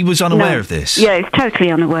back." He was unaware of this. Yeah, he's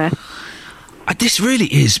totally unaware. This really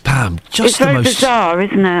is, Pam, just it's the very most bizarre,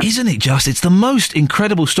 isn't it? Isn't it just? It's the most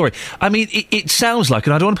incredible story. I mean, it sounds like,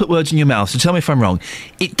 and I don't want to put words in your mouth, so tell me if I'm wrong.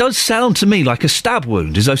 It does sound to me like a stab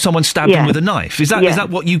wound, as though someone stabbed him with a knife. Is that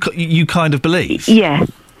what you kind of believe? Yeah,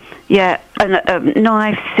 and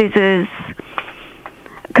knife, scissors.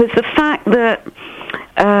 Because the fact that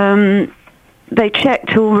they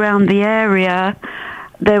checked all around the area,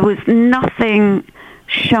 there was nothing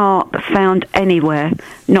sharp found anywhere,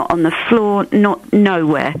 not on the floor, not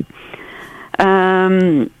nowhere.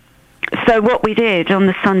 So what we did on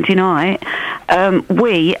the Sunday night,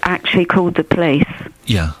 we actually called the police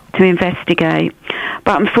to investigate,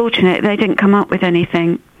 but unfortunately they didn't come up with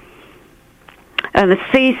anything. And the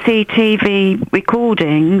CCTV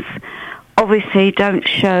recordings obviously don't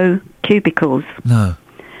show cubicles. No.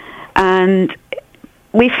 And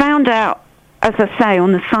we found out, as I say,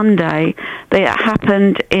 on the Sunday, that it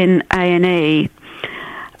happened in A&E.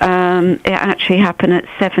 It actually happened at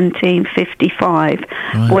 17:55,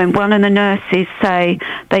 when one of the nurses say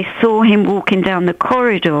they saw him walking down the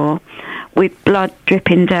corridor with blood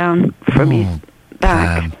dripping down from his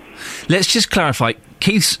back. Let's just clarify.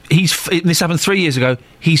 This happened 3 years ago.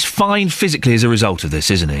 He's fine physically as a result of this,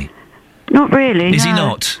 isn't he? Not really. Is he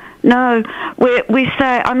not? No, we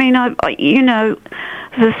say. I mean, as I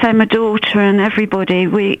say, my daughter and everybody.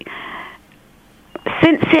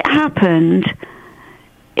 Since it happened,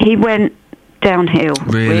 he went downhill.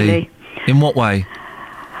 Really? In what way?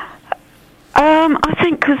 I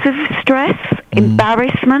think because of stress,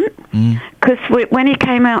 embarrassment. Because when he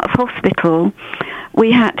came out of hospital,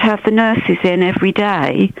 we had to have the nurses in every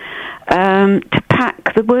day to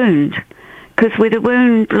pack the wound. Because with a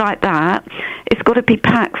wound like that, it's got to be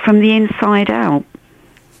packed from the inside out.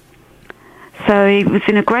 So he was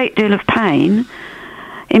in a great deal of pain,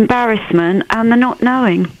 embarrassment, and the not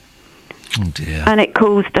knowing. Oh dear. And it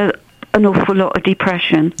caused an awful lot of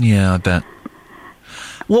depression. Yeah, I bet.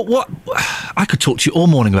 What? I could talk to you all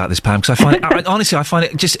morning about this, Pam, because I find it, honestly, I find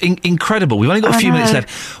it just incredible. We've only got a few minutes left.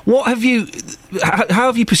 What have you? How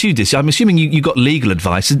have you pursued this? I'm assuming you got legal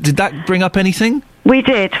advice. Did that bring up anything? We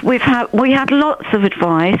did. We had lots of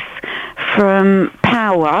advice from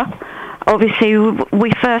Power. Obviously,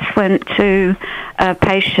 we first went to a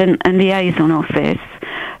patient and liaison office,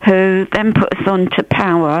 who then put us on to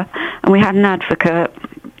Power, and we had an advocate,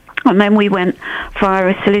 and then we went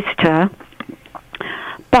via a solicitor.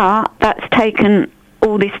 But that's taken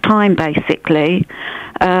all this time, basically.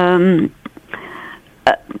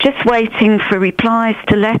 Just waiting for replies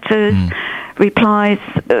to letters, replies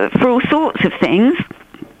for all sorts of things,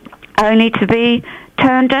 only to be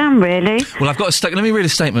turned down, really. Well, I've got let me read a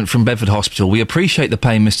statement from Bedford Hospital. We appreciate the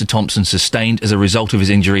pain Mr. Thompson sustained as a result of his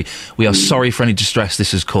injury. We are sorry for any distress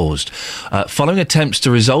this has caused. Following attempts to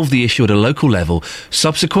resolve the issue at a local level,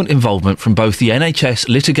 subsequent involvement from both the NHS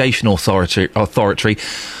Litigation Authority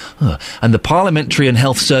and the Parliamentary and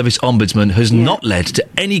Health Service Ombudsman has not led to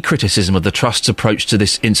any criticism of the Trust's approach to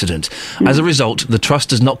this incident. As a result, the Trust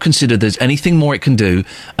does not consider there's anything more it can do,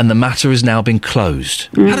 and the matter has now been closed.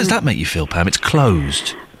 How does that make you feel, Pam? It's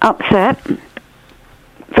closed. Upset.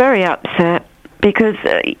 Very upset. Because,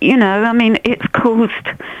 I mean, it's caused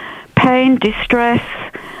pain, distress,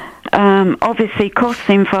 obviously costs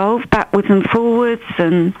involved, backwards and forwards,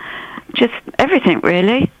 and just everything,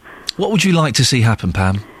 really. What would you like to see happen,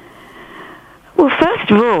 Pam? Well, first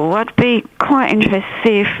of all, I'd be quite interested to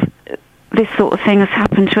see if this sort of thing has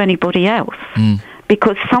happened to anybody else.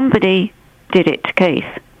 Because somebody did it to Keith.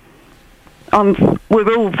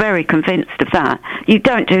 we're all very convinced of that. You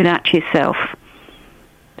don't do that to yourself.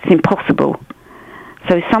 It's impossible.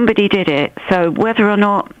 So somebody did it. So whether or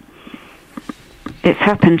not it's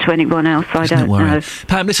happened to anyone else, I don't know.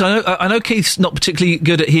 Pam, listen, I know Keith's not particularly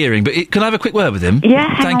good at hearing, but can I have a quick word with him?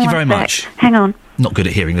 Yeah, Thank you very much. Hang on. Not good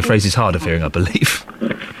at hearing. The phrase is hard of hearing, I believe.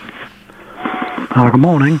 Good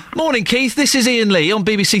morning. Morning, Keith. This is Iain Lee on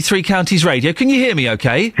BBC Three Counties Radio. Can you hear me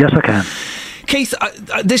okay? Yes, I can. Keith,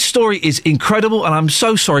 this story is incredible, and I'm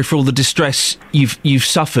so sorry for all the distress you've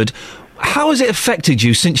suffered. How has it affected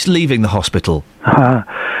you since leaving the hospital?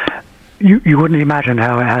 You wouldn't imagine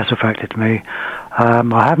how it has affected me.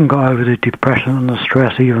 I haven't got over the depression and the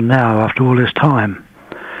stress even now after all this time.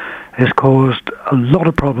 It's caused a lot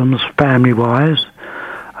of problems family-wise.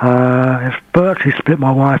 It's virtually split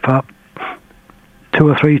my wife up 2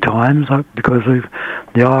 or 3 times because of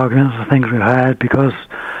the arguments and things we've had, because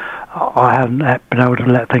I haven't been able to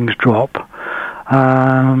let things drop.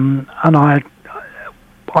 And I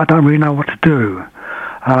don't really know what to do,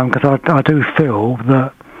 because I do feel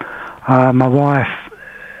that my wife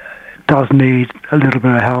does need a little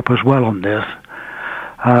bit of help as well on this,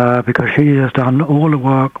 because she has done all the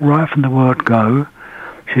work right from the word go.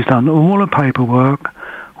 She's done all the paperwork.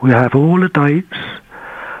 We have all the dates,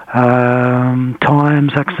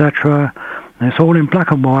 times, etc. And it's all in black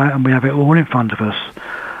and white, and we have it all in front of us.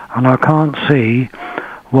 And I can't see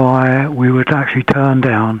why we would actually turn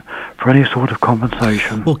down for any sort of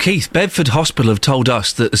compensation. Well, Keith, Bedford Hospital have told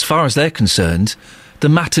us that as far as they're concerned, the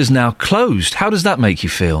matter's now closed. How does that make you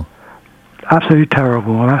feel? Absolutely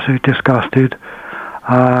terrible. I'm absolutely disgusted.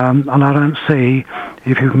 And I don't see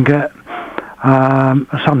if you can get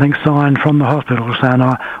something signed from the hospital saying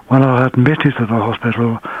when I was admitted to the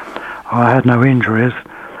hospital I had no injuries,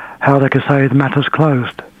 how they could say the matter's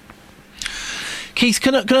closed. Keith,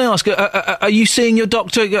 can I ask, are you seeing your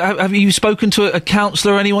doctor? Have you spoken to a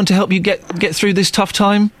counsellor or anyone to help you get through this tough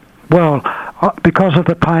time? Well, because of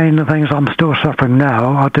the pain and things I'm still suffering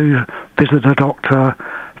now, I do visit the doctor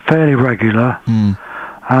fairly regular.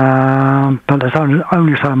 But there's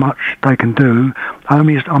only so much they can do.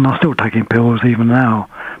 I'm still taking pills even now,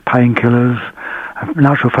 painkillers. In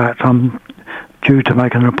actual fact, I'm due to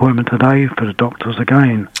make an appointment today for the doctors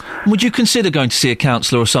again. Would you consider going to see a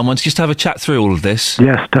counsellor or someone to just have a chat through all of this?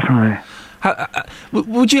 Yes, definitely.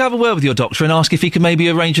 Would you have a word with your doctor and ask if he could maybe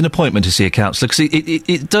arrange an appointment to see a counsellor? Because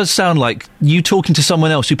it does sound like you talking to someone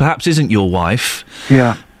else who perhaps isn't your wife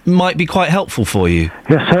might be quite helpful for you.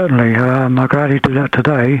 Yes, certainly. I'll gladly do that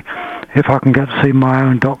today if I can get to see my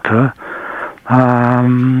own doctor,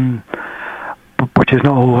 which is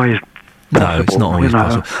not always possible. No, it's not always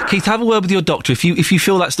possible. Keith, have a word with your doctor. If you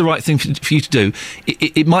feel that's the right thing for you to do,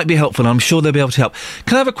 it might be helpful, and I'm sure they'll be able to help.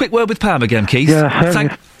 Can I have a quick word with Pam again, Keith? Yeah,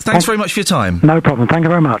 certainly. Thanks very much for your time. No problem. Thank you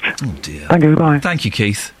very much. Oh, dear. Thank you. Bye. Thank you,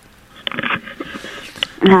 Keith.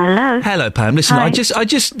 Hello, Pam. Listen, Hi.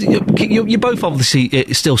 you're both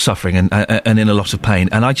obviously still suffering and in a lot of pain,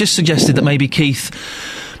 and I just suggested that maybe Keith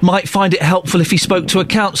might find it helpful if he spoke to a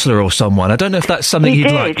counsellor or someone. I don't know if that's something you'd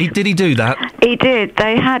like. Did he do that? He did.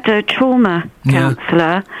 They had a trauma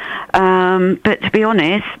counsellor, but to be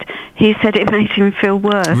honest, he said it made him feel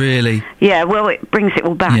worse. Really? Yeah, well, it brings it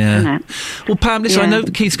all back, doesn't it? Well, Pam, listen, I know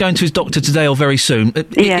that Keith's going to his doctor today or very soon.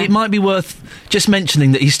 It might be worth just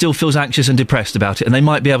mentioning that he still feels anxious and depressed about it, and they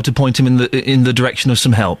might be able to point him in the direction of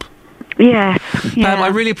some help. Yes. Pam, I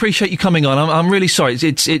really appreciate you coming on. I'm really sorry.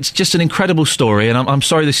 It's just an incredible story, and I'm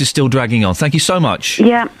sorry this is still dragging on. Thank you so much.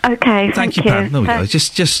 Yeah, okay. Thank you. Pam. There we go.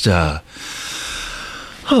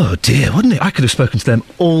 Oh dear, wasn't it? I could have spoken to them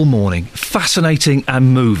all morning. Fascinating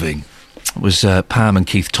and moving. It was Pam and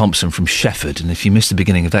Keith Thompson from Shefford, and if you missed the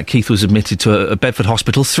beginning of that, Keith was admitted to a Bedford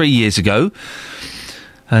hospital 3 years ago,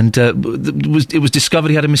 and it was discovered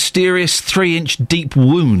he had a mysterious 3-inch deep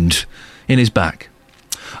wound in his back.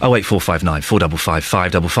 08459 455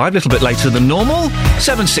 555, a little bit later than normal.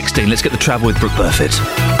 7:16, let's get the travel with Brooke Burfitt.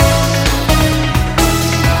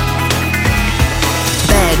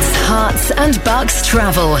 Beds, Hearts and Bucks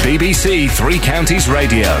travel. BBC Three Counties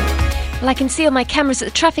Radio. Well, I can see on my cameras that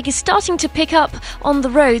the traffic is starting to pick up on the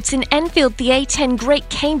roads. In Enfield, the A10 Great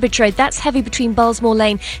Cambridge Road, that's heavy between Bullsmore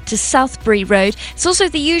Lane to Southbury Road. It's also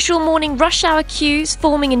the usual morning rush hour queues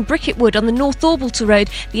forming in Bricketwood on the North Orbital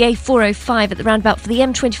Road, the A405 at the roundabout for the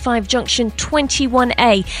M25 junction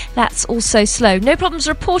 21A. That's also slow. No problems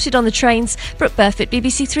reported on the trains. Brooke Burfitt,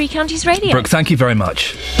 BBC Three Counties Radio. Brooke, thank you very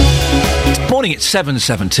much. Morning, it's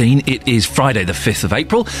 7:17. It is Friday the 5th of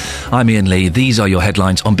April. I'm Iain Lee. These are your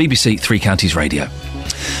headlines on BBC Three Counties Radio.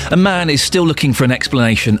 A man is still looking for an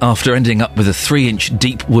explanation after ending up with a 3-inch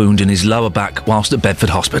deep wound in his lower back whilst at Bedford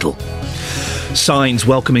Hospital. Signs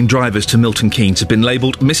welcoming drivers to Milton Keynes have been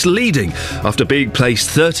labelled misleading after being placed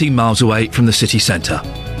 13 miles away from the city centre.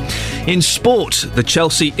 In sport, the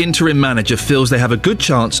Chelsea interim manager feels they have a good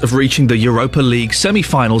chance of reaching the Europa League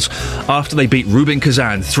semi-finals after they beat Rubin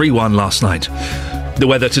Kazan 3-1 last night. The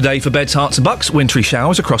weather today for Beds, Herts and Bucks: wintry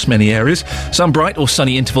showers across many areas, some bright or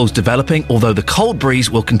sunny intervals developing, although the cold breeze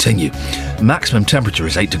will continue. Maximum temperature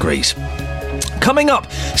is 8 degrees. Coming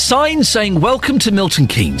up, signs saying welcome to Milton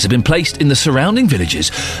Keynes have been placed in the surrounding villages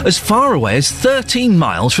as far away as 13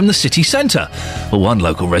 miles from the city centre. Well, one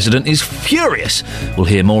local resident is furious. We'll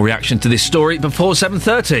hear more reaction to this story before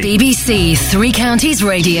 7:30. BBC Three Counties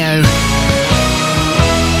Radio.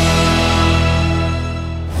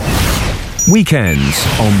 Weekends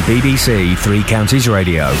on BBC Three Counties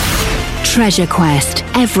Radio. Treasure Quest,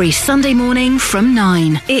 every Sunday morning from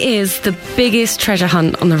 9. It is the biggest treasure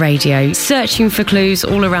hunt on the radio, searching for clues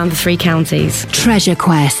all around the 3 counties. Treasure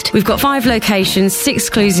Quest. We've got 5 locations, 6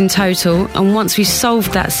 clues in total, and once we've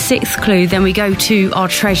solved that 6th clue, then we go to our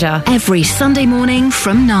treasure. Every Sunday morning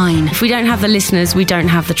from 9. If we don't have the listeners, we don't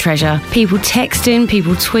have the treasure. People text in,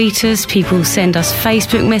 people tweet us, people send us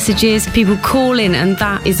Facebook messages, people call in, and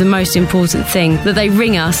that is the most important thing, that they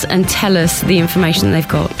ring us and tell us the information they've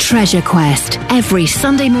got. Treasure Quest, every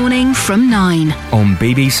Sunday morning from 9. On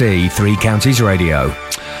BBC Three Counties Radio.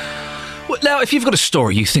 Well, now, if you've got a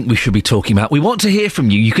story you think we should be talking about, we want to hear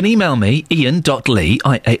from you. You can email me, Iain.lee,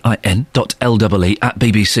 Iain.lee at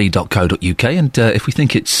bbc.co.uk, and if we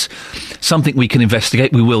think it's something we can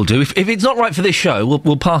investigate, we will do. If it's not right for this show,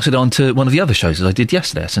 we'll pass it on to one of the other shows, as I did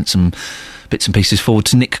yesterday. I sent some bits and pieces forward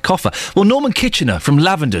to Nick Coffer. Well, Norman Kitchener from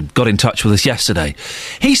Lavenden got in touch with us yesterday.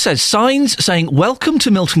 He says signs saying welcome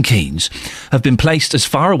to Milton Keynes have been placed as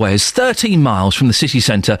far away as 13 miles from the city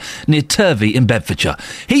centre near Turvey in Bedfordshire.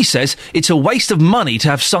 He says it's a waste of money to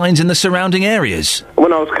have signs in the surrounding areas.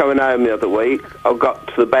 When I was coming home the other week, I got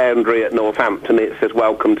to the boundary at Northampton. It says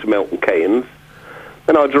welcome to Milton Keynes.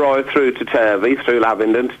 Then I drive through to Turvey, through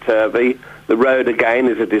Lavenden to Turvey. The road again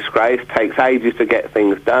is a disgrace, takes ages to get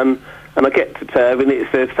things done. And I get to Turvey and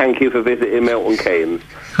it says, thank you for visiting Milton Keynes.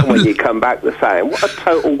 And when you come back, they're saying, what a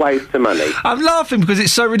total waste of money. I'm laughing because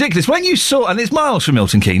it's so ridiculous. When you saw, and it's miles from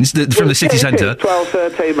Milton Keynes, from the city centre. 12,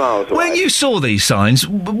 13 miles away. When you saw these signs,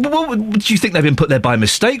 did you think they'd been put there by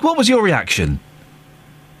mistake? What was your reaction?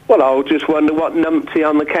 Well, I just wonder what numpty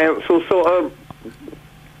on the council sort of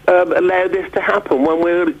allowed this to happen when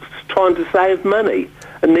we're trying to save money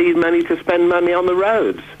and need money to spend money on the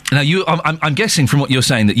roads. Now, I'm guessing from what you're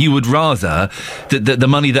saying that you would rather that the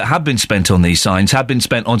money that had been spent on these signs had been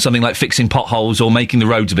spent on something like fixing potholes or making the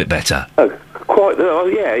roads a bit better.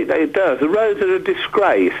 Yeah, it does. The roads are a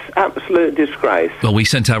disgrace, absolute disgrace. Well, we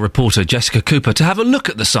sent our reporter Jessica Cooper to have a look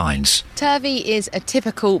at the signs. Turvey is a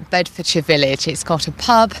typical Bedfordshire village. It's got a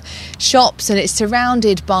pub, shops, and it's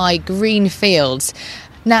surrounded by green fields.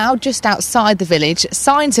 Now, just outside the village,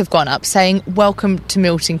 signs have gone up saying, welcome to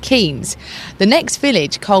Milton Keynes. The next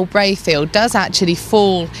village, Coalbrayfield, does actually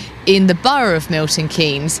fall in the borough of Milton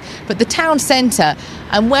Keynes, but the town centre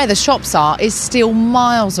and where the shops are is still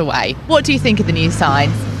miles away. What do you think of the new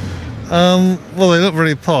signs? Well, they look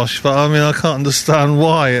really posh, but I mean, I can't understand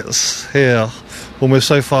why it's here when we're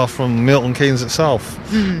so far from Milton Keynes itself.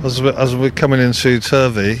 As we're coming into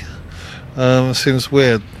Turvey, it seems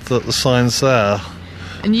weird that the sign's there.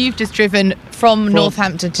 And you've just driven from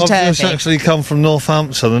Northampton to Turvey. I've just actually come from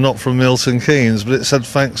Northampton and not from Milton Keynes, but it said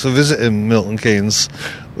thanks for visiting Milton Keynes,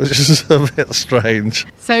 which is a bit strange.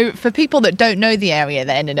 So for people that don't know the area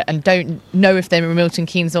then and don't know if they're in Milton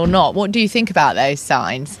Keynes or not, what do you think about those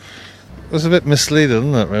signs? It was a bit misleading,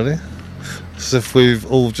 isn't it, really? As if we've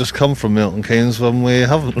all just come from Milton Keynes when we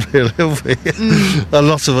haven't really, have we? A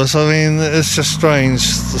lot of us. I mean, it's just strange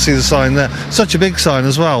to see the sign there. Such a big sign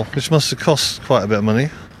as well, which must have cost quite a bit of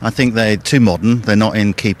money. I think they're too modern. They're not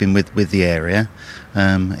in keeping with the area.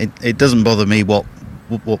 It doesn't bother me what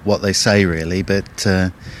they say, really, but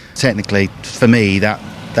technically, for me,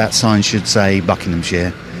 that sign should say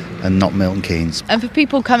Buckinghamshire and not Milton Keynes. And for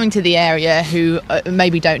people coming to the area who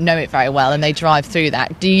maybe don't know it very well and they drive through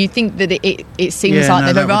that, do you think that it seems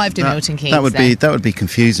like they've arrived in Milton Keynes? That would be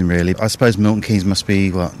confusing, really. I suppose Milton Keynes must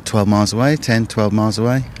be 12 miles away, 10, 12 miles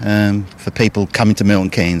away for people coming to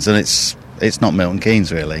Milton Keynes, and it's not Milton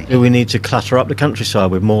Keynes, really. Do we need to clutter up the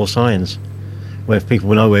countryside with more signs? Where if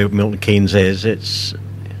people know where Milton Keynes is, it's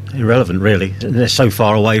irrelevant, really. And they're so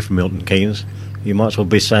far away from Milton Keynes. You might as well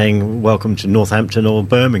be saying welcome to Northampton or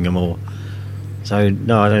Birmingham, or so.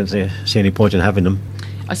 No, I don't see any point in having them.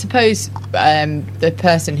 I suppose the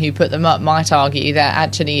person who put them up might argue that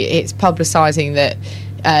actually it's publicising that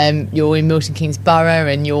you're in Milton Keynes Borough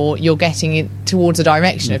and you're getting it towards the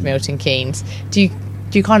direction of Milton Keynes. Do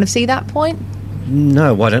you kind of see that point?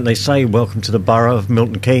 No, why don't they say welcome to the borough of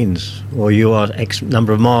Milton Keynes, or you are X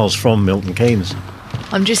number of miles from Milton Keynes?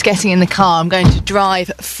 I'm just getting in the car. I'm going to drive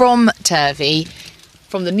from Turvey,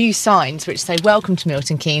 from the new signs which say welcome to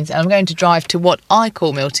Milton Keynes, and I'm going to drive to what I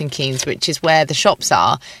call Milton Keynes, which is where the shops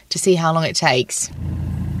are, to see how long it takes.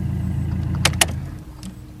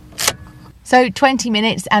 So 20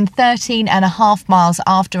 minutes and 13 and a half miles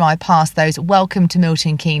after I passed those welcome to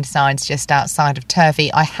Milton Keynes signs just outside of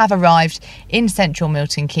Turvey, I have arrived in central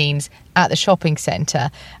Milton Keynes at the shopping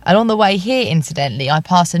centre. And on the way here, incidentally, I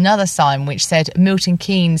passed another sign which said Milton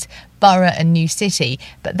Keynes Borough and New City,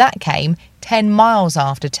 but that came 10 miles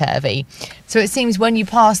after Turvey. So it seems when you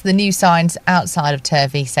pass the new signs outside of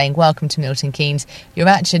Turvey saying welcome to Milton Keynes, you're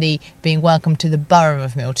actually being welcomed to the borough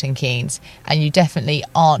of Milton Keynes, and you definitely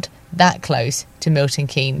aren't that close to Milton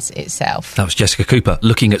Keynes itself. That was Jessica Cooper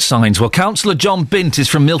looking at signs. Well, Councillor John Bint is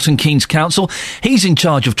from Milton Keynes Council. He's in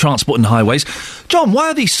charge of transport and highways. John, why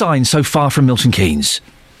are these signs so far from Milton Keynes?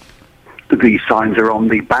 These signs are on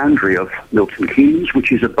the boundary of Milton Keynes,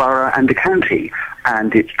 which is a borough and a county,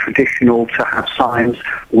 and it's traditional to have signs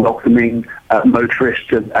welcoming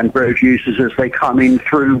motorists and road users as they come in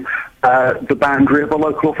through the boundary of a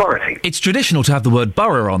local authority. It's traditional to have the word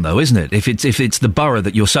borough on, though, isn't it? If it's the borough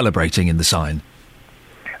that you're celebrating in the sign.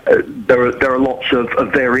 There are lots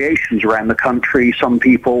of variations around the country. Some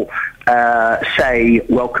people say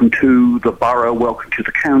welcome to the borough, welcome to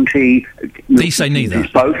the county. These say neither.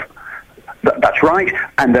 Both. That's right,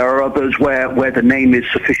 and there are others where the name is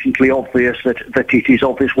sufficiently obvious that it is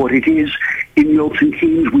obvious what it is. In Milton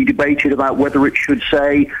Keynes, we debated about whether it should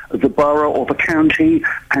say the borough or the county,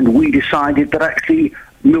 and we decided that actually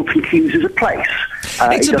Milton Keynes is a place.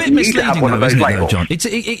 It's a bit misleading, though, isn't it, John?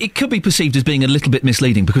 It could be perceived as being a little bit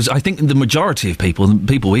misleading, because I think the majority of people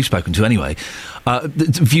we've spoken to anyway,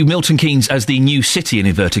 view Milton Keynes as the new city, in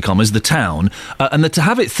inverted commas, the town, and that to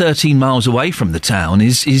have it 13 miles away from the town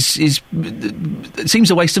is it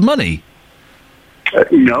seems a waste of money.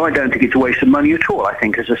 No, I don't think it's a waste of money at all. I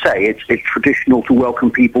think, as I say, it's traditional to welcome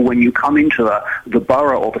people when you come into the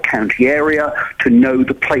borough or the county area to know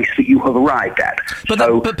the place that you have arrived at.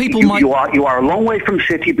 But people you are a long way from the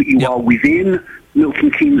city, but you are within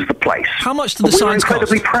Milton Keynes, the place. How much do the signs cost?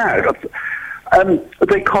 We're incredibly proud of.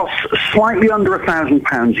 They cost slightly under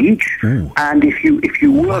 £1,000 each, and if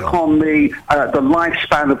you work on the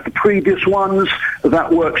lifespan of the previous ones,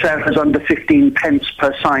 that works out as under 15 pence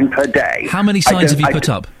per sign per day. How many signs have you put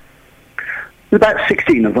up? About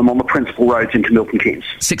 16 of them on the principal roads into Milton Keynes.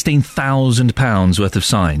 £16,000 worth of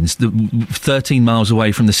signs, 13 miles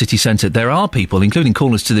away from the city centre. There are people, including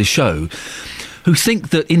callers to this show, who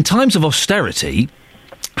think that in times of austerity,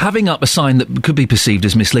 having up a sign that could be perceived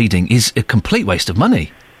as misleading is a complete waste of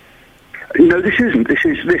money. No, this isn't. This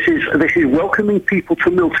is welcoming people to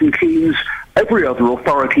Milton Keynes. Every other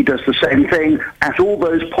authority does the same thing. At all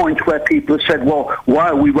those points where people have said, well, why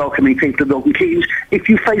are we welcoming people to Milton Keynes? If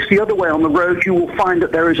you face the other way on the road, you will find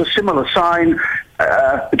that there is a similar sign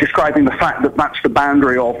describing the fact that that's the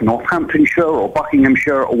boundary of Northamptonshire or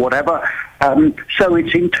Buckinghamshire or whatever. So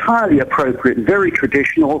it's entirely appropriate, very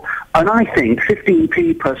traditional, and I think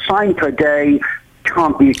 15p per sign per day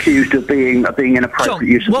can't be accused of being inappropriate John,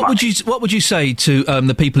 use of money. What would you say to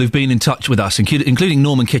the people who've been in touch with us, including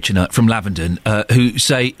Norman Kitchener from Lavenden, who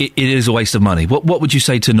say it is a waste of money? What would you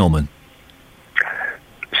say to Norman?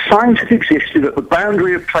 Signs have existed at the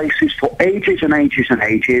boundary of places for ages and ages and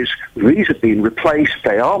ages. These have been replaced.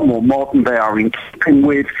 They are more modern. They are in keeping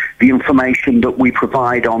with the information that we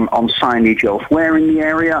provide on signage elsewhere in the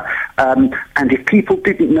area. And if people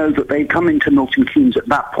didn't know that they'd come into Milton Keynes at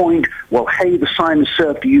that point, well, hey, the sign has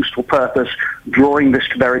served a useful purpose, drawing this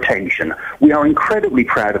to their attention. We are incredibly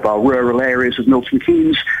proud of our rural areas of Milton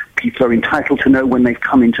Keynes. People are entitled to know when they've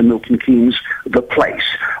come into Milton Keynes, the place.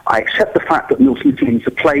 I accept the fact that Milton Keynes,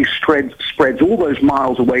 the place, spreads all those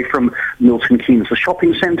miles away from Milton Keynes, the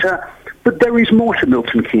shopping centre. But there is more to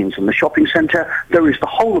Milton Keynes than the shopping centre. There is the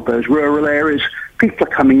whole of those rural areas. People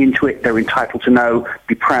are coming into it. They're entitled to know,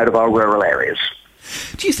 be proud of our rural areas.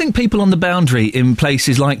 Do you think people on the boundary in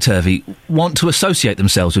places like Turvey want to associate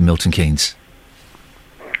themselves with Milton Keynes?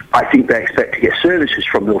 I think they expect to get services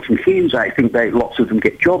from Milton Keynes. I think lots of them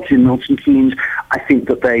get jobs in Milton Keynes. I think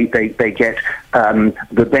that they get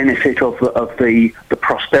the benefit of the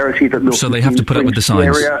prosperity that Milton Keynes So they have to put up with the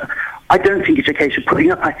signs. I don't think it's a case of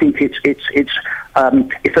putting up. I think it's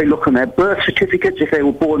If they look on their birth certificates, if they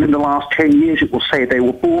were born in the last 10 years, it will say they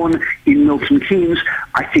were born in Milton Keynes.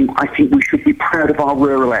 I think we should be proud of our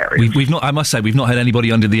rural areas. We've not. I must say, we've not had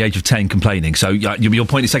anybody under the age of 10 complaining. So your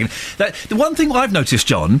point is taken. The one thing I've noticed,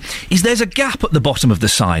 John, is there's a gap at the bottom of the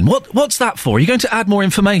sign. What's that for? Are you going to add more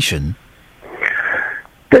information?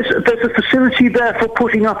 There's a facility there for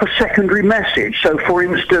putting up a secondary message. So, for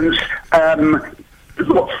instance,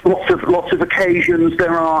 lots of occasions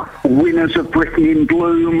there are winners of Britain in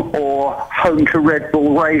Bloom, or home to Red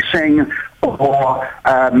Bull Racing, or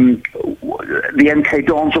the MK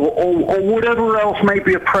Dons, or whatever else may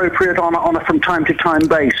be appropriate on a from time to time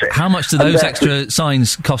basis. How much do those extra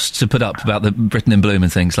signs cost to put up about the Britain in Bloom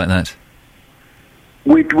and things like that?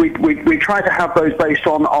 We try to have those based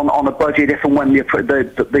on a budget if and when the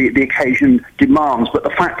occasion demands. But the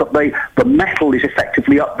fact that the metal is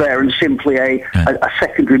effectively up there and simply a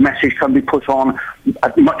secondary message can be put on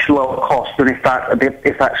at much lower cost than if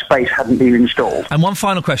that space hadn't been installed. And one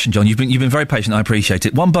final question, John. You've been very patient. I appreciate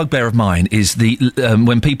it. One bugbear of mine is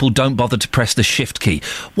when people don't bother to press the shift key.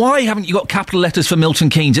 Why haven't you got capital letters for Milton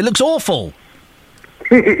Keynes? It looks awful.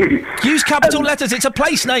 Use capital letters. It's a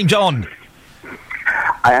place name, John.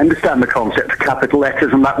 I understand the concept of capital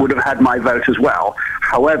letters, and that would have had my vote as well.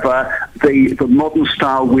 However, the modern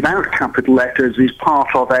style without capital letters is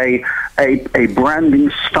part of a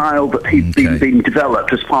branding style that has been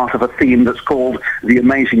developed as part of a theme that's called the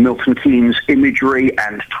Amazing Milton Keynes imagery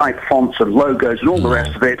and type fonts and logos and all the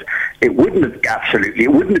rest of it. It wouldn't have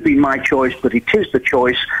been my choice, but it is the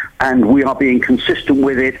choice, and we are being consistent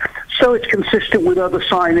with it. So it's consistent with other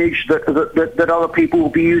signage that other people will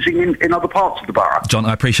be using in other parts of the borough. John,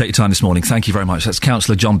 I appreciate your time this morning. Thank you very much. That's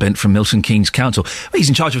Councillor John Bint from Milton Keynes Council. He's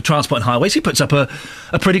in charge of transport and highways. He puts up a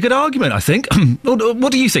pretty good argument, I think.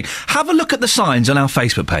 What do you think? Have a look at the signs on our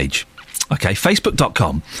Facebook page. OK,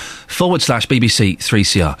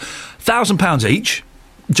 facebook.com/BBC3CR. £1,000 each.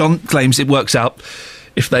 John claims it works out,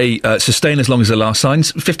 if they sustain as long as the last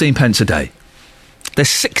signs, 15 pence a day. There's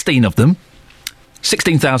 16 of them.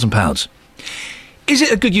 £16,000. Is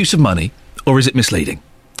it a good use of money, or is it misleading?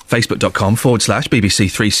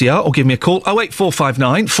 Facebook.com/BBC3CR, or give me a call,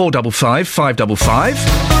 08459 455 555.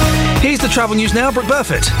 Here's the travel news now, Brooke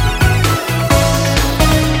Burford.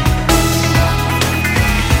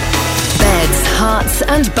 Beds, Herts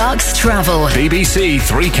and Bucks travel. BBC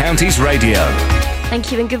Three Counties Radio. Thank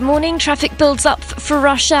you and good morning. Traffic builds up for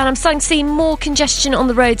rush hour and I'm starting to see more congestion on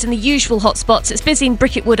the roads in the usual hotspots. It's busy in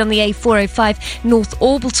Bricketwood on the A405 North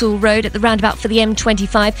Orbital Road at the roundabout for the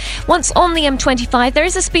M25. Once on the M25, there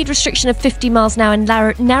is a speed restriction of 50 miles an hour and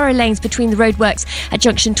narrow lanes between the roadworks at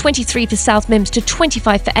junction 23 for South Mims to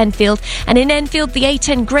 25 for Enfield. And in Enfield, the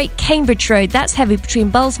A10 Great Cambridge Road, that's heavy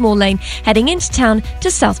between Bullsmore Lane heading into town to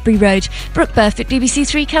Southbury Road. Brooke Burford, BBC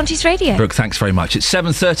Three Counties Radio. Brooke, thanks very much. It's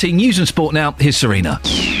 7:30, News and Sport now. Here's Serena.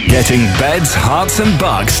 Getting beds, hearts and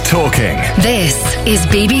bucks talking. This is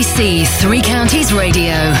BBC Three Counties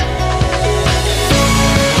Radio.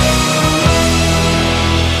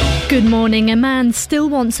 Good morning. A man still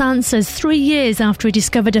wants answers 3 years after he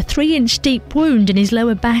discovered a 3-inch deep wound in his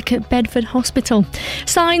lower back at Bedford Hospital.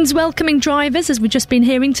 Signs welcoming drivers, as we've just been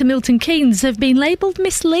hearing, to Milton Keynes have been labelled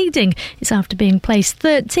misleading. It's after being placed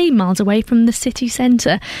 13 miles away from the city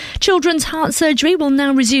centre. Children's heart surgery will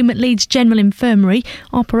now resume at Leeds General Infirmary.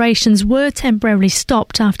 Operations were temporarily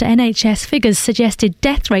stopped after NHS figures suggested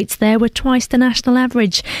death rates there were twice the national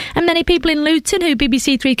average. And many people in Luton, who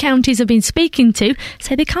BBC Three Counties have been speaking to,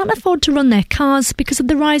 say they can't afford to run their cars because of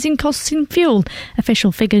the rising costs in fuel.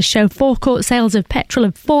 Official figures show forecourt sales of petrol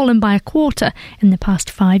have fallen by a quarter in the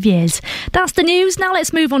past 5 years. That's the news. Now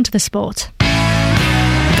let's move on to the sport.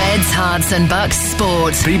 Beds, Herts and Bucks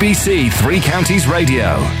Sport. BBC Three Counties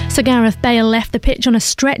Radio. Sir Gareth Bale left the pitch on a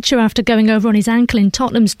stretcher after going over on his ankle in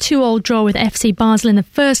Tottenham's 2-2 draw with FC Basel in the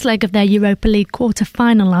first leg of their Europa League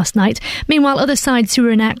quarter-final last night. Meanwhile, other sides who were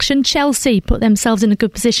in action, Chelsea put themselves in a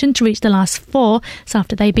good position to reach the last four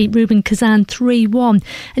after they beat Rubin Kazan 3-1.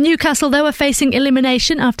 And Newcastle, though, are facing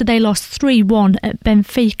elimination after they lost 3-1 at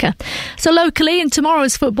Benfica. So locally, in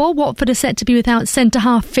tomorrow's football, Watford are set to be without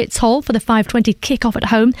centre-half Fitzhall for the 5:20 kick-off at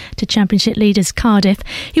home to Championship leaders Cardiff.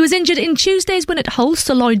 He was injured in Tuesday's win at Hull,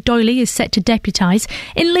 so Lloyd Doyley is set to deputise.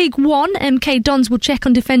 In League One, MK Dons will check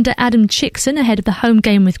on defender Adam Chickson ahead of the home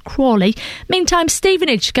game with Crawley. Meantime,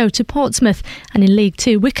 Stevenage go to Portsmouth. And in League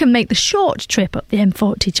Two, Wycombe make the short trip up the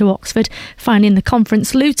M40 to Oxford. Finally, in the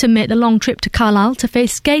conference, Luton make the long trip to Carlisle to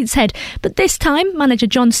face Gateshead. But this time, manager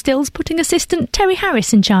John Stills putting assistant Terry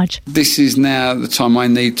Harris in charge. This is now the time I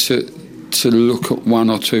need to look at one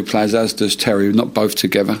or two players, as does Terry, not both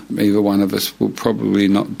together. Either one of us will probably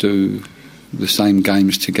not do the same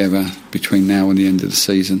games together between now and the end of the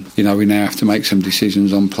season. You know, we now have to make some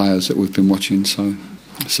decisions on players that we've been watching, so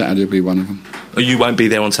Saturday will be one of them. Oh, you won't be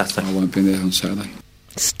there on Saturday? I won't be there on Saturday.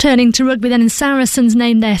 Turning to rugby then, and Saracens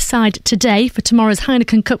named their side today for tomorrow's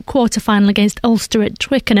Heineken Cup quarter-final against Ulster at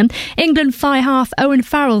Twickenham. England fly half Owen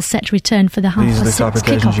Farrell set to return for the half. These are the type of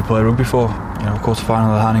occasions you play rugby for. You know,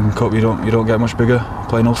 quarter-final of the Heineken Cup, you don't get much bigger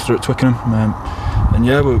playing Ulster at Twickenham. And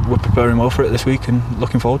yeah, we're preparing well for it this week and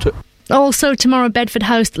looking forward to it. Also tomorrow, Bedford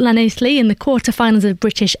host Lanarkshire in the quarter-finals of the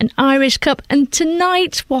British and Irish Cup, and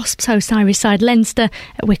tonight Wasps host Irish side Leinster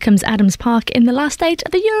at Wycombe's Adams Park in the last 8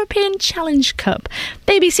 of the European Challenge Cup.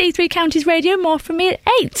 BBC Three Counties Radio, more from me at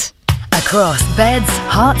 8. Across beds,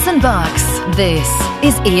 hearts and bucks, this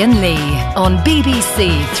is Iain Lee on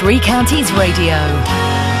BBC Three Counties Radio.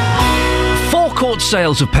 Forecourt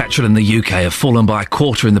sales of petrol in the UK have fallen by a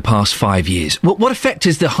quarter in the past 5 years. What effect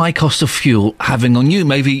is the high cost of fuel having on you?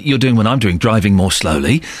 Maybe you're doing what I'm doing, driving more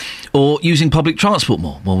slowly, or using public transport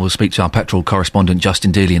more. Well, we'll speak to our petrol correspondent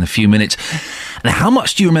Justin Dealey in a few minutes. Now, how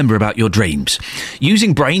much do you remember about your dreams?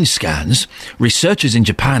 Using brain scans, researchers in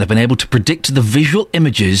Japan have been able to predict the visual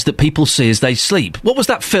images that people see as they sleep. What was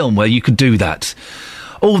that film where you could do that?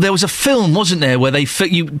 Oh, there was a film, wasn't there, where they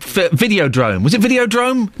Videodrome. Was it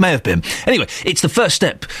Videodrome? May have been. Anyway, it's the first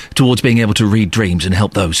step towards being able to read dreams and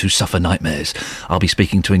help those who suffer nightmares. I'll be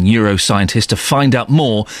speaking to a neuroscientist to find out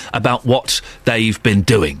more about what they've been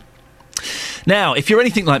doing. Now, if you're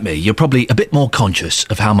anything like me, you're probably a bit more conscious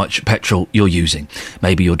of how much petrol you're using.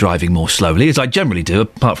 Maybe you're driving more slowly, as I generally do,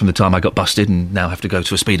 apart from the time I got busted and now have to go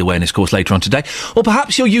to a speed awareness course later on today. Or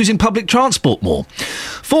perhaps you're using public transport more.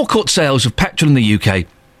 Forecourt sales of petrol in the UK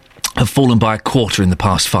have fallen by a quarter in the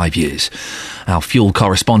past 5 years. Our fuel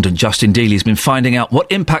correspondent Justin Dealey has been finding out what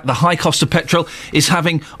impact the high cost of petrol is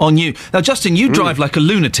having on you. Now, Justin, you drive like a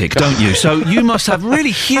lunatic, don't you? So you must have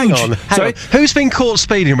really huge... Hang on. Who's been caught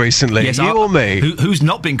speeding recently? Yes, you or me? Who's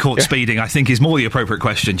not been caught speeding, I think, is more the appropriate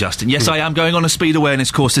question, Justin. Yes, I am going on a speed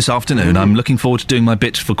awareness course this afternoon. I'm looking forward to doing my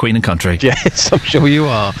bit for Queen and Country. Yes, I'm sure you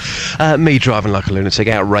are. Me driving like a lunatic,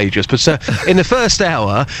 outrageous. But in the first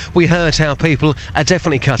hour, we heard how people are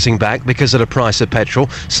definitely cutting back because of the price of petrol.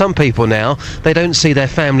 Some people now, they don't see their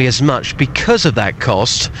family as much because of that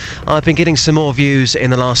cost. I've been getting some more views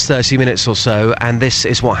in the last 30 minutes or so, and this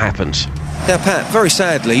is what happened. Now, Pat, very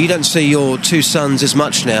sadly, you don't see your two sons as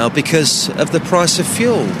much now because of the price of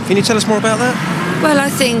fuel. Can you tell us more about that? Well, I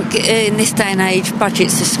think in this day and age,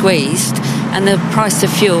 budgets are squeezed and the price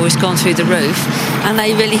of fuel has gone through the roof, and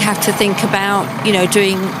they really have to think about,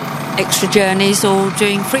 doing extra journeys or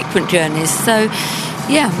doing frequent journeys. So,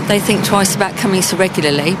 yeah, they think twice about coming so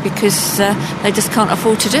regularly because they just can't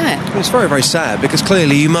afford to do it. It's very, very sad because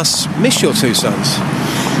clearly you must miss your two sons.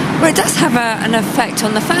 Well, it does have an effect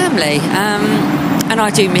on the family, and I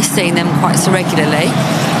do miss seeing them quite so regularly.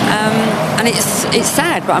 And it's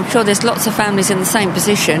sad, but I'm sure there's lots of families in the same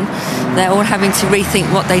position. They're all having to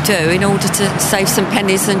rethink what they do in order to save some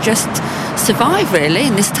pennies and just survive, really,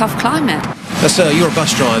 in this tough climate. Sir, you're a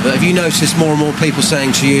bus driver. Have you noticed more and more people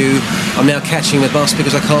saying to you, I'm now catching the bus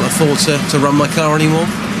because I can't afford to run my car anymore?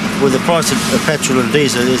 Well, the price of petrol and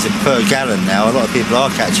diesel is per gallon now. A lot of people are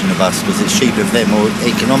catching the bus because it's cheaper for them, more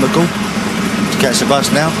economical to catch the bus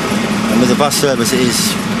now. And with the bus service,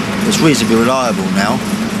 it's reasonably reliable now,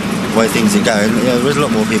 the way things are going. There's a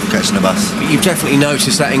lot more people catching the bus. But you've definitely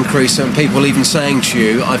noticed that increase, and people even saying to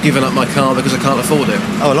you, I've given up my car because I can't afford it.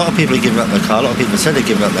 Oh, a lot of people are giving up their car. A lot of people said they're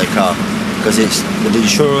giving up their car because it's with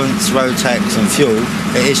insurance, road tax and fuel,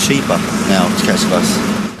 it is cheaper now to catch the bus.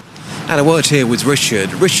 And a word here with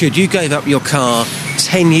Richard. Richard, you gave up your car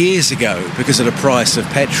 10 years ago because of the price of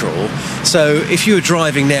petrol. So if you were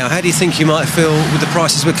driving now, how do you think you might feel with the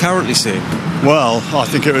prices we're currently seeing? Well, I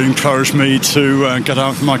think it would encourage me to get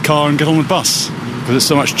out of my car and get on the bus because it's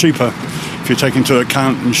so much cheaper. If you take into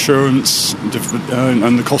account insurance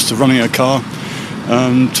and the cost of running a car,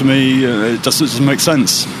 to me, it doesn't make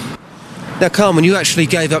sense. Now, Carmen, you actually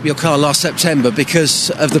gave up your car last September because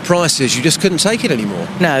of the prices. You just couldn't take it anymore.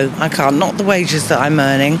 No, I can't. Not the wages that I'm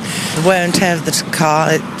earning. The wear and tear of the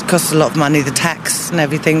car, it costs a lot of money, the tax and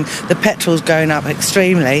everything. The petrol's going up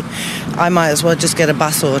extremely. I might as well just get a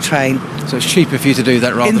bus or a train. So it's cheaper for you to do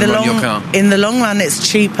that rather than run your car? In the long run,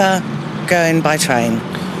 it's cheaper going by train.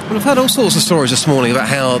 Well, I've heard all sorts of stories this morning about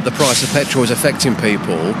how the price of petrol is affecting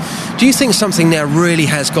people. Do you think something now really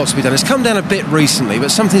has got to be done? It's come down a bit recently,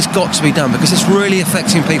 but something's got to be done because it's really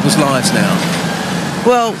affecting people's lives now.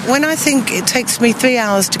 Well, when I think it takes me 3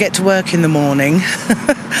 hours to get to work in the morning,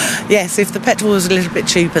 yes, if the petrol was a little bit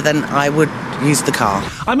cheaper, then I would use the car.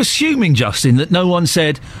 I'm assuming, Justin, that no one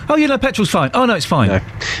said, oh, petrol's fine. Oh, no, it's fine. No,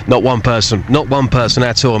 not one person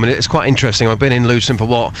at all. I mean, it's quite interesting. I've been in Luton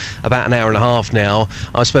for, about an hour and a half now.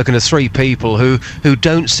 I've spoken to 3 people who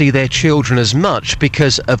don't see their children as much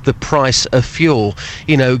because of the price of fuel.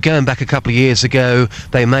 Going back a couple of years ago,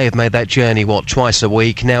 they may have made that journey, twice a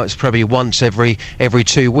week. Now it's probably once every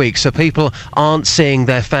 2 weeks. So people aren't seeing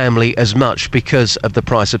their family as much because of the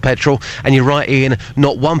price of petrol. And you're right, Ian,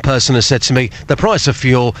 not one person has said to me, the price of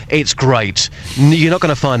fuel, it's great. You're not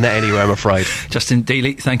going to find that anywhere, I'm afraid. Justin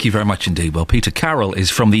Dealey, thank you very much indeed. Well, Peter Carroll is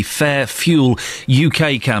from the Fair Fuel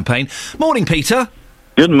UK campaign. Morning, Peter.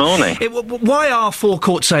 Good morning. Why are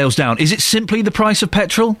forecourt sales down? Is it simply the price of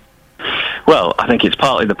petrol? Well, I think it's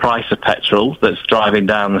partly the price of petrol that's driving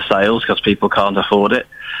down the sales because people can't afford it.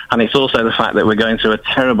 And it's also the fact that we're going through a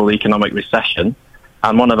terrible economic recession.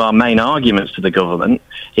 And one of our main arguments to the government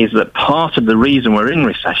is that part of the reason we're in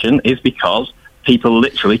recession is because people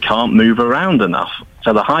literally can't move around enough.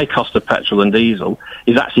 So the high cost of petrol and diesel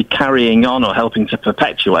is actually carrying on or helping to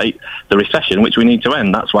perpetuate the recession, which we need to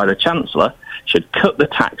end. That's why the Chancellor should cut the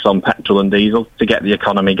tax on petrol and diesel to get the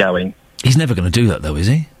economy going. He's never going to do that, though, is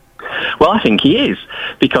he? Well, I think he is,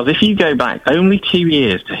 because if you go back only 2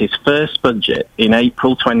 years to his first budget in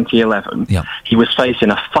April 2011, he was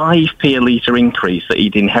facing a 5p a litre increase that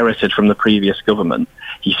he'd inherited from the previous government.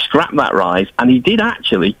 He scrapped that rise, and he did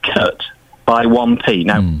actually cut by 1p.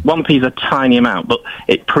 Now, 1p is a tiny amount, but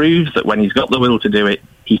it proves that when he's got the will to do it,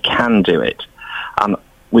 he can do it. And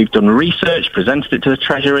we've done research, presented it to the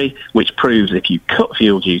Treasury, which proves if you cut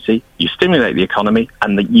fuel duty, you stimulate the economy,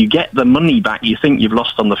 and that you get the money back you think you've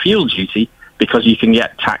lost on the fuel duty because you can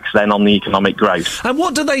get tax then on the economic growth. And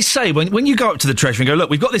what do they say when you go up to the Treasury and go, look,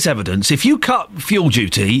 we've got this evidence, if you cut fuel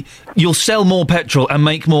duty, you'll sell more petrol and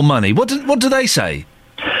make more money? What do they say?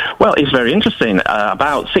 Well, it's very interesting.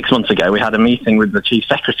 About 6 months ago, we had a meeting with the Chief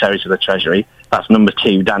Secretary to the Treasury. That's number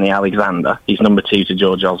 2, Danny Alexander. He's number 2 to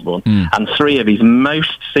George Osborne. And 3 of his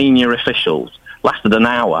most senior officials lasted an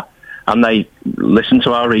hour. And they listened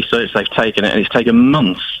to our research, they've taken it, and it's taken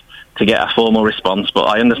months to get a formal response. But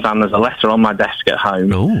I understand there's a letter on my desk at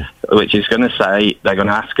home, which is going to say they're going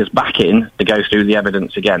to ask us back in to go through the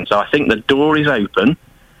evidence again. So I think the door is open,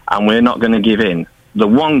 and we're not going to give in. The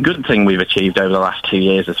one good thing we've achieved over the last 2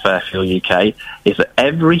 years as Fair Fuel UK is that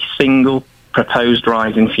every single proposed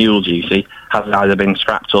rise in fuel duty has either been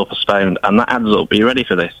scrapped or postponed, and that adds up, are you ready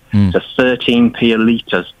for this, to 13p a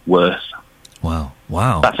litre's worth. Wow.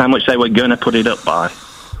 That's how much they were going to put it up by.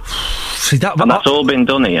 See, that's all been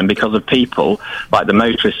done, Ian, because of people like the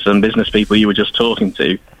motorists and business people you were just talking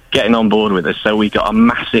to getting on board with us, so we got a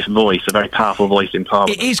massive voice, a very powerful voice in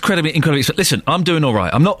Parliament. It is incredibly. Listen, I'm doing all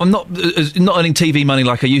right. I'm not earning TV money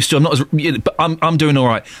like I used to. But I'm doing all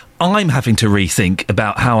right. I'm having to rethink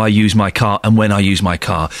about how I use my car and when I use my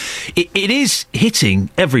car. It is hitting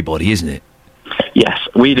everybody, isn't it? Yes,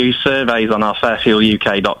 we do surveys on our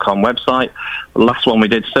fairfueluk.com website. The last one we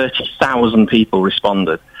did, 30,000 people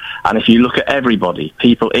responded. And if you look at everybody,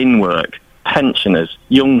 people in work, pensioners,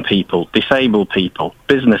 young people, disabled people,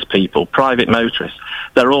 business people, private motorists,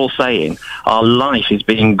 they're all saying our life is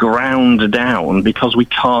being ground down because we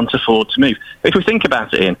can't afford to move. If we think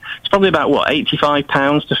about it, Ian, it's probably about,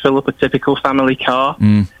 £85 to fill up a typical family car?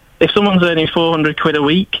 If someone's earning 400 quid a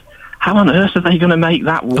week, how on earth are they going to make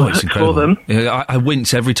that work for them? Yeah, I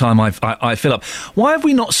wince every time I fill up. Why have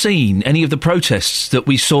we not seen any of the protests that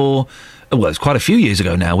we saw... Well, it's quite a few years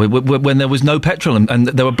ago now, when there was no petrol and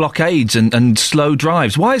there were blockades and slow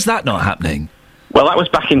drives. Why is that not happening? Well, that was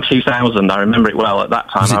back in 2000. I remember it well. At that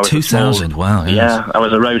time, was it 2000? Wow. Yes. Yeah, I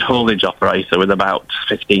was a road haulage operator with about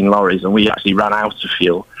 15 lorries, and we actually ran out of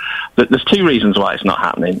fuel. There's 2 reasons why it's not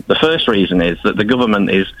happening. The first reason is that the government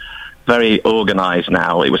is very organised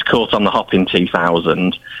now. It was caught on the hop in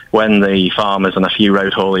 2000 when the farmers and a few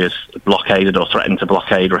road hauliers blockaded or threatened to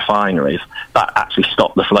blockade refineries. That actually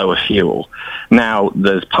stopped the flow of fuel. Now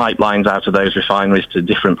there's pipelines out of those refineries to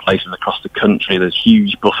different places across the country. There's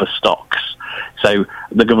huge buffer stocks. So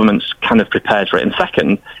the government's kind of prepared for it. And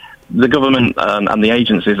second, the government and the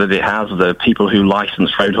agencies that it has, the people who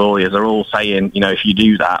license road hauliers, are all saying, if you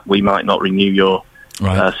do that, we might not renew your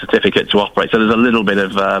certificate to operate. So there's a little bit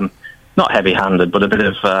of... not heavy-handed, but a bit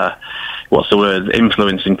of,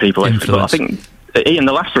 influencing people. But I think, Ian,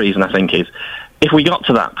 the last reason, I think, is if we got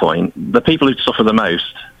to that point, the people who'd suffer the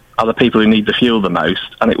most are the people who need the fuel the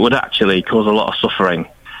most, and it would actually cause a lot of suffering.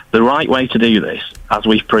 The right way to do this, as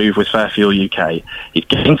we've proved with Fair Fuel UK, is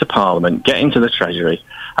get into Parliament, get into the Treasury,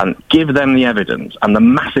 and give them the evidence and the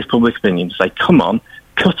massive public opinion to say, come on,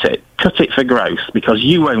 cut it for growth, because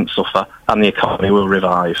you won't suffer and the economy will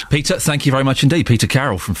revive. Peter, thank you very much indeed. Peter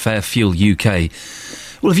Carroll from Fair Fuel UK.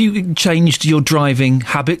 Well, have you changed your driving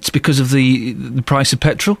habits because of the price of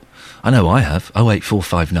petrol? I know I have.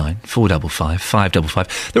 08459 455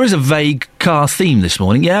 555. There is a vague car theme this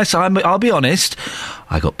morning. Yes, I'll be honest.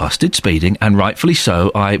 I got busted speeding, and rightfully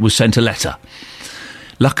so. I was sent a letter.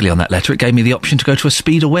 Luckily, on that letter, it gave me the option to go to a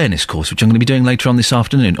speed awareness course, which I'm going to be doing later on this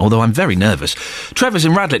afternoon, although I'm very nervous. Trevor's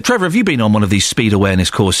in Radlett. Trevor, have you been on one of these speed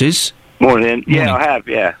awareness courses? Morning. Yeah, I have,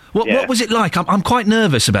 yeah. What was it like? I'm quite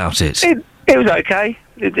nervous about it. It was okay.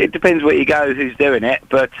 It depends where you go, who's doing it,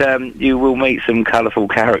 but you will meet some colourful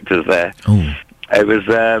characters there. Ooh. It was,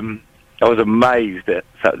 I was amazed at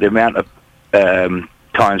the amount of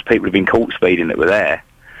times people have been caught speeding that were there.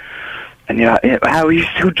 And you're like, how are you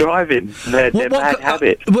still driving? They're bad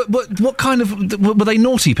habits. What kind of... Were they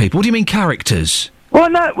naughty people? What do you mean characters? Well,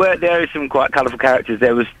 no, there are some quite colourful characters.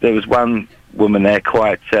 There was one woman there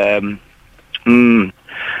quite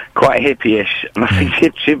hippie-ish, and I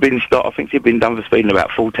think she'd been stopped. I think she'd been done for speeding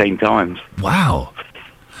about 14 times. Wow.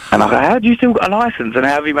 And I go, how do you still got a licence, and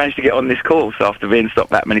how have you managed to get on this course after being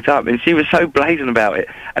stopped that many times? And she was so blazing about it.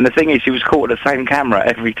 And the thing is, she was caught with the same camera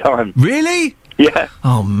every time. Really? Yeah.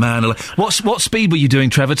 Oh, man. What speed were you doing,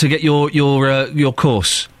 Trevor, to get your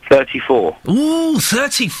course? 34. Ooh,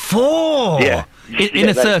 34! Yeah. In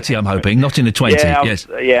a 30, I'm hoping, not in a 20. Yes.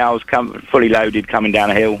 I was fully loaded coming down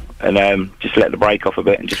a hill, and just let the brake off a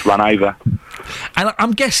bit and just run over. And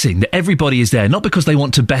I'm guessing that everybody is there, not because they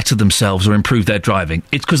want to better themselves or improve their driving,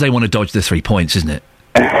 it's because they want to dodge the 3 points, isn't it?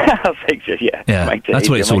 I think so, yeah. Yeah, that's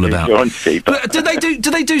what it's all about. But do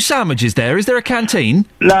they do sandwiches there? Is there a canteen?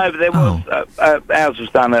 No, but there was. Ours was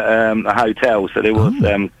done at a hotel, so there was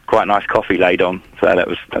quite nice coffee laid on. So that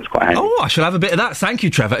was quite handy. Oh, I shall have a bit of that. Thank you,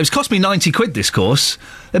 Trevor. It's cost me £90 this course.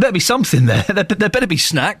 There better be something there. There better be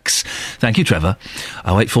snacks. Thank you, Trevor.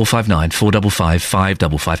 08459 455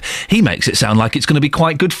 555. He makes it sound like it's going to be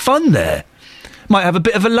quite good fun there. Might have a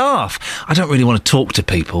bit of a laugh. I don't really want to talk to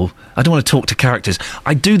people. I don't want to talk to characters.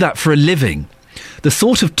 I do that for a living. The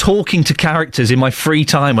thought of talking to characters in my free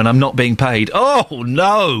time when I'm not being paid, oh,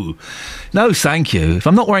 no. No, thank you. If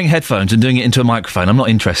I'm not wearing headphones and doing it into a microphone, I'm not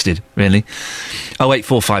interested, really.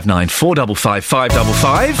 08459 455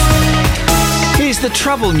 555. Here's the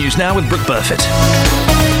travel news now with Brooke Burfitt.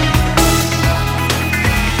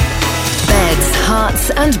 Beds,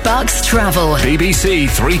 Herts and Bucks travel. BBC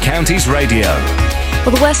Three Counties Radio.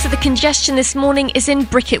 Well, the worst of the congestion this morning is in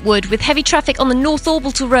Bricketwood, with heavy traffic on the North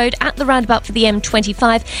Orbital Road at the roundabout for the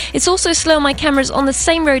M25. It's also slow on my cameras on the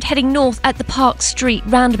same road heading north at the Park Street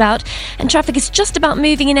roundabout. And traffic is just about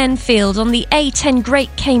moving in Enfield on the A10 Great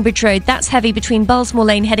Cambridge Road. That's heavy between Bullsmore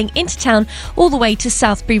Lane heading into town all the way to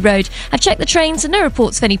Southbury Road. I've checked the trains and no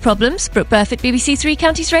reports of any problems. Brooke Burfitt, BBC Three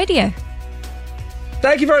Counties Radio.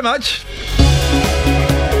 Thank you very much.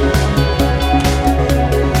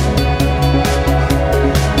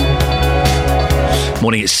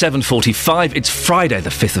 Morning, it's 7:45. It's Friday, the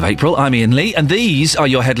 5th of April. I'm Iain Lee, and these are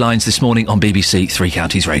your headlines this morning on BBC Three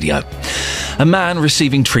Counties Radio. A man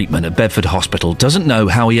receiving treatment at Bedford Hospital doesn't know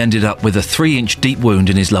how he ended up with a 3-inch deep wound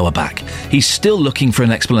in his lower back. He's still looking for an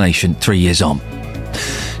explanation 3 years on.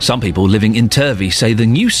 Some people living in Turvey say the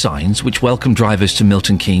new signs which welcome drivers to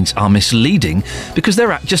Milton Keynes are misleading because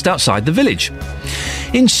they're just outside the village.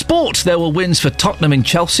 In sport, there were wins for Tottenham and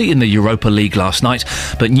Chelsea in the Europa League last night,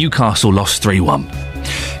 but Newcastle lost 3-1.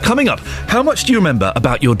 Coming up, how much do you remember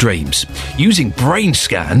about your dreams? Using brain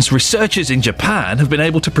scans, researchers in Japan have been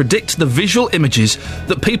able to predict the visual images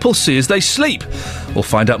that people see as they sleep. We'll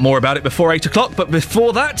find out more about it before 8 o'clock, but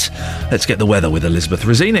before that, let's get the weather with Elizabeth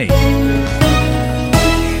Rossini.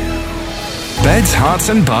 Beds, Herts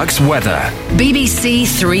and Bucks weather. BBC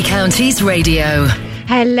Three Counties Radio.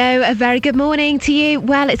 Hello, a very good morning to you.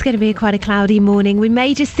 Well, it's going to be quite a cloudy morning. We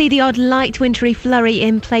may just see the odd light wintry flurry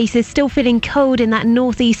in places, still feeling cold in that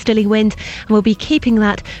northeasterly wind, and we'll be keeping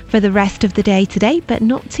that for the rest of the day today, but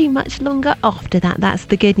not too much longer after that. That's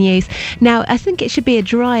the good news. Now, I think it should be a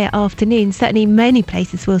drier afternoon. Certainly many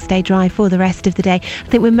places will stay dry for the rest of the day. I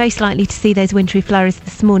think we're most likely to see those wintry flurries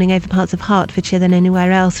this morning over parts of Hertfordshire than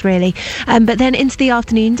anywhere else, really. But then into the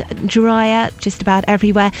afternoon, drier just about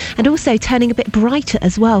everywhere, and also turning a bit brighter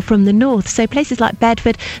as well from the north. So places like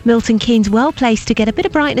Bedford, Milton Keynes, well placed to get a bit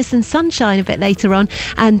of brightness and sunshine a bit later on.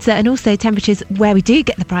 And also temperatures where we do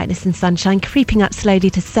get the brightness and sunshine creeping up slowly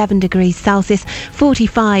to 7 degrees Celsius,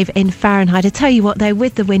 45 in Fahrenheit. I tell you what though,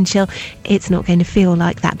 with the wind chill, it's not going to feel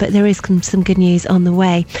like that, but there is some good news on the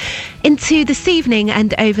way. Into this evening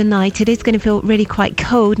and overnight, it is going to feel really quite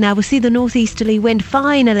cold. Now we'll see the northeasterly wind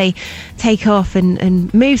finally take off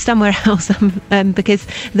and move somewhere else because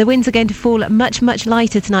the winds are going to fall much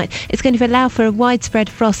lighter tonight. It's going to allow for a widespread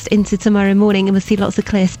frost into tomorrow morning, and we'll see lots of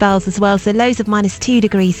clear spells as well. So lows of -2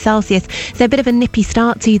 degrees Celsius. So a bit of a nippy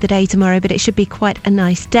start to the day tomorrow, but it should be quite a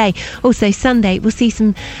nice day. Also Sunday, we'll see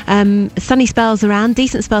some sunny spells around,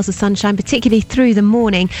 decent spells of sunshine, particularly through the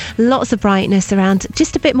morning. Lots of brightness around,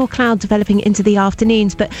 just a bit more cloud developing into the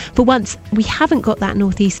afternoons, but for once we haven't got that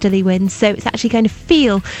northeasterly wind, so it's actually going to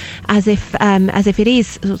feel as if it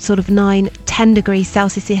is sort of 9-10 degrees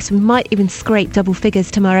Celsius. Yes, we might even scrape double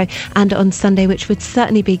figures tomorrow and on Sunday, which would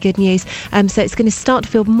certainly be good news. So it's going to start to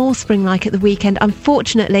feel more spring-like at the weekend.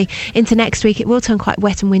 Unfortunately, into next week it will turn quite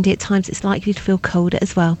wet and windy at times. It's likely to feel colder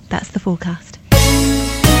as well. That's the forecast.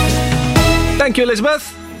 Thank you,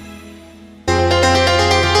 Elizabeth.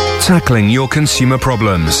 Tackling your consumer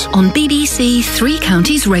problems. On BBC Three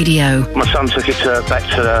Counties Radio. My son took it back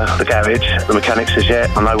to the garage. The mechanic says, yeah,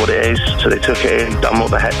 I know what it is. So they took it in, done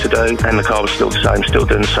what they had to do, and the car was still the same, still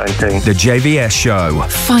doing the same thing. The JVS Show.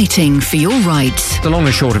 Fighting for your rights. The long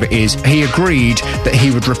and short of it is, he agreed that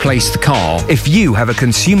he would replace the car. If you have a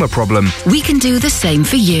consumer problem, we can do the same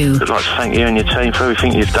for you. I'd like to thank you and your team for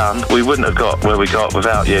everything you've done. We wouldn't have got where we got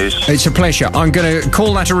without you. It's a pleasure. I'm going to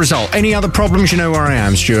call that a result. Any other problems, you know where I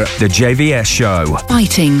am, Stuart. The JVS Show.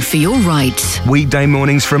 Fighting for your rights. Weekday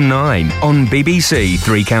mornings from 9 on BBC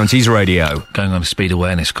Three Counties Radio. Going on a speed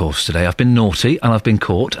awareness course today. I've been naughty and I've been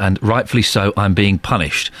caught, and rightfully so, I'm being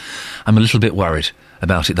punished. I'm a little bit worried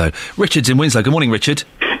about it though. Richard's in Winslow. Good morning, Richard.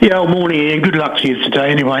 Yeah, well, morning, Ian. Good luck to you today.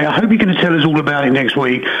 Anyway, I hope you're going to tell us all about it next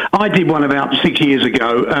week. I did one about 6 years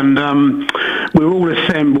ago, and we were all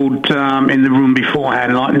assembled in the room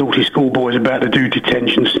beforehand, like naughty schoolboys about to do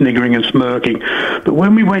detention, sniggering and smirking. But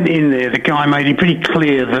when we went in there, the guy made it pretty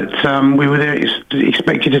clear that we were there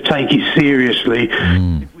expected to take it seriously.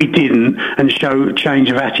 If we didn't and show a change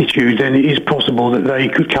of attitude, then it is possible that they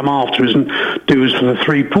could come after us and do us for the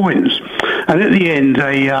 3 points. And at the end,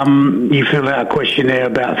 you fill out a questionnaire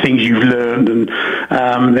about things you've learned,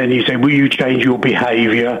 and then you say, will you change your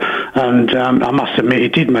behaviour? And I must admit,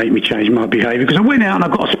 it did make me change my behaviour, because I went out and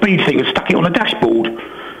I got a speed thing and stuck it on the dashboard.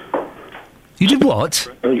 You did what?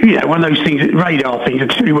 Yeah, one of those things, radar things,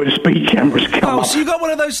 that tell you where the speed cameras come up. Oh, so you got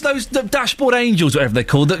one of those dashboard angels, whatever they're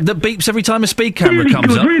called, that beeps every time a speed camera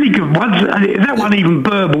comes up? Really good ones. That one even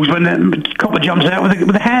burbles when the copper jumps out with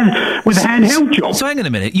a handheld job. So hang on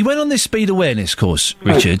a minute. You went on this speed awareness course,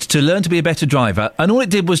 Richard, to learn to be a better driver, and all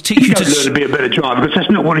it did was teach you to learn to be a better driver, because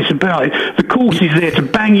that's not what it's about. The course is there to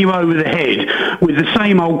bang you over the head with the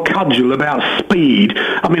same old cudgel about speed.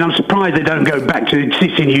 I mean, I'm surprised they don't go back to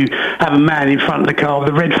insisting you have a man in front of the car with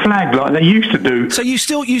a red flag like they used to do. So you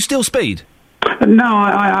still speed? No,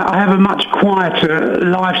 I have a much quieter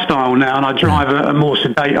lifestyle now, and I drive a more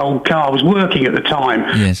sedate old car. I was working at the time.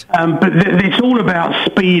 Yes. But it's all about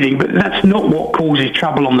speeding, but that's not what causes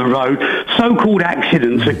trouble on the road. So-called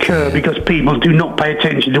accidents occur because people do not pay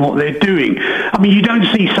attention to what they're doing. I mean, you don't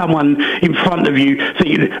see someone in front of you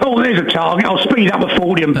thinking, oh, there's a target, I'll speed up to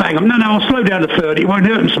 40 and bang them. No, I'll slow down to 30, it won't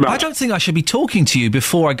hurt them so much. I don't think I should be talking to you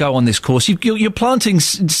before I go on this course. You're planting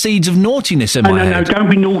seeds of naughtiness in my head. No, don't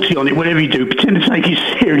be naughty on it, whatever you do. Pretend to take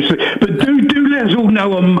it seriously, but do let us all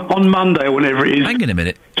know on Monday or whenever it is. Hang on a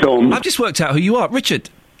minute, Tom. I've just worked out who you are, Richard.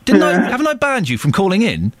 Haven't I banned you from calling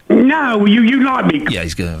in? No, you like me. Yeah,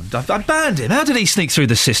 he's going. I banned him. How did he sneak through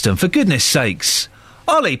the system? For goodness sakes,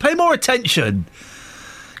 Ollie, pay more attention.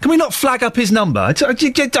 Can we not flag up his number? I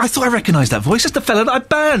thought I recognised that voice. That's the fella that I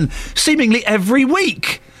ban seemingly every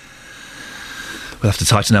week. We'll have to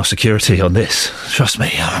tighten our security on this. Trust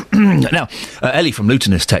me. Now, Ellie from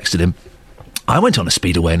Luton has texted him. I went on a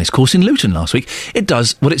speed awareness course in Luton last week. It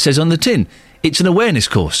does what it says on the tin. It's an awareness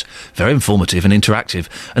course. Very informative and interactive,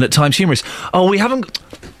 and at times humorous. Oh, we haven't...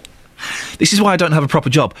 This is why I don't have a proper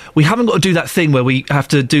job. We haven't got to do that thing where we have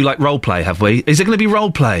to do, like, role play, have we? Is there going to be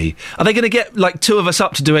role play? Are they going to get, like, two of us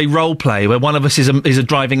up to do a role play where one of us is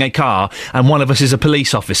driving a car and one of us is a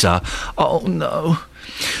police officer? Oh, no.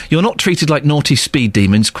 You're not treated like naughty speed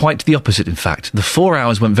demons, quite the opposite, in fact. The 4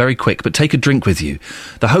 hours went very quick, but take a drink with you.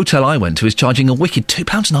 The hotel I went to is charging a wicked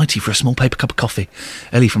 £2.90 for a small paper cup of coffee.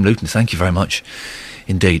 Ellie from Luton, thank you very much.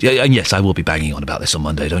 Indeed. And yes, I will be banging on about this on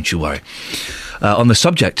Monday, don't you worry. On the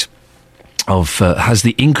subject of has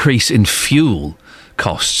the increase in fuel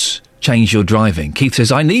costs change your driving? Keith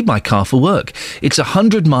says, I need my car for work. It's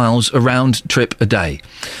 100 miles a round trip a day.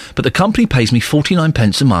 But the company pays me 49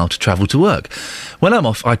 pence a mile to travel to work. When I'm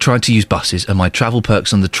off, I try to use buses and my travel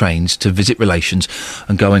perks on the trains to visit relations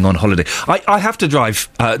and going on holiday. I have to drive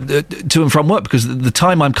to and from work because the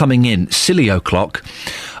time I'm coming in, silly o'clock,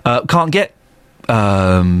 can't get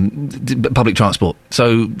public transport.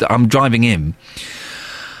 So I'm driving in.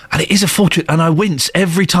 And it is a fortune. And I wince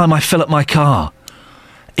every time I fill up my car.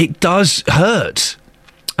 It does hurt.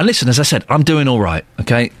 And listen, as I said, I'm doing all right,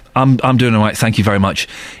 OK? I'm doing all right, thank you very much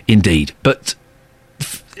indeed. But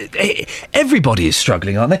everybody is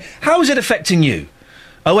struggling, aren't they? How is it affecting you?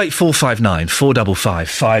 08459 455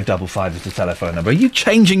 555 is the telephone number. Are you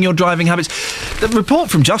changing your driving habits? The report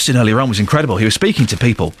from Justin earlier on was incredible. He was speaking to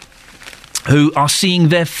people who are seeing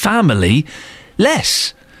their family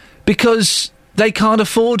less because they can't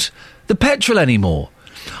afford the petrol anymore.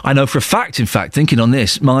 I know for a fact, in fact, thinking on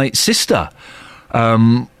this, my sister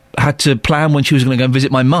had to plan when she was going to go and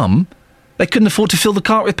visit my mum. They couldn't afford to fill the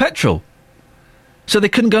car with petrol. So they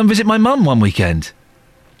couldn't go and visit my mum one weekend.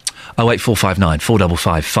 08459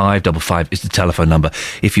 455 555 is the telephone number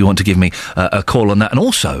if you want to give me a call on that. And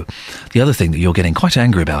also, the other thing that you're getting quite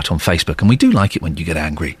angry about on Facebook, and we do like it when you get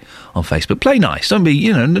angry on Facebook. Play nice. Don't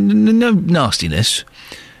be, no nastiness.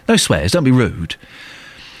 No swears. Don't be rude.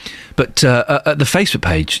 But at the Facebook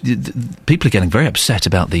page, people are getting very upset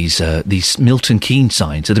about these Milton Keynes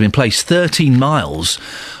signs that have been placed 13 miles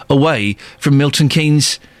away from Milton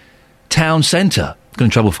Keynes town centre. Got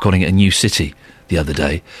in trouble for calling it a new city the other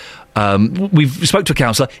day. We've spoke to a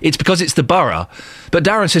councillor. It's because it's the borough. But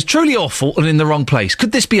Darren says, truly awful and in the wrong place.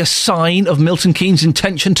 Could this be a sign of Milton Keynes'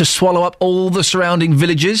 intention to swallow up all the surrounding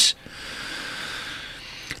villages?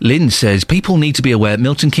 Lynn says, people need to be aware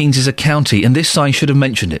Milton Keynes is a county and this sign should have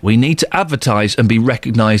mentioned it. We need to advertise and be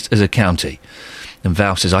recognised as a county. And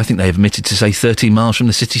Val says, I think they have omitted to say 13 miles from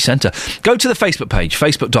the city centre. Go to the Facebook page,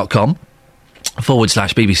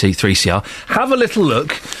 facebook.com/BBC3CR. Have a little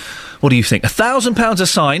look. What do you think? £1,000 a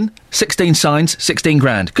sign, 16 signs, 16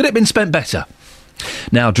 grand. Could it have been spent better?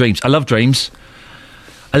 Now, dreams. I love dreams.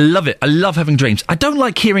 I love it. I love having dreams. I don't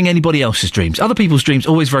like hearing anybody else's dreams. Other people's dreams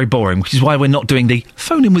are always very boring, which is why we're not doing the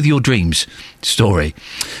phone in with your dreams story.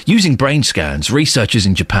 Using brain scans, researchers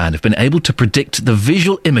in Japan have been able to predict the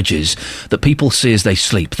visual images that people see as they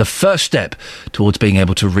sleep, the first step towards being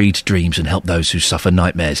able to read dreams and help those who suffer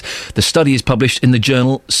nightmares. The study is published in the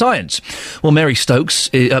journal Science. Well, Mark Stokes,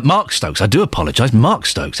 Mark Stokes,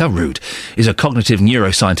 how rude, is a cognitive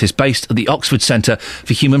neuroscientist based at the Oxford Centre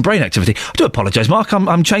for Human Brain Activity. I do apologise, Mark,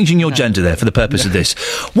 I'm changing your gender there for the purpose of this.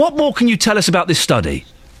 What more can you tell us about this study?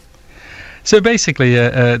 So basically,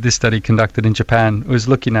 this study conducted in Japan was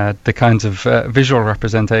looking at the kinds of visual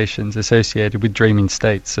representations associated with dreaming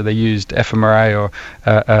states. So they used fMRI or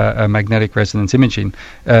magnetic resonance imaging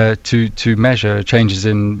to measure changes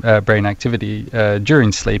in brain activity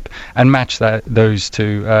during sleep and match those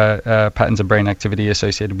to patterns of brain activity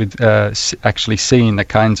associated with actually seeing the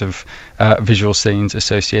kinds of visual scenes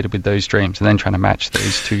associated with those dreams, and then trying to match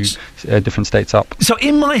those two different states up. So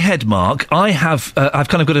in my head, Mark, I've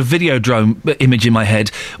kind of got a Videodrome image in my head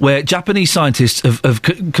where Japanese scientists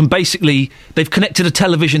can basically, they've connected a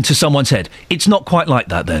television to someone's head. It's not quite like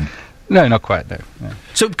that then? No, not quite, no.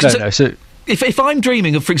 So if I'm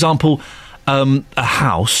dreaming of, for example, a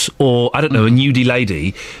house or, I don't know, a nudie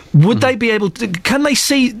lady, would they be able to, can they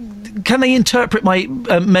interpret my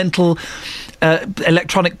mental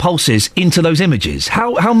electronic pulses into those images?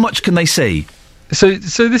 How much can they see? So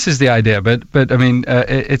this is the idea, but I mean,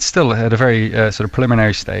 it's still at a very sort of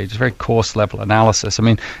preliminary stage, very coarse level analysis. I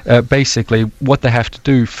mean, basically, what they have to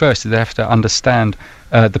do first is they have to understand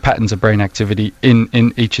the patterns of brain activity in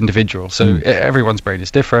each individual. So everyone's brain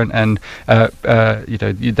is different, and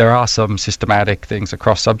there are some systematic things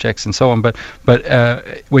across subjects and so on. But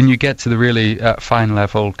when you get to the really fine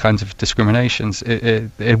level kinds of discriminations,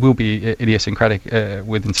 it will be idiosyncratic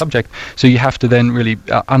within subject. So you have to then really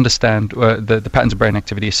understand the patterns of brain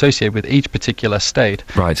activity associated with each particular state.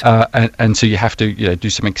 Right. And so you have to do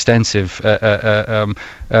some extensive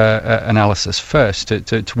analysis first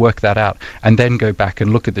to work that out, and then go back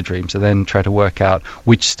and look at the dreams and then try to work out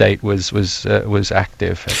which state was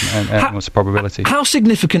active and what's the probability. How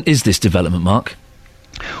significant is this development, Mark?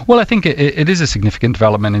 Well, I think it is a significant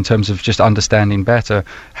development in terms of just understanding better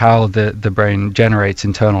how the brain generates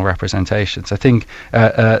internal representations. I think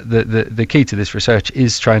the key to this research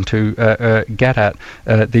is trying to get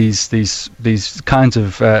at these kinds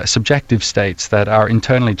of subjective states that are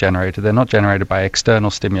internally generated. They're not generated by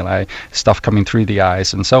external stimuli, stuff coming through the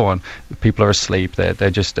eyes and so on. People are asleep. They're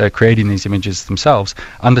just creating these images themselves,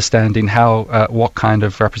 understanding how what kind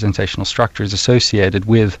of representational structure is associated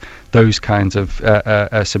with those kinds of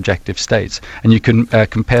subjective states, and you can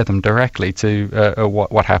compare them directly to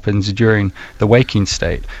what happens during the waking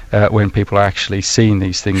state when people are actually seeing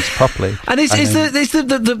these things properly. And is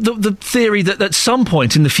the theory that at some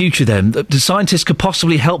point in the future, then, that the scientists could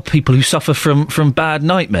possibly help people who suffer from bad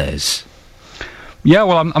nightmares? Yeah,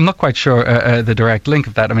 well, I'm not quite sure the direct link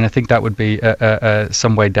of that. I mean, I think that would be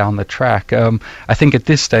some way down the track. I think at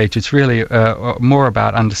this stage it's really more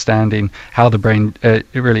about understanding how the brain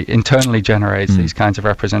really internally generates these kinds of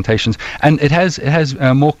representations, and it has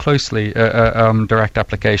more closely direct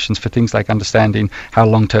applications for things like understanding how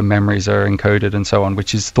long-term memories are encoded and so on,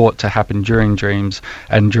 which is thought to happen during dreams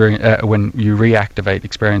and during when you reactivate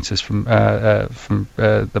experiences from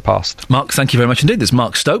the past. Mark, thank you very much indeed. There's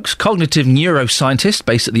Mark Stokes, cognitive neuroscientist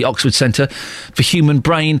based at the Oxford Centre for Human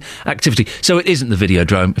Brain Activity. So it isn't the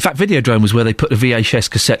Videodrome. In fact, Videodrome was where they put a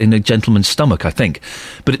VHS cassette in a gentleman's stomach, I think.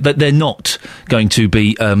 But they're not going to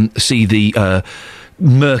be see the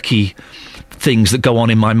murky things that go on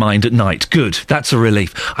in my mind at night. Good. That's a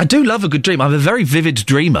relief. I do love a good dream. I'm a very vivid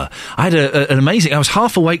dreamer. I had an amazing... I was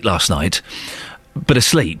half awake last night, but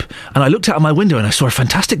asleep, and I looked out of my window and I saw a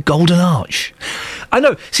fantastic golden arch. I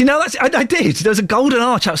know. See, now I did. There's a golden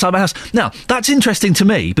arch outside my house. Now, that's interesting to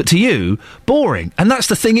me, but to you, boring. And that's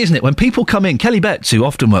the thing, isn't it? When people come in, Kelly Betts, who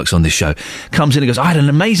often works on this show, comes in and goes, I had an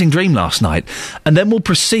amazing dream last night, and then will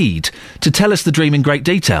proceed to tell us the dream in great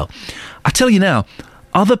detail. I tell you now,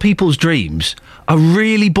 other people's dreams are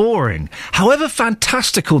really boring. However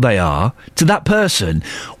fantastical they are to that person,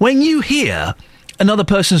 when you hear another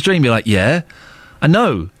person's dream, you're like, yeah, I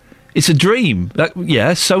know, it's a dream.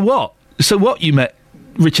 Yeah, so what? So what, you met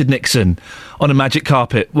Richard Nixon on a magic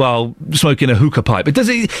carpet while smoking a hookah pipe?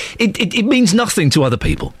 It means nothing to other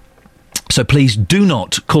people. So please do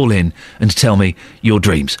not call in and tell me your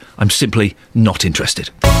dreams. I'm simply not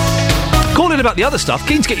interested. Call in about the other stuff.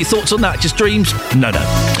 Keen to get your thoughts on that. Just dreams? No.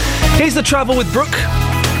 Here's the travel with Brooke.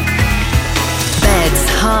 Beds,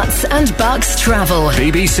 Hearts and Bucks travel.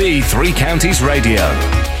 BBC Three Counties Radio.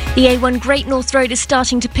 The A1 Great North Road is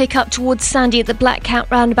starting to pick up towards Sandy at the Black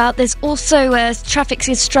Cat roundabout. There's also traffic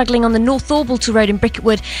is struggling on the North Orbalton Road in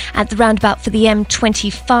Bricketwood at the roundabout for the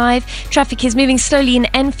M25. Traffic is moving slowly in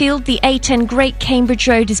Enfield. The A10 Great Cambridge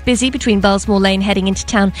Road is busy between Barlsmore Lane heading into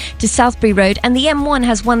town to Southbury Road, and the M1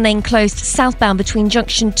 has one lane closed southbound between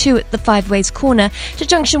Junction 2 at the Five Ways Corner to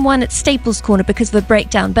Junction 1 at Staples Corner because of a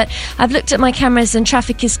breakdown. But I've looked at my cameras and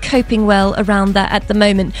traffic is coping well around that at the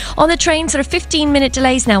moment. On the trains, there are 15-minute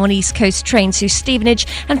delays now on East Coast trains through Stevenage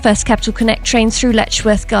and First Capital Connect trains through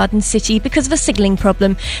Letchworth Garden City because of a signalling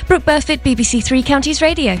problem. Brooke Burfitt, BBC Three Counties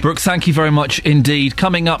Radio. Brooke, thank you very much indeed.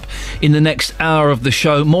 Coming up in the next hour of the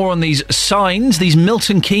show, more on these signs, these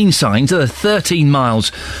Milton Keynes signs that are 13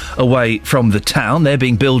 miles away from the town. They're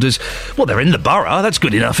being billed as, well, they're in the borough. That's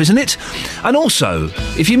good enough, isn't it? And also,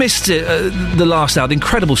 if you missed the last hour, the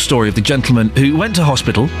incredible story of the gentleman who went to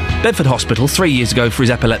hospital, Bedford Hospital, 3 years ago for his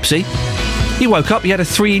epilepsy. He woke up, he had a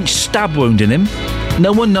 3-inch stab wound in him.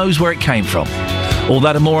 No one knows where it came from. All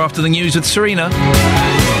that and more after the news with Serena.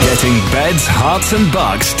 Getting beds, hearts and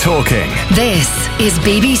bucks talking. This is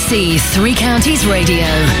BBC Three Counties Radio.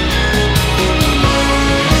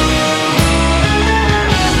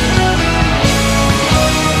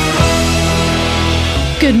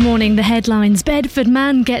 Good morning. The headlines. Bedford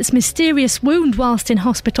man gets mysterious wound whilst in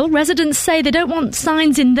hospital. Residents say they don't want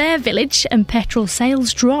signs in their village, and petrol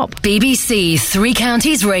sales drop. BBC Three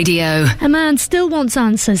Counties Radio. A man still wants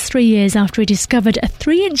answers 3 years after he discovered a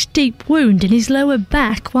 3-inch deep wound in his lower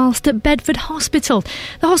back whilst at Bedford Hospital.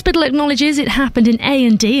 The hospital acknowledges it happened in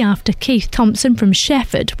A&E after Keith Thompson from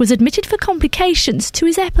Shefford was admitted for complications to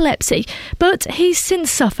his epilepsy, but he's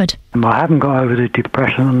since suffered. I haven't got over the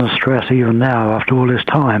depression and the stress even now after all this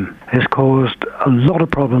time. It's caused a lot of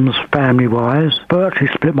problems family-wise. Virtually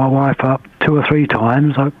split my wife up 2 or 3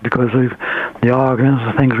 times because of the arguments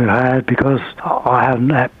and things we've had, because I haven't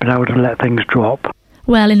been able to let things drop.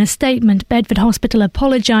 Well, in a statement, Bedford Hospital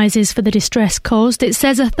apologises for the distress caused. It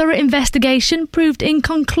says a thorough investigation proved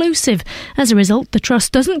inconclusive. As a result, the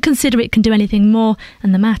Trust doesn't consider it can do anything more,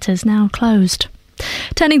 and the matter's now closed.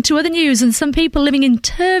 Turning to other news, and some people living in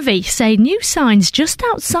Turvey say new signs just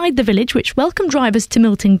outside the village which welcome drivers to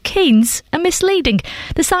Milton Keynes are misleading.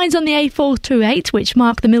 The signs on the A428, which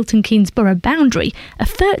mark the Milton Keynes borough boundary, are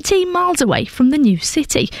 13 miles away from the new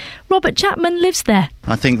city. Robert Chapman lives there.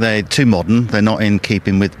 I think they're too modern. They're not in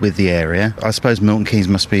keeping with the area. I suppose Milton Keynes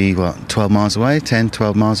must be, 12 miles away, 10,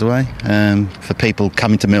 12 miles away, for people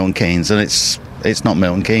coming to Milton Keynes, and it's not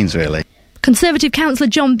Milton Keynes, really. Conservative councillor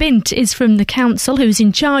John Bint is from the council, who's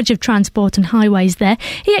in charge of transport and highways there.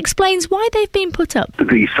 He explains why they've been put up.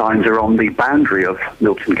 These signs are on the boundary of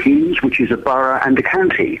Milton Keynes, which is a borough and a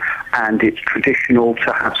county, and it's traditional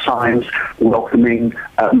to have signs welcoming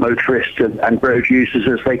motorists and road users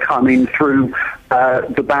as they come in through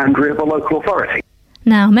the boundary of a local authority.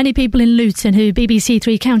 Now, many people in Luton who BBC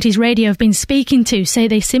Three Counties Radio have been speaking to say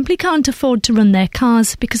they simply can't afford to run their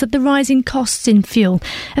cars because of the rising costs in fuel.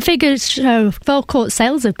 A figure show forecourt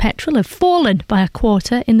sales of petrol have fallen by a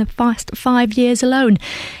quarter in the past 5 years alone.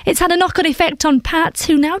 It's had a knock-on effect on Pat,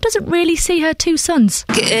 who now doesn't really see her two sons.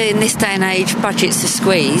 In this day and age, budgets are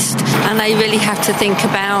squeezed, and they really have to think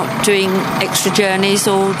about doing extra journeys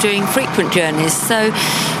or doing frequent journeys. So,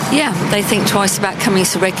 yeah, they think twice about coming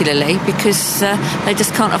so regularly because they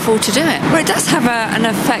just can't afford to do it. Well, it does have an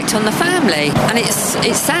effect on the family, and it's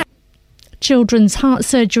sad. Children's heart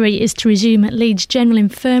surgery is to resume at Leeds General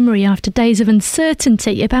Infirmary after days of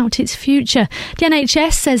uncertainty about its future. The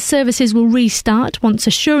NHS says services will restart once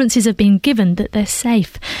assurances have been given that they're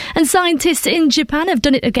safe. And scientists in Japan have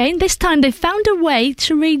done it again. This time they've found a way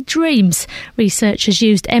to read dreams. Researchers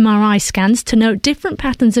used MRI scans to note different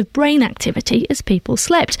patterns of brain activity as people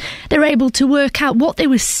slept. They were able to work out what they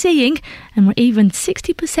were seeing and were even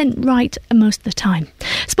 60% right most of the time.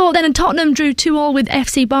 Sport then, and Tottenham drew 2-2 with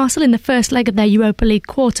FC Barcelona in the first leg of their Europa League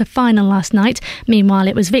quarter-final last night. Meanwhile,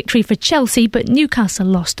 it was victory for Chelsea, but Newcastle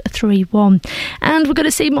lost 3-1. And we're going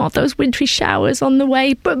to see more of those wintry showers on the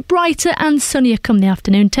way, but brighter and sunnier come the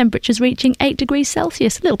afternoon. Temperatures reaching 8 degrees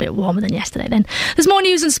Celsius, a little bit warmer than yesterday then. There's more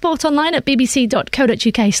news and sport online at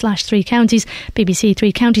bbc.co.uk/Three Counties. BBC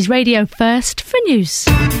Three Counties Radio, first for news.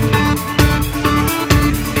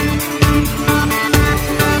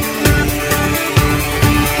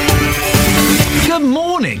 Good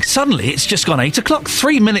morning. Suddenly it's just gone 8 o'clock,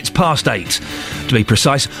 3 minutes past 8 to be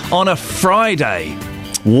precise, on a Friday.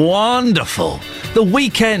 Wonderful. The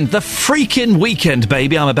weekend, the freaking weekend,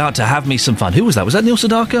 baby. I'm about to have me some fun. Who was that? Was that Neil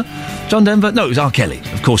Sedaka? John Denver? No, it was R. Kelly.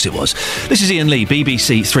 Of course it was. This is Iain Lee,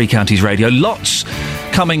 BBC Three Counties Radio. Lots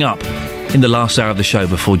coming up in the last hour of the show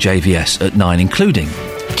before JVS at 9, including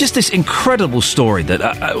just this incredible story that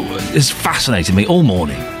has fascinated me all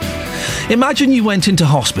morning. Imagine you went into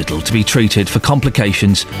hospital to be treated for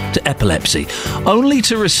complications to epilepsy, only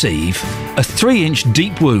to receive a 3-inch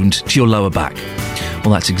deep wound to your lower back.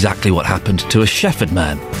 Well, that's exactly what happened to a Shefford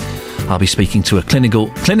man. I'll be speaking to a clinical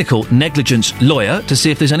negligence lawyer to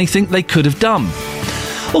see if there's anything they could have done.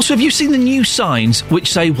 Also, have you seen the new signs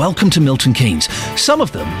which say "Welcome to Milton Keynes"? Some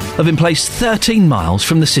of them have been placed 13 miles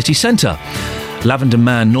from the city centre. Lavender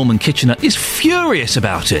man Norman Kitchener is furious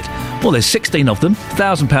about it. Well, there's 16 of them,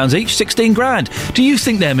 £1,000 each, 16 grand. Do you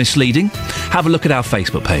think they're misleading? Have a look at our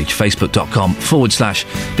Facebook page,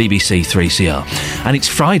 facebook.com/BBC3CR. And it's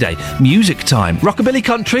Friday, music time. Rockabilly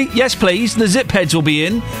country? Yes, please. The Zip Heads will be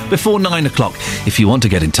in before 9 o'clock. If you want to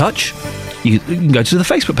get in touch, you can go to the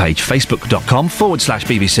Facebook page,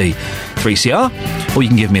 facebook.com/BBC3CR, or you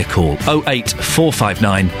can give me a call,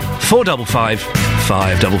 08459 455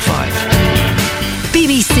 555.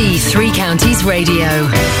 BBC Three Counties Radio.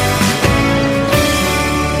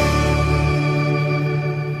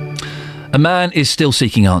 A man is still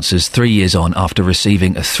seeking answers 3 years on after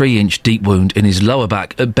receiving a 3-inch deep wound in his lower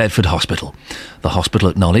back at Bedford Hospital. The hospital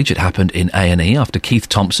acknowledged it happened in A&E after Keith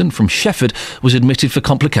Thompson from Shefford was admitted for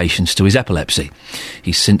complications to his epilepsy.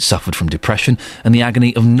 He's since suffered from depression and the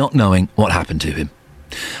agony of not knowing what happened to him.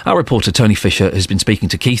 Our reporter Tony Fisher has been speaking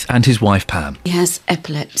to Keith and his wife Pam. He has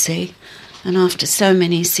epilepsy, and after so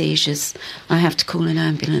many seizures I have to call an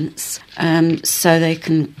ambulance so they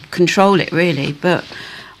can control it, really. But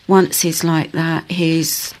once he's like that,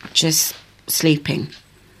 he's just sleeping.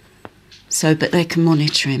 But they can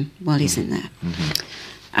monitor him while he's in there. Mm-hmm.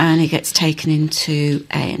 And he gets taken into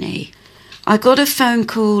A&E. I got a phone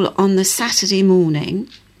call on the Saturday morning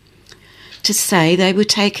to say they were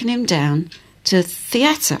taking him down to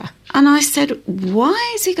theatre. And I said,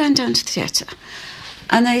 why is he going down to theatre?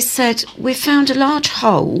 And they said, we found a large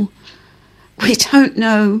hole. We don't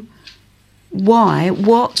know why,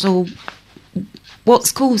 what's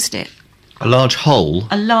caused it. A large hole?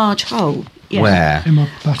 A large hole, yeah. Where?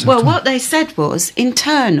 Well, what they said was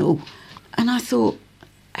internal. And I thought,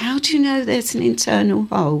 how do you know there's an internal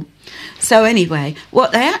hole? So anyway,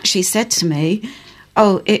 what they actually said to me,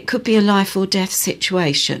 it could be a life or death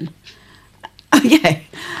situation. Oh, yeah.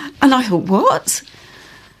 And I thought, what?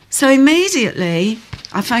 So immediately,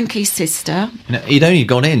 I phoned Keith's sister. He'd only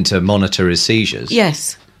gone in to monitor his seizures.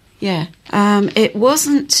 Yes, yeah. It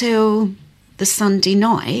wasn't till the Sunday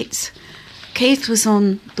night, Keith was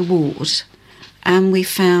on the ward, and we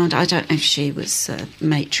found, I don't know if she was a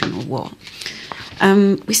matron or what,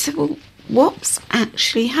 we said, well, what's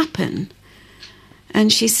actually happened?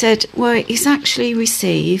 And she said, well, he's actually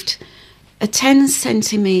received a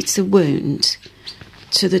 10-centimetre wound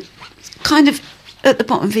to the kind of at the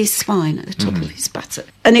bottom of his spine, at the top of his buttock.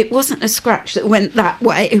 And it wasn't a scratch that went that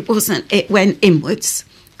way, it went inwards.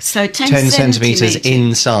 So 10 centimetres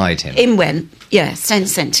inside him? 10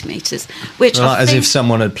 centimetres. Which as if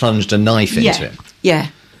someone had plunged a knife into him?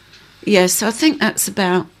 Yeah, so I think it's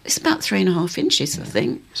about 3.5 inches, I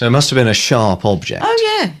think. So it must have been a sharp object.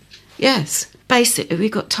 Oh, yeah, yes. Basically, we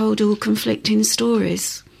got told all conflicting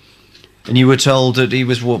stories. And you were told that he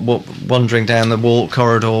was wandering down the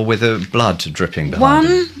corridor with blood dripping behind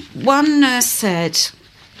him? One nurse said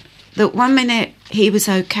that 1 minute he was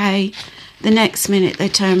okay, the next minute they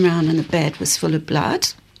turned around and the bed was full of blood.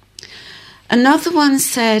 Another one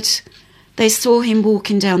said they saw him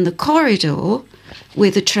walking down the corridor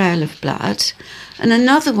with a trail of blood. And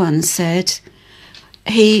another one said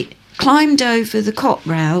he climbed over the cot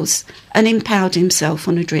rails and impaled himself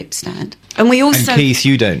on a drip stand. And we also... And Keith,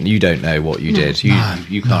 you don't know what you did. You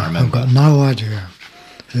can't remember. I've got no idea.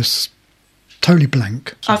 It's totally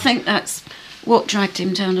blank. I think that's what dragged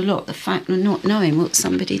him down a lot, the fact of not knowing what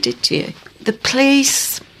somebody did to you. The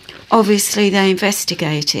police, obviously, they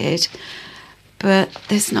investigated, but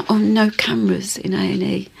there's no cameras in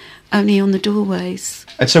A&E, only on the doorways.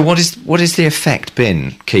 And so what is the effect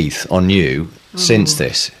been, Keith, on you since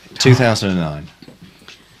this, 2009?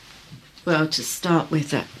 Well, to start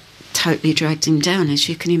with, that totally dragged him down, as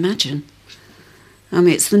you can imagine. I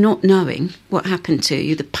mean, it's the not knowing what happened to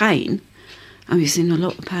you, the pain. I was in a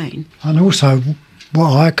lot of pain. And also,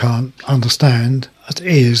 what I can't understand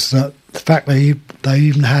is that the fact that they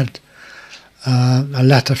even had a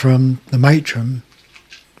letter from the matron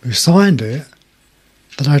who signed it,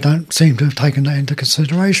 that I don't seem to have taken that into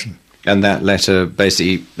consideration. And that letter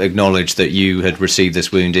basically acknowledged that you had received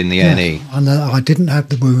this wound in the A&E? And that I didn't have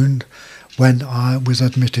the wound when I was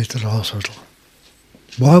admitted to the hospital.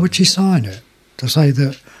 Why would she sign it? To say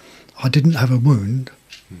that I didn't have a wound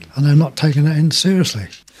and they're not taking that in seriously.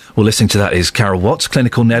 Well, listening to that is Carol Watts,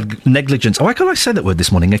 clinical negligence. Why can't I say that word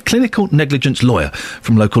this morning? A clinical negligence lawyer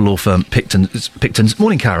from local law firm Picton's.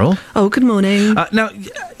 Morning, Carol. Oh, good morning. Now,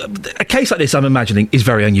 a case like this, I'm imagining, is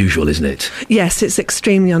very unusual, isn't it? Yes, it's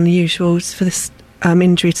extremely unusual for this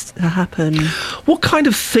injury to happen. What kind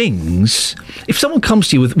of things, if someone comes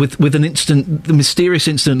to you with an incident, the mysterious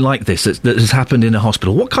incident like this that has happened in a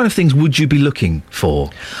hospital, what kind of things would you be looking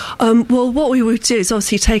for? Well, what we would do is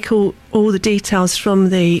obviously take all the details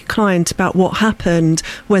from the client about what happened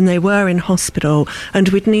when they were in hospital, and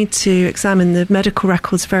we'd need to examine the medical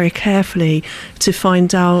records very carefully to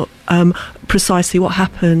find out precisely what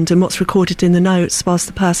happened and what's recorded in the notes whilst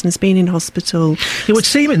the person has been in hospital. It would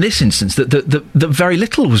seem in this instance that very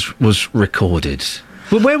little was recorded.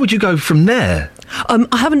 Well, where would you go from there?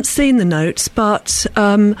 I haven't seen the notes, but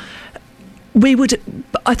we would,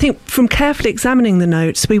 I think, from carefully examining the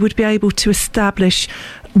notes, we would be able to establish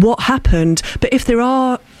what happened. But if there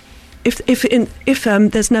are... If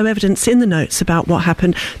there's no evidence in the notes about what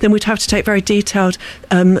happened, then we'd have to take very detailed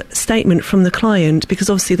statement from the client, because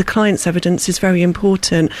obviously the client's evidence is very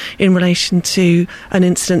important in relation to an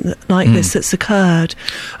incident like this that's occurred.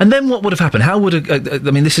 And then what would have happened? How would I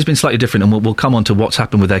mean, this has been slightly different, and we'll come on to what's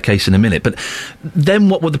happened with their case in a minute, but then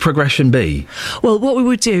what would the progression be? Well, what we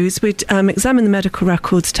would do is we'd examine the medical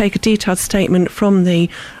records, take a detailed statement from the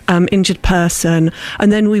injured person,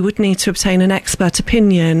 and then we would need to obtain an expert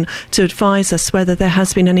opinion to advise us whether there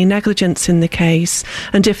has been any negligence in the case,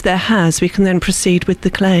 and if there has, we can then proceed with the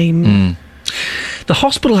claim. The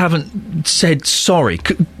hospital haven't said sorry.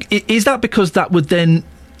 Is that because that would then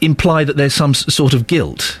imply that there's some sort of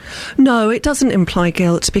guilt? No, it doesn't imply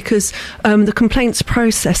guilt, because the complaints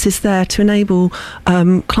process is there to enable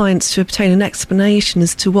clients to obtain an explanation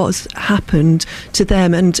as to what's happened to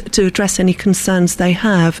them and to address any concerns they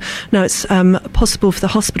have. Now, it's possible for the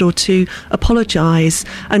hospital to apologise,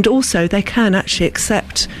 and also they can actually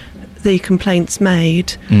accept the complaints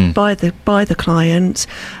made by the client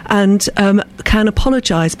and can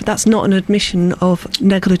apologise, but that's not an admission of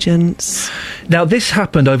negligence. Now, this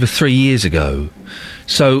happened over 3 years ago.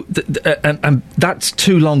 So, and that's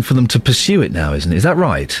too long for them to pursue it now, isn't it? Is that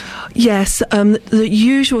right? Yes, the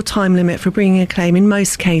usual time limit for bringing a claim in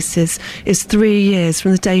most cases is 3 years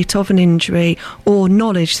from the date of an injury or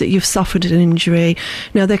knowledge that you've suffered an injury.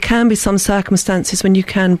 Now, there can be some circumstances when you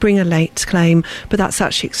can bring a late claim, but that's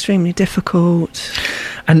actually extremely difficult.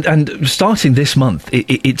 And starting this month,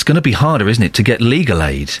 it's going to be harder, isn't it, to get legal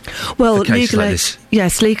aid? Well, for cases legal like aid, this?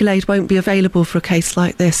 Yes, legal aid won't be available for a case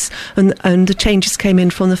like this, and the changes came in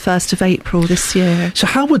from the 1st of April this year. So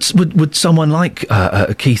how would someone like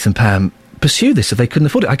Keith and Pam pursue this if they couldn't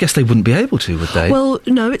afford it? I guess they wouldn't be able to, would they? Well,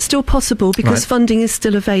 no, it's still possible because funding is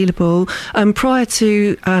still available. Prior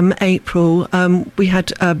to April, we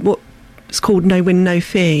had what it's called no win, no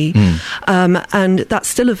fee, and that's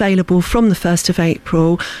still available from the 1st of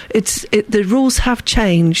April. The rules have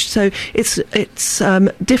changed, so it's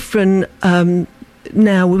different.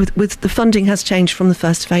 Now, with the funding has changed from the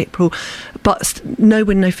 1st of April, but no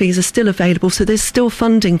win, no fees are still available, so there's still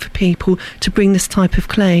funding for people to bring this type of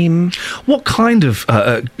claim. What kind of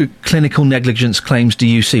clinical negligence claims do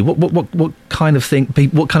you see? What kind of thing?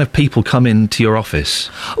 What kind of people come into your office?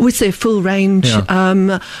 We see a full range.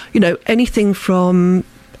 Yeah. Anything from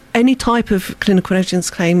any type of clinical negligence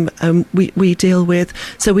claim we deal with.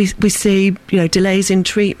 So we see delays in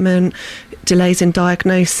treatment, delays in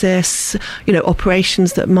diagnosis,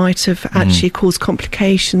 operations that might have actually caused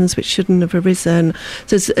complications which shouldn't have arisen.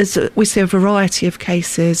 So we see a variety of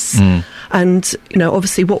cases. And,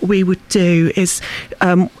 obviously what we would do is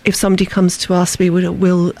if somebody comes to us,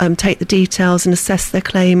 we'll take the details and assess their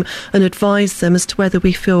claim and advise them as to whether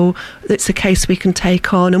we feel it's a case we can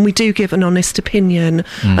take on. And we do give an honest opinion.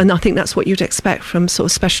 And I think that's what you'd expect from sort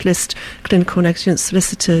of specialist clinical negligence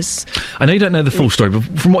solicitors. I know you don't know the full story, but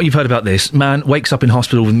from what you've heard about this, man wakes up in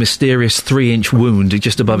hospital with a mysterious 3-inch wound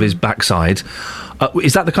just above his backside.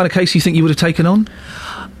 Is that the kind of case you think you would have taken on?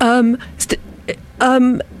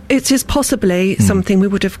 It is possibly something we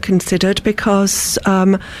would have considered because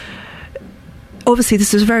obviously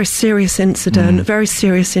this is a very serious incident, very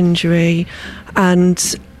serious injury,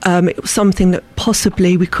 and it was something that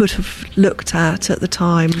possibly we could have looked at the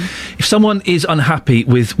time. If someone is unhappy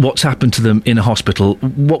with what's happened to them in a hospital,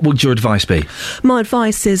 what would your advice be? My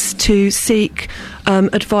advice is to seek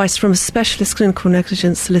advice from a specialist clinical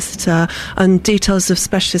negligence solicitor, and details of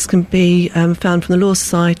specialists can be found from the Law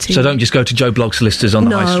Society. So don't just go to Joe Blogg solicitors on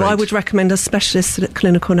the high street? No, I would recommend a specialist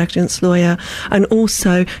clinical negligence lawyer, and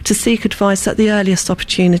also to seek advice at the earliest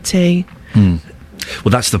opportunity.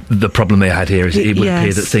 Well, that's the problem they had here, is it would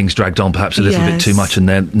appear that things dragged on perhaps a little bit too much, and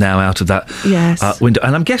they're now out of that window.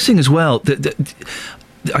 And I'm guessing as well that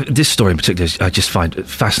this story in particular I just find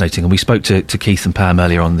fascinating, and we spoke to Keith and Pam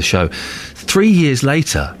earlier on the show. 3 years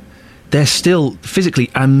later, they're still physically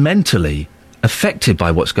and mentally affected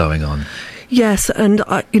by what's going on. Yes, and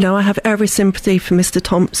I have every sympathy for Mr.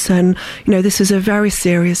 Thompson. This is a very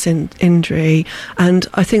serious injury, and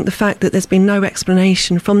I think the fact that there's been no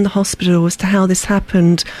explanation from the hospital as to how this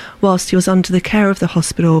happened whilst he was under the care of the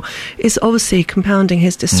hospital is obviously compounding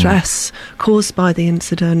his distress caused by the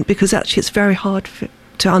incident, because actually it's very hard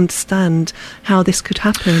to understand how this could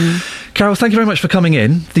happen. Carol, thank you very much for coming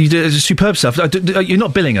in. You did superb stuff. You're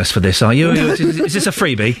not billing us for this, are you? Is this a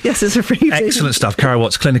freebie? Yes, it's a freebie. Excellent stuff. Carol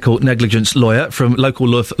Watts, clinical negligence lawyer from local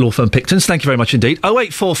law firm Picton's. Thank you very much indeed.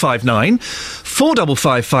 08459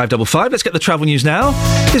 455 555. Let's get the travel news now.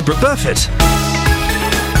 Here's Brooke Burfitt.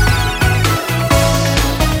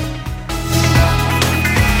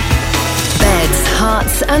 Beds,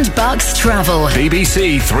 Herts and Bucks travel.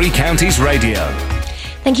 BBC Three Counties Radio.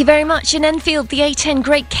 Thank you very much. In Enfield, the A10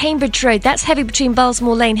 Great Cambridge Road, that's heavy between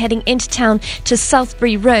Balsmore Lane heading into town to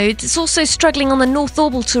Southbury Road. It's also struggling on the North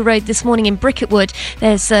Orbital Road this morning in Bricketwood.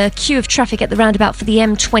 There's a queue of traffic at the roundabout for the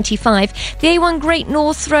M25. The A1 Great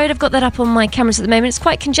North Road, I've got that up on my cameras at the moment. It's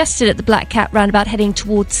quite congested at the Black Cat roundabout heading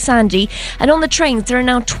towards Sandy. And on the trains, there are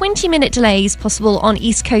now 20-minute delays possible on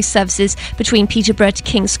East Coast services between Peterborough to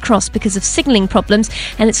King's Cross because of signalling problems.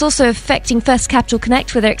 And it's also affecting First Capital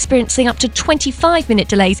Connect, where they're experiencing up to 25-minute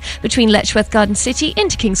delays between Letchworth Garden City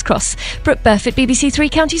into King's Cross. Brooke Burfitt, BBC Three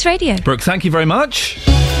Counties Radio. Brooke, thank you very much.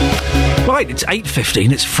 Right, it's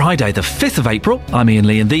 8:15. It's Friday, the 5th of April. I'm Iain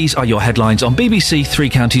Lee, and these are your headlines on BBC Three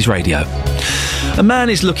Counties Radio. A man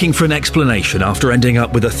is looking for an explanation after ending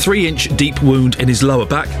up with a 3-inch deep wound in his lower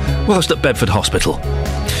back whilst at Bedford Hospital.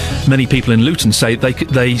 Many people in Luton say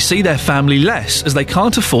they see their family less as they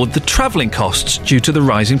can't afford the travelling costs due to the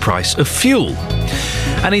rising price of fuel.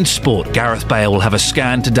 And in sport, Gareth Bale will have a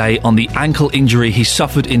scan today on the ankle injury he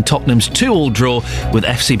suffered in Tottenham's 2-2 draw with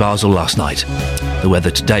FC Basel last night. The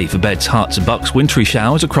weather today for Beds, Herts and Bucks: wintry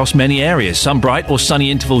showers across many areas, some bright or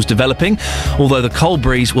sunny intervals developing, although the cold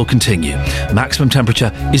breeze will continue. Maximum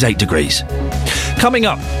temperature is 8 degrees. Coming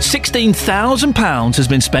up, £16,000 has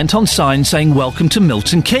been spent on signs saying welcome to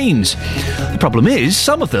Milton Keynes. The problem is,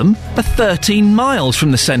 some of them are 13 miles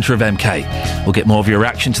from the centre of MK. We'll get more of your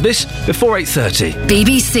reaction to this before 8:30.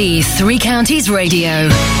 BBC Three Counties Radio.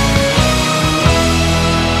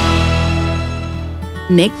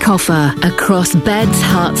 Nick Coffer across Beds,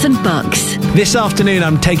 Herts and Bucks. This afternoon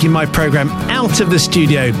I'm taking my programme out of the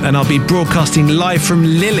studio and I'll be broadcasting live from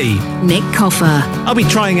Lily. Nick Coffer. I'll be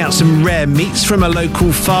trying out some rare meats from a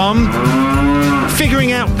local farm,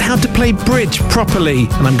 figuring out how to play bridge properly,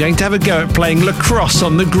 and I'm going to have a go at playing lacrosse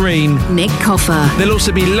on the green. Nick Coffer. There'll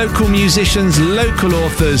also be local musicians, local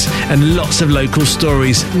authors and lots of local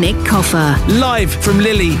stories. Nick Coffer. Live from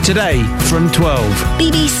Lily today from 12.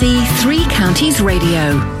 BBC Three Counties Radio.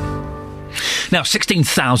 Now,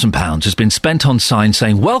 £16,000 has been spent on signs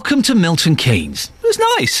saying welcome to Milton Keynes. It was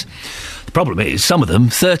nice. The problem is, some of them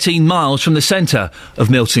 13 miles from the centre of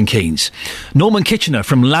Milton Keynes. Norman Kitchener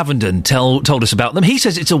from Lavenden told us about them. He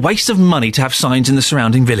says it's a waste of money to have signs in the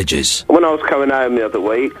surrounding villages. When I was coming home the other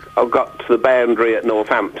week, I got to the boundary at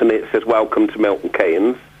Northampton. It says welcome to Milton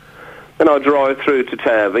Keynes. Then I drive through to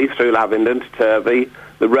Turvey, through Lavenden to Turvey.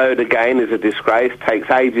 The road again is a disgrace, takes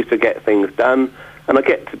ages to get things done. And I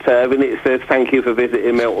get to Turvey and it says, thank you for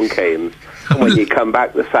visiting Milton Keynes. And when you come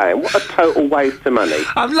back, the same. What a total waste of money.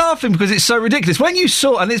 I'm laughing because it's so ridiculous. When you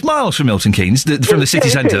saw, and it's miles from Milton Keynes, from the city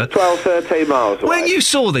centre. 12, 13 miles away. When you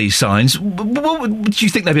saw these signs, do you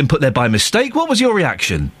think they've been put there by mistake? What was your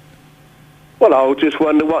reaction? Well, I just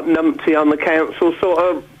wonder what numpty on the council sort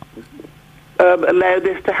of allowed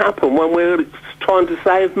this to happen when we're trying to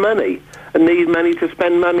save money and need money to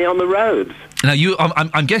spend money on the roads. Now,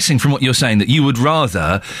 I'm guessing from what you're saying that you would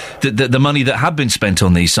rather that the money that had been spent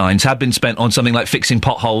on these signs had been spent on something like fixing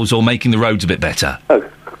potholes or making the roads a bit better.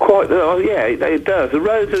 Yeah, it does. The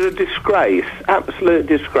roads are a disgrace, absolute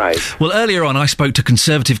disgrace. Well, earlier on I spoke to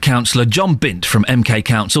Conservative councillor John Bint from MK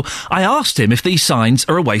Council. I asked him if these signs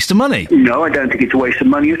are a waste of money. No, I don't think it's a waste of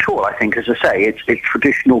money at all. I think, as I say, it's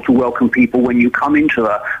traditional to welcome people when you come into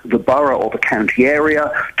the borough or the county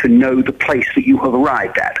area to know the place that you have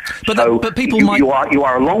arrived at. But people you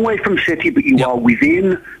are a long way from city, but you are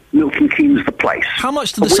within Milton Keynes, the place. How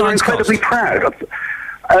much do the signs cost? We're incredibly proud of.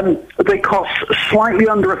 They cost slightly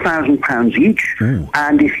under £1,000 each,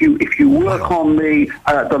 and if you work on the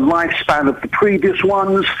lifespan of the previous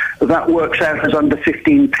ones, that works out as under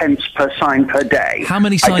 15 pence per sign per day. How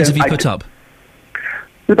many signs have you put up?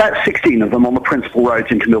 About 16 of them on the principal roads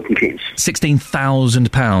into Milton Keynes.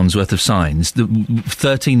 £16,000 worth of signs,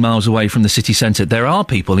 13 miles away from the city centre. There are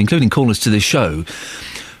people, including callers to this show,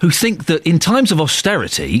 who think that in times of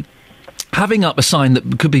austerity, having up a sign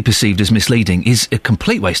that could be perceived as misleading is a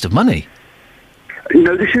complete waste of money.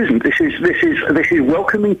 No, this isn't. This is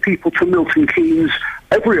welcoming people to Milton Keynes.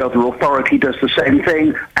 Every other authority does the same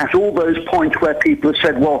thing. At all those points where people have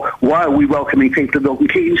said, well, why are we welcoming people to Milton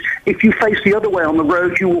Keynes? If you face the other way on the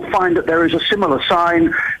road, you will find that there is a similar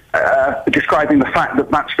sign describing the fact that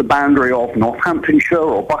that's the boundary of Northamptonshire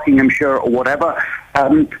or Buckinghamshire or whatever.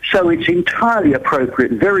 So it's entirely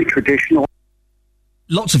appropriate, very traditional.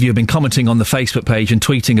 Lots of you have been commenting on the Facebook page and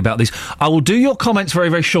tweeting about this. I will do your comments very,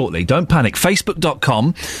 very shortly. Don't panic.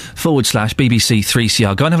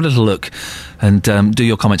 Facebook.com/BBC3CR. Go and have a little look and do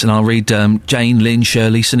your comments. And I'll read Jane, Lynn,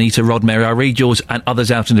 Shirley, Sunita, Rod, Mary. I'll read yours and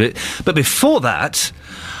others out in a bit. But before that,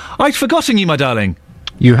 I'd forgotten you, my darling.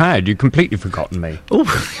 You had. You completely forgotten me. Oh,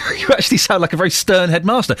 you actually sound like a very stern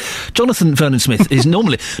headmaster. Jonathan Vernon-Smith is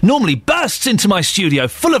normally bursts into my studio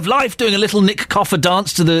full of life, doing a little Nick Coffer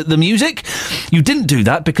dance to the music. You didn't do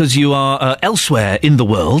that because you are elsewhere in the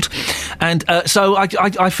world, and so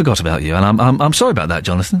I forgot about you, and I'm sorry about that,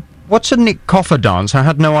 Jonathan. What's a Nick Coffer dance? I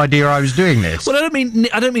had no idea I was doing this. Well, I don't mean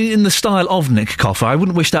in the style of Nick Coffer. I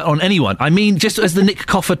wouldn't wish that on anyone. I mean, just as the Nick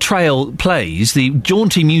Coffer trail plays, the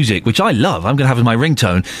jaunty music, which I love, I'm going to have as my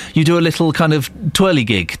ringtone, you do a little kind of twirly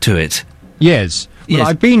gig to it. Yes. Well,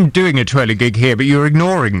 I've been doing a twirly gig here, but you're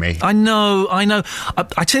ignoring me. I know. I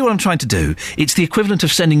tell you what I'm trying to do. It's the equivalent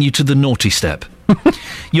of sending you to the naughty step.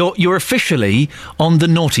 You're officially on the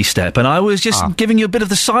naughty step, and I was just giving you a bit of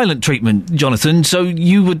the silent treatment, Jonathan, so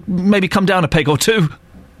you would maybe come down a peg or two.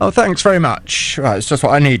 Oh, thanks very much. Right, it's just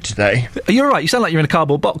what I need today. You're all right. You sound like you're in a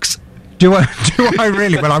cardboard box. Do I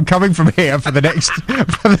really? Well, I'm coming from here for the next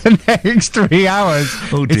 3 hours.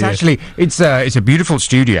 Oh dear. It's a beautiful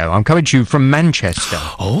studio. I'm coming to you from Manchester.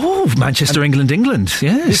 Oh, Manchester, England.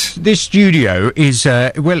 Yes. This studio is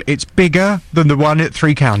it's bigger than the one at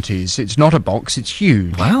Three Counties. It's not a box. It's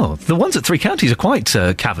huge. Wow, the ones at Three Counties are quite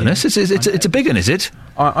cavernous. Yeah. It's a big one, is it?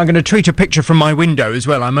 I'm going to tweet a picture from my window as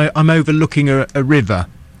well. I'm overlooking a river. Are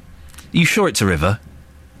you sure it's a river?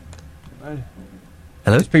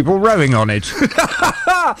 Hello? There's people rowing on it.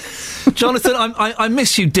 Jonathan, I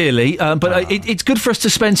miss you dearly, but it's good for us to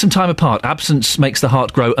spend some time apart. Absence makes the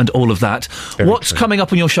heart grow and all of that. What's coming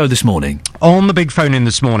up on your show this morning? On the big phone in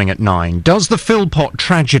this morning at 9, does the Philpott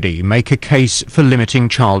tragedy make a case for limiting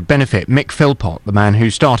child benefit? Mick Philpott, the man who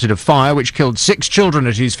started a fire which killed 6 children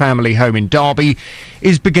at his family home in Derby,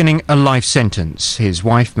 is beginning a life sentence. His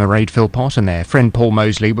wife, Mairead Philpott, and their friend Paul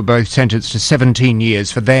Mosley were both sentenced to 17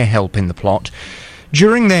 years for their help in the plot.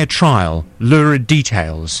 During their trial, lurid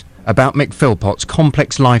details about Mick Philpott's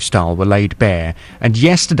complex lifestyle were laid bare, and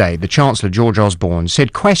yesterday the Chancellor, George Osborne,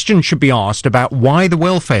 said questions should be asked about why the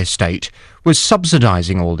welfare state was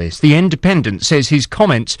subsidising all this. The Independent says his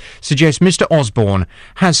comments suggest Mr Osborne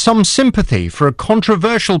has some sympathy for a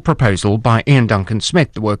controversial proposal by Ian Duncan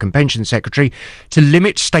Smith, the Work and Pension Secretary, to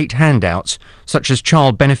limit state handouts such as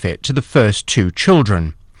child benefit to the first 2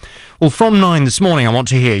 children. Well, from 9 this morning, I want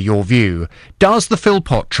to hear your view. Does the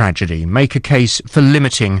Philpott tragedy make a case for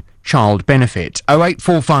limiting child benefit?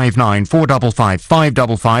 08459 455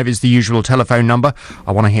 555 is the usual telephone number.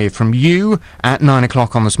 I want to hear from you at 9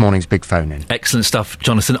 o'clock on this morning's Big Phone In. Excellent stuff,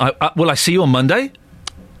 Jonathan. Will I see you on Monday?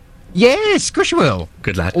 Yes, of course you will.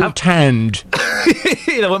 Good lad. All tanned.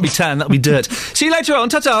 That won't be tan, that'll be dirt. See you later on,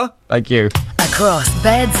 ta-ta. Thank you. Across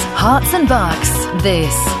beds, hearts and bucks,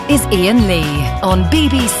 this is Iain Lee on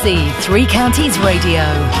BBC Three Counties Radio.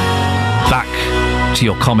 Back to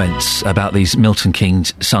your comments about these Milton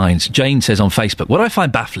Keynes signs. Jane says on Facebook, what I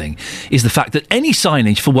find baffling is the fact that any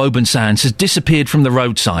signage for Woburn Sands has disappeared from the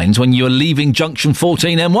road signs when you're leaving junction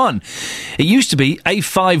 14 M1. It used to be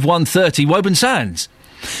A5 130 Woburn Sands.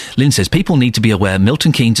 Lynn says, people need to be aware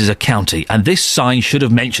Milton Keynes is a county, and this sign should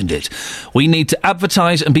have mentioned it. We need to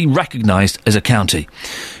advertise and be recognised as a county.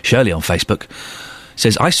 Shirley on Facebook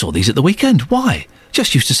says, I saw these at the weekend. Why?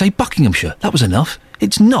 Just used to say Buckinghamshire. That was enough.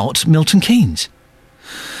 It's not Milton Keynes.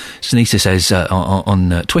 Sunita says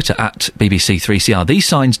on Twitter at BBC3CR, these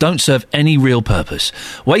signs don't serve any real purpose.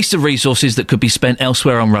 Waste of resources that could be spent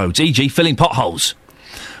elsewhere on roads, e.g. filling potholes.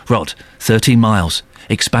 Rod, 13 miles.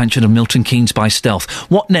 Expansion of Milton Keynes by stealth.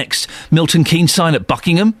 What next? Milton Keynes sign at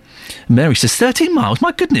Buckingham? Mary says 13 miles?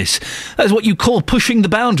 My goodness. That is what you call pushing the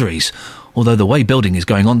boundaries. Although the way building is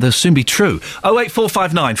going on, they'll soon be true.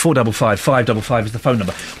 08459 455 555 is the phone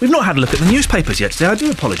number. We've not had a look at the newspapers yet today. I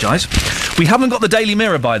do apologise. We haven't got the Daily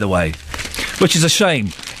Mirror, by the way, which is a shame.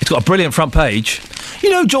 It's got a brilliant front page. You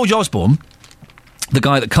know George Osborne? The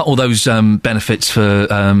guy that cut all those benefits for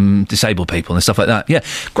disabled people and stuff like that. Yeah,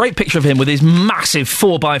 great picture of him with his massive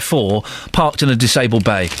 4x4 parked in a disabled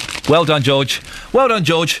bay. Well done, George. Well done,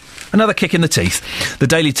 George. Another kick in the teeth. The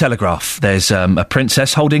Daily Telegraph. There's a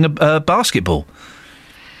princess holding a basketball.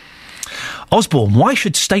 Osborne, why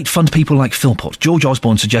should state fund people like Philpott? George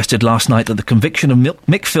Osborne suggested last night that the conviction of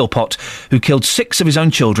Mick Philpott, who killed 6 of his own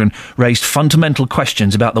children, raised fundamental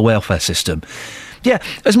questions about the welfare system. Yeah,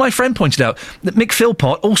 as my friend pointed out, that Mick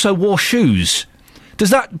Philpott also wore shoes.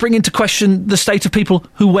 Does that bring into question the state of people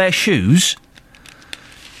who wear shoes?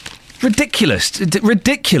 Ridiculous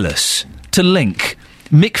to link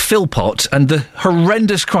Mick Philpott and the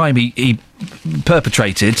horrendous crime he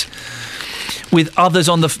perpetrated with others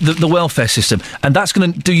on the welfare system. And that's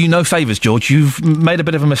going to do you no favours, George. You've made a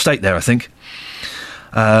bit of a mistake there, I think.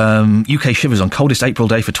 UK shivers on coldest April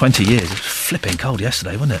day for 20 years. It was flipping cold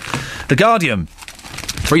yesterday, wasn't it? The Guardian.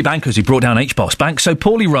 3 bankers who brought down HBOS. Bank so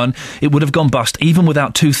poorly run, it would have gone bust even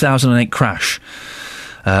without 2008 crash.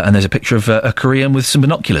 And there's a picture of a Korean with some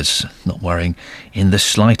binoculars. Not worrying in the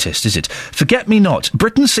slightest, is it? Forget me not.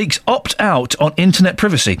 Britain seeks opt-out on internet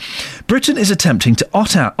privacy. Britain is attempting to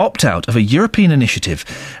opt out of a European initiative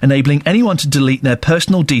enabling anyone to delete their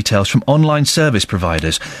personal details from online service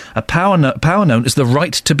providers. A power known as the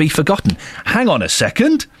right to be forgotten. Hang on a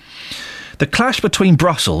second. The clash between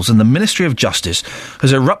Brussels and the Ministry of Justice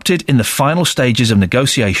has erupted in the final stages of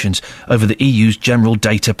negotiations over the EU's General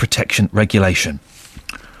Data Protection Regulation.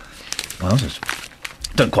 Well,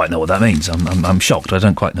 don't quite know what that means. I'm shocked. I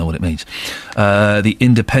don't quite know what it means. The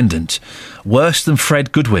Independent. Worse than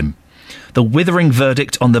Fred Goodwin. the withering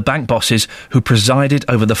verdict on the bank bosses who presided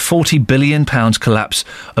over the £40 billion collapse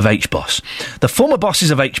of HBOS. The former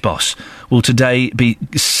bosses of HBOS will today be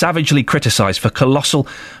savagely criticised for colossal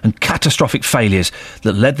and catastrophic failures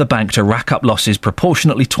that led the bank to rack up losses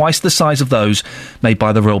proportionately twice the size of those made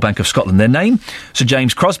by the Royal Bank of Scotland. Their name? Sir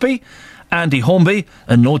James Crosby, Andy Hornby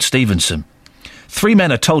and Lord Stevenson. 3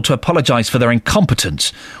 men are told to apologise for their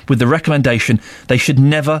incompetence, with the recommendation they should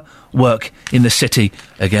never work in the city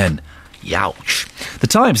again. Youch. The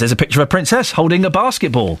Times, there's a picture of a princess holding a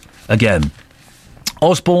basketball again.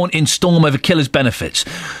 Osborne in storm over killers' benefits.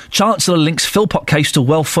 Chancellor links Philpott case to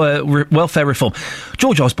welfare reform.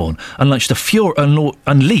 George Osborne unleashed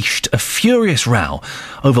a furious row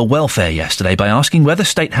over welfare yesterday by asking whether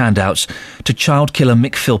state handouts to child killer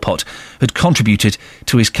Mick Philpott had contributed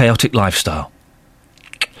to his chaotic lifestyle.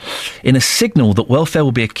 In a signal that welfare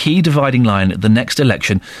will be a key dividing line at the next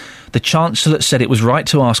election, the Chancellor said it was right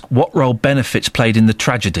to ask what role benefits played in the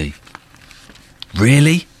tragedy.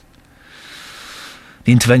 Really?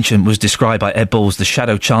 The intervention was described by Ed Balls, the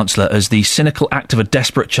Shadow Chancellor, as the cynical act of a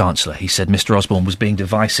desperate Chancellor. He said Mr Osborne was being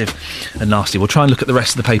divisive and nasty. We'll try and look at the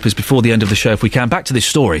rest of the papers before the end of the show if we can. Back to this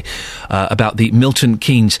story about the Milton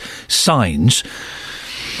Keynes signs.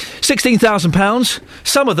 £16,000,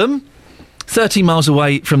 some of them 30 miles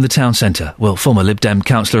away from the town centre. Well, former Lib Dem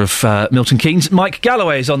councillor of Milton Keynes, Mike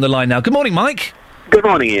Galloway, is on the line now. Good morning, Mike. Good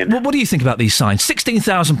morning, Ian. What do you think about these signs?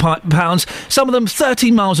 £16,000, some of them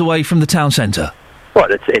 13 miles away from the town centre. Well,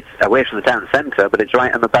 it's away from the town centre, but it's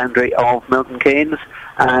right on the boundary of Milton Keynes,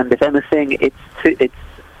 and if anything, it's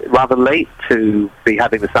rather late to be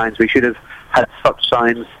having the signs. We should have had such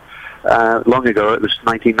signs long ago. It was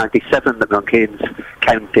 1997 that Milton Keynes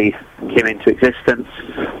County came into existence.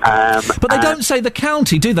 But they don't say the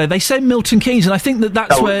county, do they? They say Milton Keynes, and I think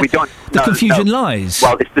that's where the confusion lies.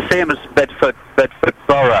 Well, it's the same as Bedford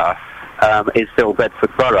Borough is still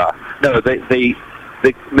Bedford Borough. No, the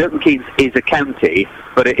Milton Keynes is a county,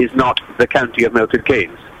 but it is not the county of Milton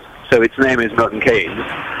Keynes. So its name is Milton Keynes,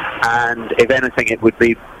 and if anything, it would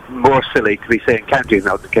be more silly to be saying county of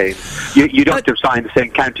Milton Keynes. You don't have signs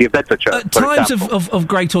saying county of Bedfordshire. At times of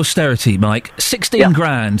great austerity, Mike, 16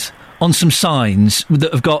 grand on some signs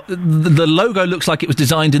that have got... The logo looks like it was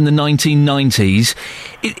designed in the 1990s.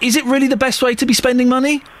 Is it really the best way to be spending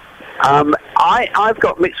money? I've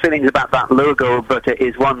got mixed feelings about that logo, but it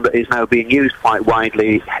is one that is now being used quite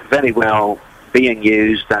widely, very well being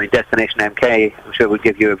used. I mean, Destination MK, I'm sure, would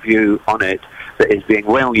give you a view on it, that is being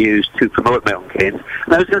well used to promote Milton Keynes.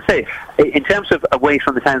 And I was going to say, in terms of away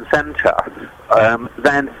from the town centre,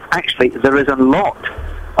 then actually there is a lot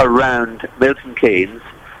around Milton Keynes,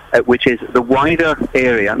 which is the wider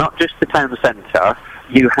area, not just the town centre.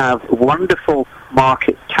 You have wonderful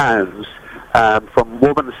market towns, from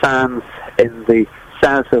Woburn Sands in the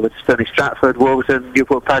south over to Stony Stratford, Wolverton,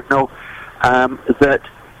 Newport Pagnell, that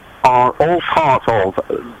are all part of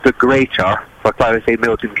the greater, for clarity,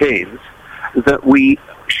 Milton Keynes, that we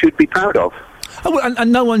should be proud of. Oh,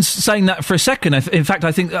 and no one's saying that for a second. In fact,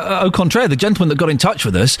 I think au contraire, the gentleman that got in touch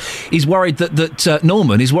with us is worried that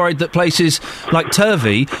Norman is worried that places like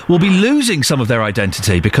Turvey will be losing some of their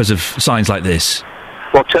identity because of signs like this.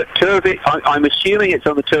 Well, Turvey, I'm assuming it's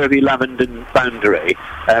on the Turvey-Lavenden boundary,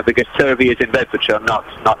 because Turvey is in Bedfordshire,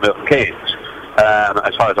 not Milton Keynes,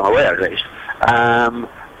 as far as I'm aware, at least.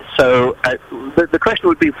 So the question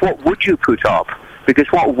would be, what would you put up? Because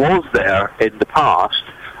what was there in the past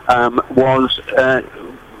was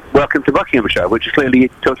Welcome to Buckinghamshire, which is clearly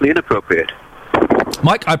totally inappropriate.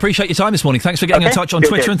 Mike, I appreciate your time this morning. Thanks for getting in touch on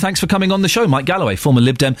Twitter, and thanks for coming on the show. Mike Galloway, former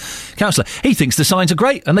Lib Dem councillor. He thinks the signs are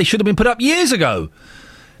great, and they should have been put up years ago.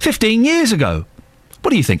 15 years ago.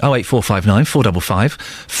 What do you think? 08459 455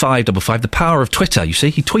 555. The power of Twitter, you see.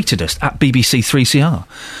 He tweeted us at BBC3CR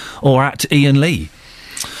or at Iain Lee.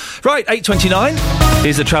 Right, 8:29.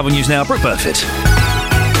 Here's the travel news now. Brooke Burfitt.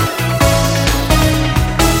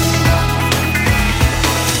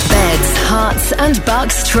 Beds, Herts and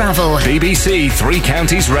Bucks travel. BBC Three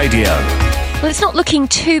Counties Radio. Well, it's not looking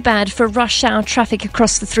too bad for rush hour traffic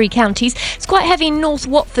across the three counties. It's quite heavy in North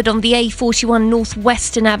Watford on the A41 North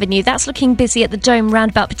Western Avenue. That's looking busy at the Dome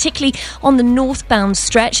roundabout, particularly on the northbound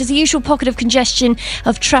stretch. There's a usual pocket of congestion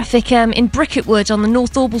of traffic in Bricketwood on the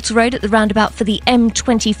North Orbital Road at the roundabout for the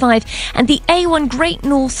M25. And the A1 Great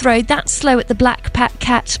North Road, that's slow at the Black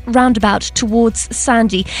Cat roundabout towards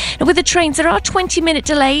Sandy. Now, with the trains, there are 20-minute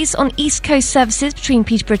delays on East Coast services between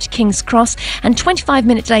Peterborough to King's Cross and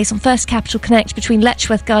 25-minute delays on First Capital connect between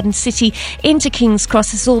Letchworth Garden City into King's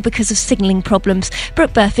Cross. This is all because of signalling problems.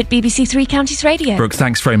 Brooke Burford, BBC Three Counties Radio. Brooke,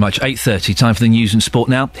 thanks very much. 8:30, time for the news and sport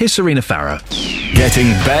now. Here's Serena Farrow. Getting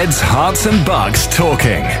beds, hearts and bucks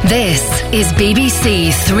talking. This is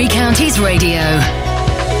BBC Three Counties Radio.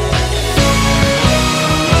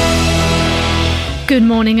 Good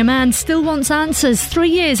morning. A man still wants answers 3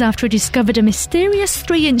 years after he discovered a mysterious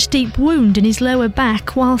 3-inch deep wound in his lower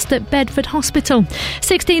back whilst at Bedford Hospital.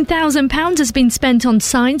 £16,000 has been spent on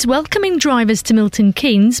signs welcoming drivers to Milton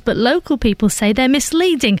Keynes, but local people say they're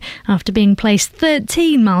misleading after being placed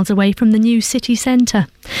 13 miles away from the new city centre.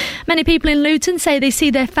 Many people in Luton say they see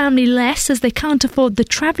their family less as they can't afford the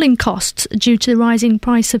travelling costs due to the rising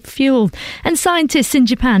price of fuel. And scientists in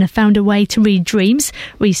Japan have found a way to read dreams.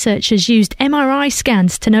 Researchers used MRI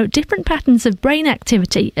scans to note different patterns of brain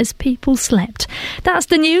activity as people slept. That's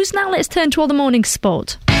the news. Now let's turn to all the morning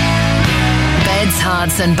sport. Beds,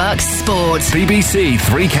 Hearts and Bucks Sport. BBC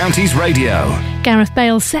Three Counties Radio. Gareth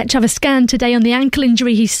Bale's set to have a scan today on the ankle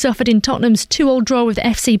injury he suffered in Tottenham's 2-2 draw with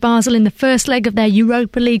FC Basel in the first leg of their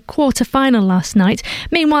Europa League quarter-final last night.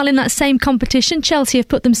 Meanwhile, in that same competition, Chelsea have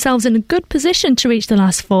put themselves in a good position to reach the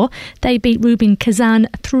last four. They beat Rubin Kazan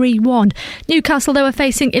 3-1. Newcastle, though, are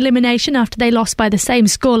facing elimination after they lost by the same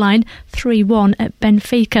scoreline, 3-1 at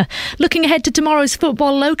Benfica. Looking ahead to tomorrow's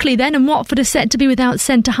football locally then, and Watford are set to be without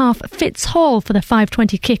centre-half Fitz Hall for the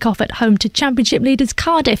 5:20 kick-off at home to Championship leaders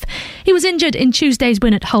Cardiff. He was injured in Tuesday's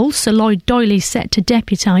win at Hull, so Lloyd Doyley's set to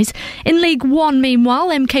deputise. In League One, meanwhile,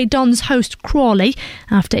 MK Dons host Crawley.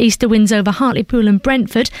 After Easter wins over Hartlepool and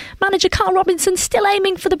Brentford, manager Carl Robinson still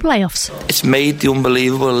aiming for the playoffs. It's made the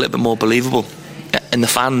unbelievable a little bit more believable in the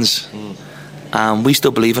fans. We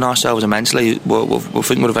still believe in ourselves immensely. We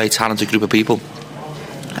think we're a very talented group of people,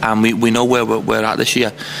 and we know where we're at this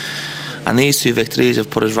year. And these two victories have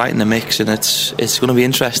put us right in the mix, and it's going to be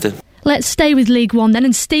interesting. Let's stay with League One then,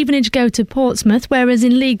 and Stevenage go to Portsmouth, whereas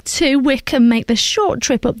in League Two, Wickham make the short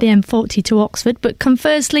trip up the M40 to Oxford, but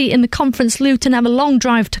conversely in the Conference, Luton have a long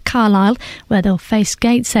drive to Carlisle, where they'll face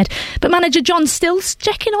Gateshead. But manager John Still's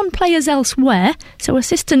checking on players elsewhere, so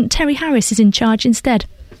assistant Terry Harris is in charge instead.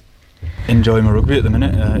 Enjoying my rugby at the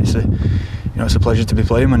minute. It's a pleasure to be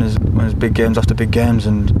playing when there's big games after big games,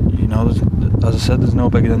 and as I said, there's no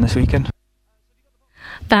bigger than this weekend.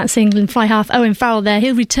 That's England fly half Owen Farrell there.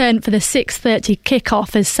 He'll return for the 6:30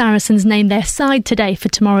 kick-off as Saracens name their side today for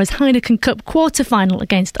tomorrow's Heineken Cup quarter-final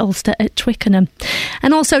against Ulster at Twickenham.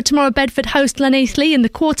 And also tomorrow, Bedford host Llanelli in the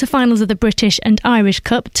quarter-finals of the British and Irish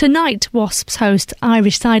Cup. Tonight, Wasps host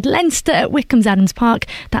Irish side Leinster at Wycombe's Adams Park.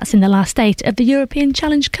 That's in the last 8 of the European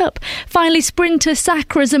Challenge Cup. Finally, sprinter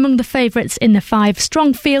Sacra's among the favourites in the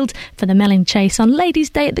 5-strong field for the Melling Chase on Ladies'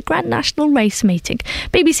 Day at the Grand National Race Meeting.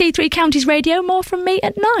 BBC Three Counties Radio, more from me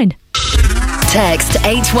at 9. Text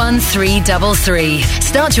 81333.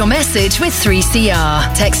 Start your message with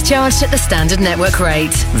 3CR. Text charged at the standard network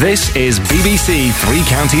rate. This is BBC Three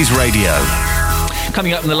Counties Radio.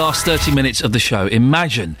 Coming up in the last 30 minutes of the show,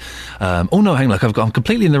 imagine... hang on, I'm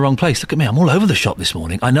completely in the wrong place. Look at me, I'm all over the shop this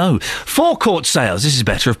morning. I know. Forecourt sales, this is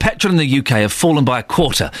better, of petrol in the UK have fallen by a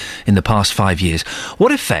quarter in the past 5 years.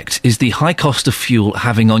 What effect is the high cost of fuel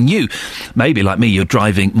having on you? Maybe, like me, you're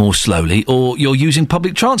driving more slowly or you're using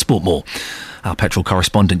public transport more. Our petrol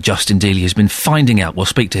correspondent Justin Dealey has been finding out. We'll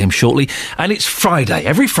speak to him shortly. And it's Friday.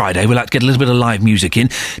 Every Friday we like to get a little bit of live music in.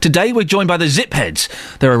 Today we're joined by the Zipheads.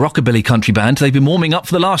 They're a rockabilly country band. They've been warming up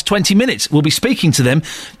for the last 20 minutes. We'll be speaking to them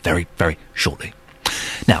very, very shortly.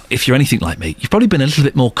 Now, if you're anything like me, you've probably been a little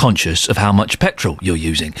bit more conscious of how much petrol you're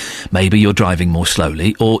using. Maybe you're driving more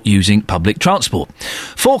slowly or using public transport.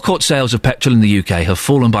 Forecourt sales of petrol in the UK have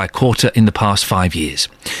fallen by a quarter in the past 5 years.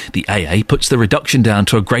 The AA puts the reduction down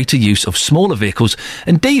to a greater use of smaller vehicles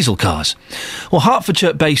and diesel cars. Well,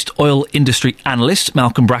 Hertfordshire-based oil industry analyst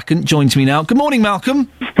Malcolm Bracken joins me now. Good morning, Malcolm.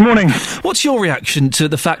 Good morning. What's your reaction to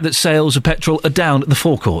the fact that sales of petrol are down at the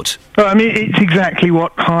forecourt? Well, it's exactly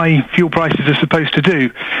what high fuel prices are supposed to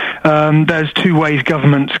do. There's two ways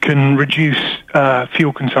governments can reduce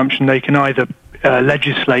fuel consumption. They can either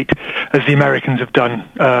legislate, as the Americans have done,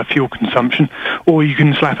 fuel consumption, or you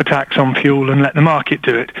can slap a tax on fuel and let the market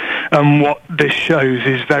do it. What this shows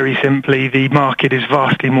is very simply the market is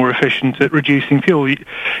vastly more efficient at reducing fuel. In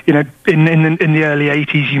the early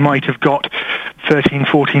 80s, you might have got 13,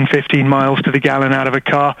 14, 15 miles to the gallon out of a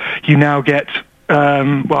car. You now get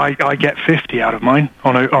I get 50 out of mine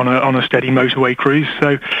on a steady motorway cruise.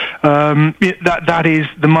 So that is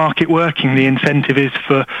the market working. The incentive is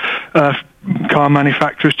for car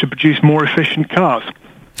manufacturers to produce more efficient cars.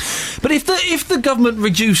 But if the government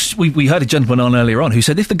reduced, we heard a gentleman on earlier on who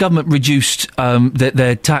said if the government reduced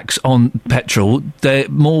their tax on petrol,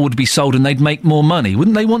 more would be sold and they'd make more money.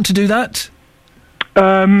 Wouldn't they want to do that?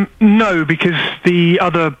 No, because the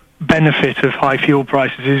other benefit of high fuel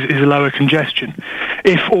prices is a lower congestion.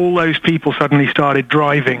 If all those people suddenly started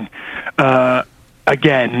driving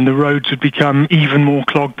again, the roads would become even more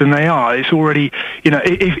clogged than they are. It's already,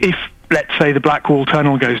 if let's say the Blackwall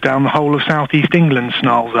Tunnel goes down, the whole of southeast England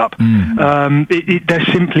snarls up. There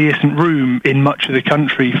simply isn't room in much of the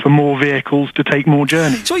country for more vehicles to take more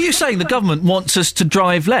journeys. So are you saying the government wants us to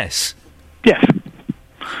drive less? Yes.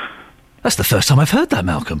 That's the first time I've heard that,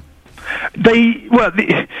 Malcolm.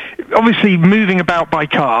 Obviously moving about by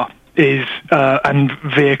car and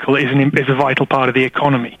vehicle is a vital part of the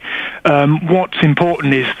economy. What's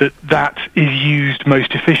important is that is used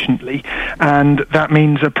most efficiently, and that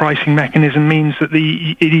means a pricing mechanism means that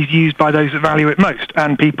it is used by those that value it most,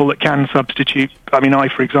 and people that can substitute. I mean, I,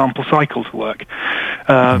 for example, cycle to work.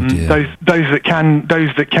 Those that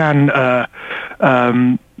can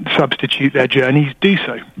substitute their journeys do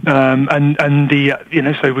so,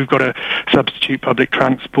 so we've got to substitute public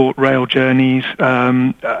transport, rail journeys.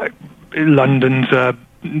 London's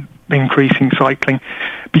increasing cycling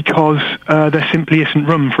because there simply isn't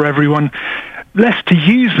room for everyone, less to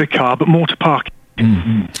use the car but more to park.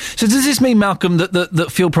 Mm-hmm. So does this mean, Malcolm, that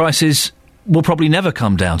fuel prices will probably never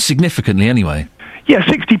come down significantly anyway? Yeah,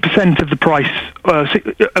 60% of the price,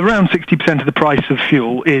 around 60% of the price of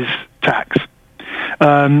fuel is tax.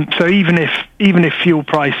 So even if fuel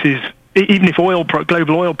prices, even if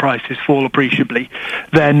global oil prices fall appreciably,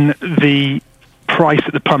 then the price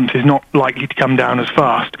at the pump is not likely to come down as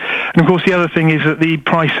fast. And of course, the other thing is that the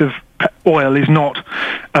price of oil is not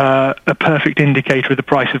a perfect indicator of the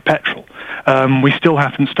price of petrol. We still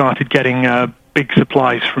haven't started getting big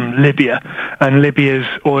supplies from Libya, and Libya's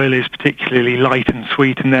oil is particularly light and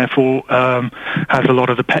sweet, and therefore has a lot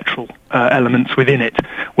of the petrol elements within it,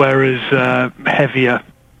 whereas heavier,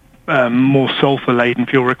 more sulfur-laden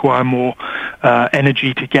fuel require more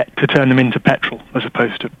energy to turn them into petrol, as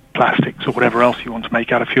opposed to plastics or whatever else you want to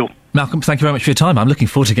make out of fuel. Malcolm, thank you very much for your time. I'm looking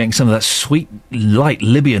forward to getting some of that sweet, light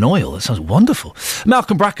Libyan oil. That sounds wonderful.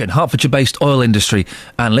 Malcolm Bracken, Hertfordshire-based oil industry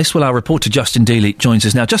analyst. Well, our reporter Justin Dealey joins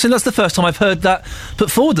us now. Justin, that's the first time I've heard that put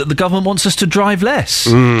forward, that the government wants us to drive less.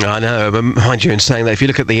 I know, but mind you in saying that, if you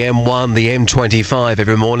look at the M1, the M25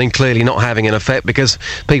 every morning, clearly not having an effect because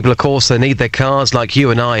people, of course, they need their cars like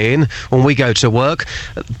you and I, Iain, when we go to work.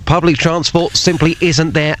 Public transport simply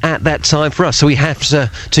isn't there at that time for us, so we have to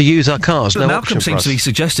use our cars. But no Malcolm seems to be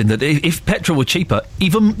suggesting that if petrol were cheaper,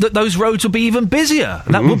 even that those roads would be even busier.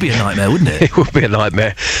 And that would be a nightmare, wouldn't it? It would be a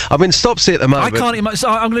nightmare. I'm in Stopsy at the moment.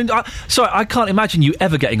 I can't imagine you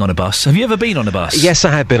ever getting on a bus. Have you ever been on a bus? Yes,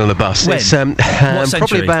 I have been on a bus. When? It's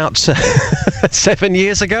probably about 7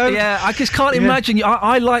 years ago. Yeah, I just can't imagine you.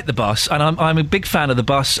 I like the bus, and I'm a big fan of the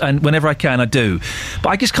bus, and whenever I can, I do. But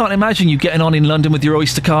I just can't imagine you getting on in London with your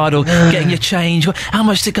Oyster card or getting your change. How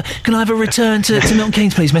much? Can I have a return to Milton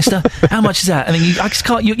Keynes, please, mister? How much is that? I mean, I just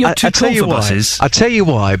can't. You're too cool for buses. I tell you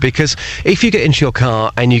why. Because if you get into your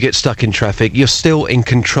car and you get stuck in traffic, you're still in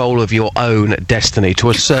control of your own destiny to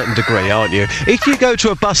a certain degree, aren't you? If you go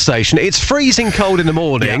to a bus station, it's freezing cold in the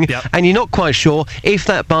morning, and you're not quite sure if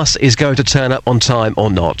that bus is going to turn up on time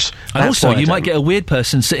or not. And also, you might get a weird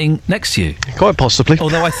person sitting next to you. Quite possibly.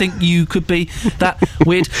 Although I think you could be that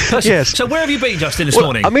weird person. Yes. So where have you been, Justin, this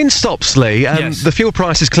morning? I'm in Stopsley. Yes. The fuel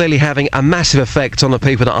price is clearly having a massive effect on the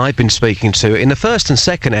people that I've been speaking to. In the first and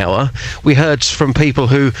second hour, we heard from people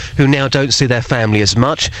who now don't see their family as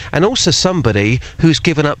much, and also somebody who's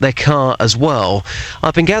given up their car as well.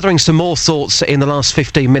 I've been gathering some more thoughts in the last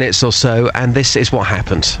 15 minutes or so, and this is what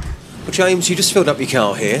happened. Well, James, you just filled up your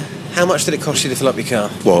car here. How much did it cost you to fill up your car?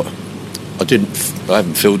 What? I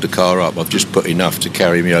haven't filled the car up. I've just put enough to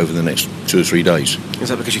carry me over the next 2 or 3 days. Is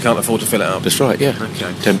that because you can't afford to fill it up? That's right, yeah.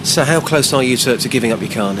 Okay. So how close are you to giving up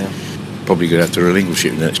your car now? Probably going to have to relinquish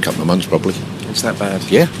it in the next couple of months, probably. It's that bad?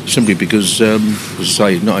 Yeah, simply because, as I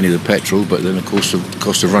say, not only the petrol, but then, of course, the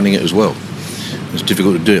cost of running it as well. It's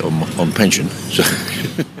difficult to do it on pension. So.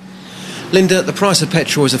 Linda, the price of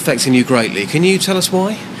petrol is affecting you greatly. Can you tell us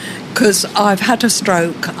why? Because I've had a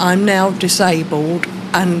stroke, I'm now disabled,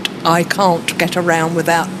 and I can't get around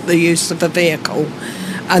without the use of a vehicle.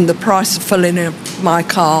 And the price of filling up my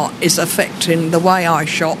car is affecting the way I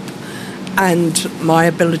shop and my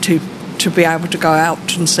ability to be able to go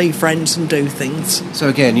out and see friends and do things. So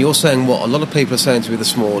again, you're saying what a lot of people are saying to me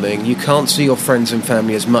this morning, you can't see your friends and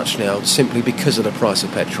family as much now simply because of the price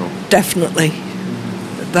of petrol. Definitely.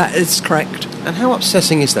 That is correct. And how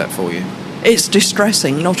upsetting is that for you? It's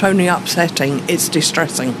distressing, not only upsetting, it's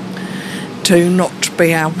distressing to not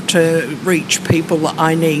be able to reach people that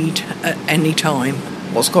I need at any time.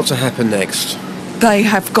 What's got to happen next? They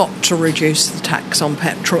have got to reduce the tax on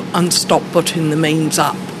petrol and stop putting the means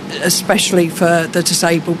up, especially for the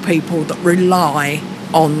disabled people that rely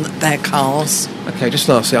on their cars. OK, just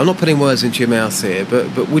lastly, I'm not putting words into your mouth here,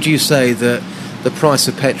 but would you say that the price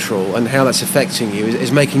of petrol and how that's affecting you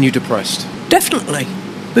is making you depressed? Definitely,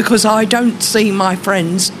 because I don't see my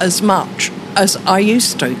friends as much as I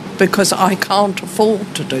used to, because I can't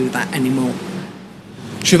afford to do that anymore.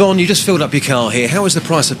 Siobhan, you just filled up your car here. How is the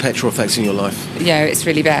price of petrol affecting your life? Yeah, it's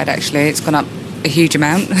really bad, actually. It's gone up a huge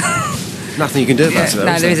amount. Nothing you can do about it, though,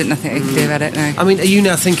 no, is there isn't nothing you can do about it, no. I mean, are you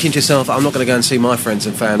now thinking to yourself, I'm not going to go and see my friends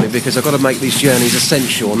and family because I've got to make these journeys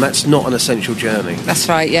essential, and that's not an essential journey? That's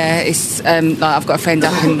right, yeah. It's like I've got a friend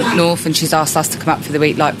up in North, and she's asked us to come up for the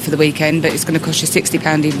week, like for the weekend, but it's going to cost you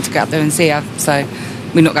 £60 even to get up there and see her, so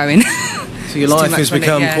we're not going. So your life has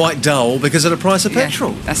become quite dull because of the price of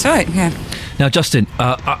petrol? That's right, yeah. Now, Justin,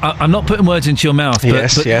 I'm not putting words into your mouth,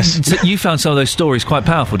 but Yes. You found some of those stories quite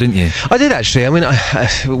powerful, didn't you? I did, actually. I mean,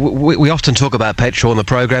 we often talk about petrol on the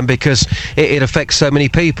programme because it affects so many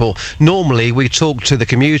people. Normally, we talk to the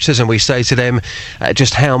commuters and we say to them,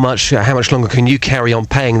 just how much longer can you carry on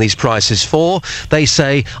paying these prices for? They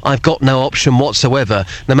say, I've got no option whatsoever.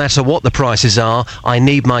 No matter what the prices are, I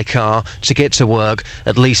need my car to get to work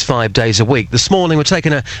at least 5 days a week. This morning, we're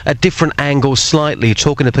taking a different angle slightly,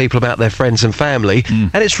 talking to people about their friends and family,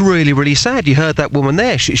 and it's really, really sad. You heard that woman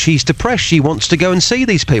there. She's depressed. She wants to go and see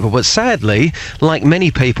these people, but sadly, like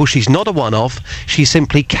many people, she's not a one-off. She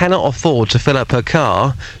simply cannot afford to fill up her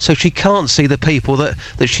car, so she can't see the people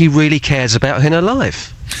that she really cares about in her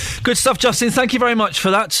life. Good stuff, Justin. Thank you very much for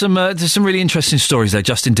that. There's some really interesting stories there.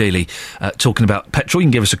 Justin Dealey talking about petrol. You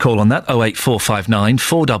can give us a call on that, 08459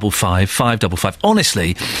 455 555.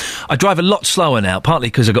 Honestly, I drive a lot slower now, partly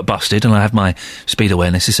because I got busted and I have my speed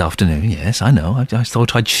awareness this afternoon. Yes, I know. I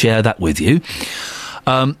thought I'd share that with you.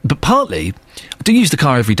 But partly, I do use the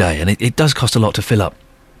car every day, and it does cost a lot to fill up.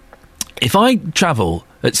 If I travel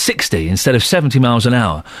at 60 instead of 70 miles an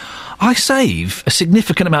hour, I save a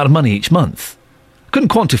significant amount of money each month. Couldn't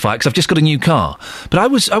quantify it because I've just got a new car, but I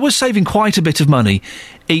was saving quite a bit of money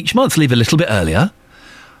each month. Leave a little bit earlier,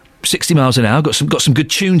 60 miles an hour. Got some good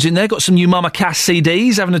tunes in there. Got some new Mama Cass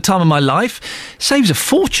CDs. Having a time of my life. Saves a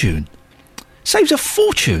fortune.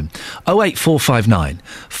 08459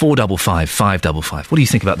 455 555. What do you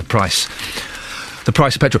think about the price? The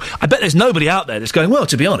price of petrol. I bet there's nobody out there that's going, well,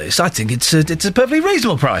 to be honest, I think it's a perfectly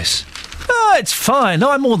reasonable price. Oh, it's fine.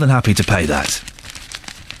 No, I'm more than happy to pay that.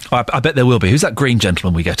 I bet there will be. Who's that green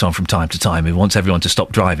gentleman we get on from time to time who wants everyone to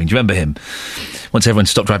stop driving? Do you remember him? Wants everyone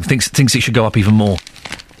to stop driving. Thinks it should go up even more.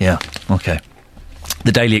 Yeah, OK.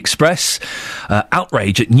 The Daily Express.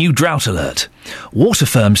 Outrage at new drought alert. Water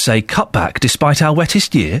firms say cutback despite our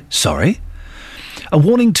wettest year. Sorry. A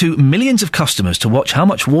warning to millions of customers to watch how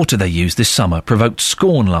much water they use this summer provoked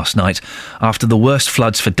scorn last night after the worst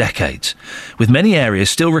floods for decades. With many areas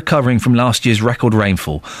still recovering from last year's record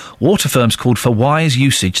rainfall, water firms called for wise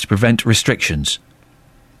usage to prevent restrictions.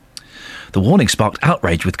 The warning sparked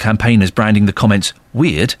outrage, with campaigners branding the comments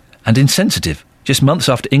weird and insensitive, just months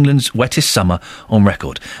after England's wettest summer on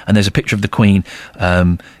record. And there's a picture of the Queen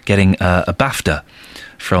getting a BAFTA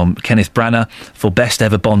from Kenneth Branagh for Best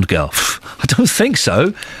Ever Bond Girl. I don't think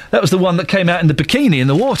so. That was the one that came out in the bikini in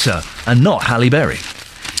the water, and not Halle Berry.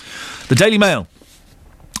 The Daily Mail.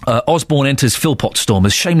 Osborne enters Philpott storm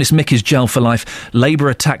as Shameless Mick is jailed for life. Labour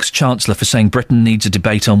attacks Chancellor for saying Britain needs a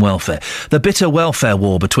debate on welfare. The bitter welfare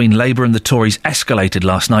war between Labour and the Tories escalated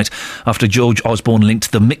last night after George Osborne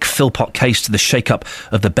linked the Mick Philpott case to the shake-up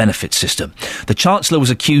of the benefit system. The Chancellor was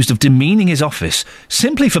accused of demeaning his office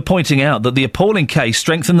simply for pointing out that the appalling case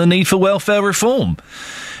strengthened the need for welfare reform.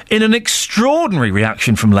 In an extraordinary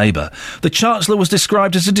reaction from Labour, the Chancellor was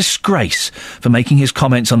described as a disgrace for making his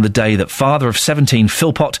comments on the day that father of 17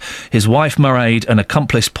 Philpott, his wife Mairead and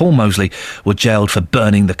accomplice Paul Mosley were jailed for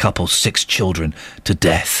burning the couple's 6 children to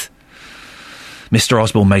death. Mr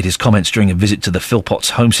Osborne made his comments during a visit to the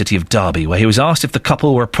Philpotts' home city of Derby, where he was asked if the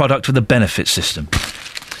couple were a product of the benefit system.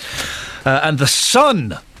 And The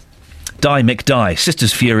Sun. Die Mick Die.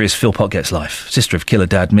 Sister's furious, Philpott gets life. Sister of killer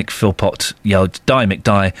dad Mick Philpott yelled, "Die Mick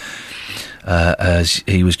Die," as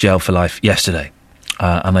he was jailed for life yesterday.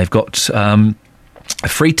 And they've got a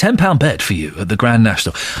free £10 bet for you at the Grand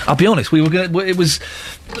National. I'll be honest, it was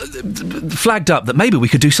flagged up that maybe we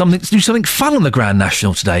could do something fun on the Grand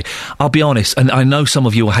National today. I'll be honest, and I know some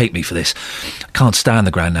of you will hate me for this. I can't stand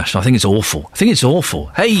the Grand National. I think it's awful.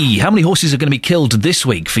 Hey, how many horses are going to be killed this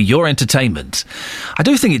week for your entertainment? I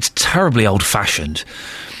do think it's terribly old-fashioned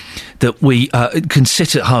that we can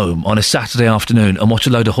sit at home on a Saturday afternoon and watch a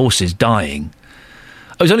load of horses dying.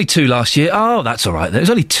 It was only 2 last year. Oh, that's all right. There was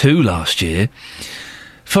only 2 last year.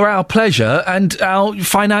 For our pleasure and our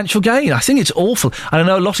financial gain. I think it's awful. And I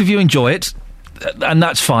know a lot of you enjoy it, and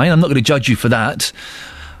that's fine. I'm not going to judge you for that.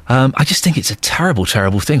 I just think it's a terrible,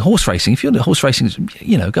 terrible thing. Horse racing, if you're into horse racing,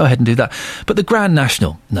 go ahead and do that. But the Grand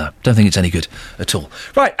National, no, don't think it's any good at all.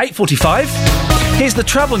 Right, 8:45. Here's the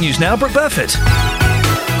travel news now. Brooke Burford.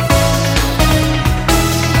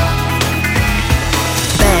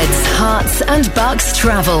 Beds, Hearts and Bucks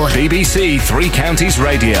travel. BBC Three Counties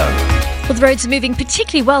Radio. Well, the roads are moving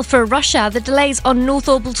particularly well for a rush hour. The delays on North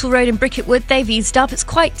Orbital Road in Bricketwood, they've eased up. It's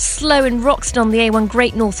quite slow in Roxton on the A1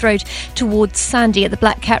 Great North Road towards Sandy at the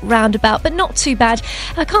Black Cat roundabout, but not too bad.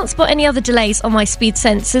 I can't spot any other delays on my speed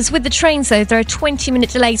sensors. With the trains, though, there are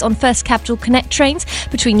 20-minute delays on First Capital Connect trains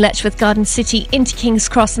between Letchworth Garden City into King's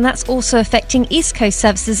Cross, and that's also affecting East Coast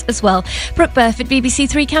services as well. Brooke Burford, BBC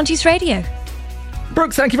Three Counties Radio.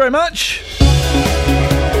 Brooke, thank you very much.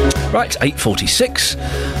 Right, 8:46.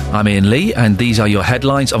 I'm Iain Lee, and these are your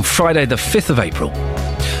headlines on Friday the 5th of April.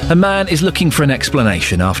 A man is looking for an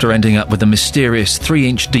explanation after ending up with a mysterious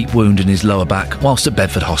 3-inch deep wound in his lower back whilst at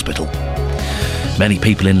Bedford Hospital. Many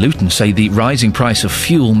people in Luton say the rising price of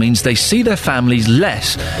fuel means they see their families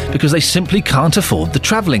less because they simply can't afford the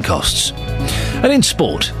travelling costs. And in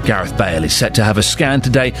sport, Gareth Bale is set to have a scan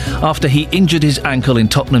today after he injured his ankle in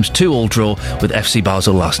Tottenham's 2-2 draw with FC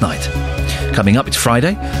Basel last night. Coming up, it's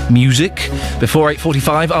Friday. Music. Before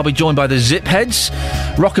 8:45, I'll be joined by the Zipheads,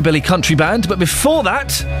 Rockabilly Country Band. But before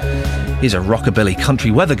that, here's a Rockabilly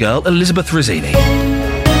Country weather girl, Elizabeth Rossini.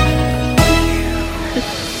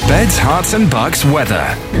 Beds, Hearts and Bucks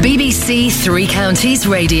weather. BBC Three Counties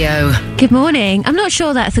Radio. Good morning. I'm not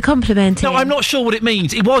sure that's a compliment. No, I'm not sure what it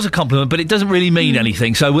means. It was a compliment, but it doesn't really mean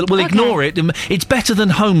anything, so we'll ignore it. It's better than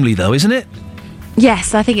homely, though, isn't it?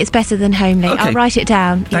 Yes, I think it's better than homely. Okay. I'll write it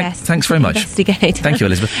down. Yes. Thanks very much. Investigate. Thank you,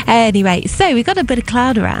 Elizabeth. Anyway, so we've got a bit of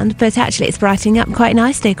cloud around, but actually it's brightening up quite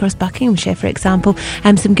nicely across Buckinghamshire, for example.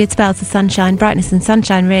 Some good spells of sunshine, brightness and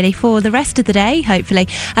sunshine, really, for the rest of the day, hopefully.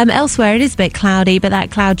 Elsewhere it is a bit cloudy, but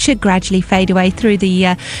that cloud should gradually fade away through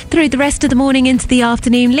the rest of the morning into the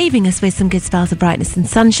afternoon, leaving us with some good spells of brightness and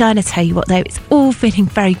sunshine. I tell you what, though, it's all feeling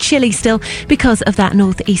very chilly still because of that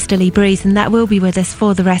northeasterly breeze, and that will be with us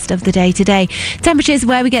for the rest of the day today. Temperatures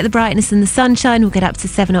where we get the brightness and the sunshine will get up to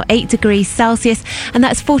 7 or 8 degrees Celsius, and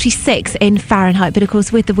that's 46 in Fahrenheit. But of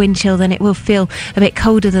course, with the wind chill, then it will feel a bit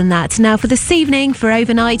colder than that. Now, for this evening, for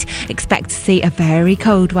overnight, expect to see a very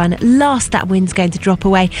cold one. Last that wind's going to drop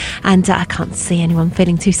away, and I can't see anyone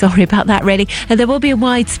feeling too sorry about that, really. And there will be a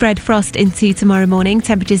widespread frost into tomorrow morning.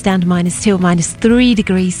 Temperatures down to -2 or -3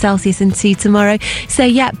 degrees Celsius into tomorrow. So,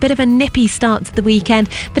 yeah, bit of a nippy start to the weekend,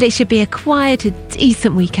 but it should be a quiet, a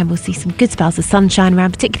decent weekend. We'll see some good spells of sunshine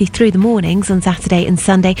around, particularly through the mornings on Saturday and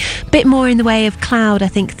Sunday. Bit more in the way of cloud, I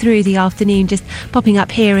think, through the afternoon, just popping up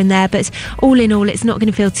here and there, but all in all, it's not going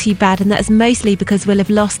to feel too bad, and that's mostly because we'll have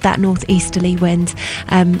lost that northeasterly wind.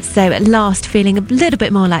 So at last, feeling a little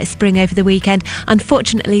bit more like spring over the weekend.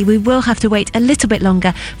 Unfortunately, we will have to wait a little bit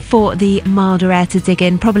longer for the milder air to dig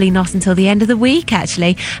in, probably not until the end of the week,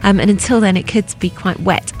 actually, and until then it could be quite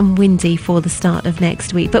wet and windy for the start of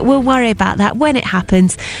next week, but we'll worry about that when it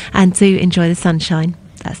happens, and do enjoy the sunshine.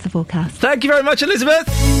 That's the forecast. Thank you very much, Elizabeth.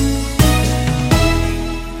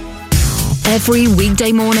 Every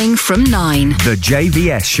weekday morning from 9. The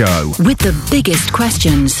JVS Show. With the biggest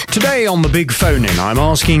questions. Today on the Big Phone In, I'm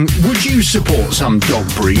asking, would you support some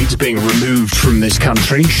dog breeds being removed from this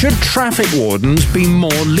country? Should traffic wardens be more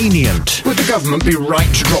lenient? Would the government be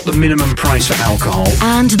right to drop the minimum price for alcohol?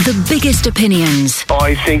 And the biggest opinions.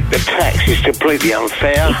 I think the tax is completely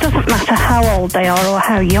unfair. It doesn't matter how old they are or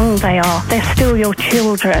how young they are. They're still your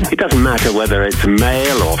children. It doesn't matter whether it's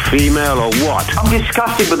male or female or what. I'm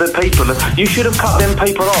disgusted with the people. You should have cut them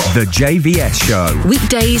people off. The JVS Show.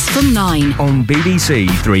 Weekdays from 9. On BBC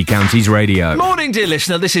Three Counties Radio. Morning, dear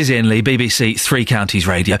listener. This is Iain Lee, BBC Three Counties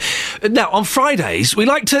Radio. Now, on Fridays, we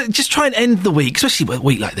like to just try and end the week, especially a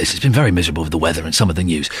week like this. It's been very miserable with the weather and some of the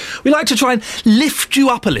news. We like to try and lift you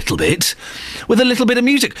up a little bit with a little bit of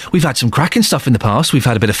music. We've had some cracking stuff in the past. We've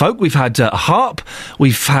had a bit of folk. We've had a harp.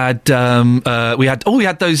 We've had we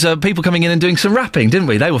had those people coming in and doing some rapping, didn't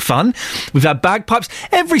we? They were fun. We've had bagpipes.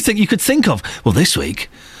 Everything you could think of. Well, this week,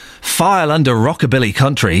 file under Rockabilly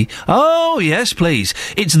Country. Oh, yes, please.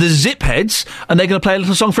 It's the Zipheads, and they're going to play a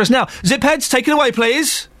little song for us now. Zipheads, take it away,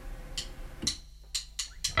 please.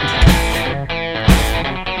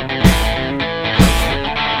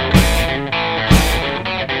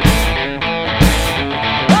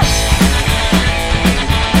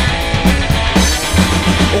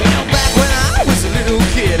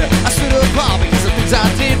 I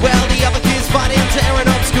did well, the other kids fighting, tearing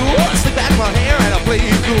up school. I slick back my hair and I play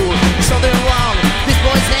it cool. Something wrong, this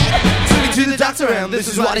boy's head. Took me to the doctor and this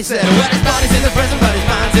is what he said. Well, his body's in the present, but his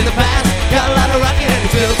mind's in the past. Got a lot of rocking and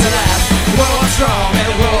he's built to last. Grow up strong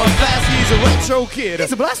and grow up fast. He's a retro kid,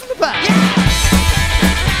 it's a blast from the past. Yeah.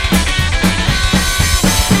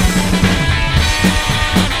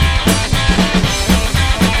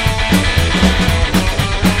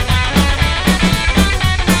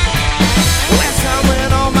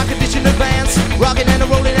 Rocking and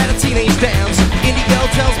rolling at a teenage dance. Indie girl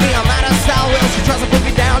tells me I'm out of style. Well, she tries to put me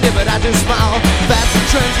down, yeah, but I just smile. That's the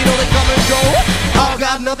trends, you know they come and go. All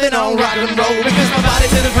got nothing on rock and roll. Because my body's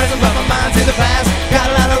in the present, but my mind's in the past. Got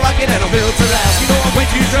a lot of rocking and I'm built to last. You know I'm way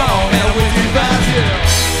too strong and I'm way too fast, yeah.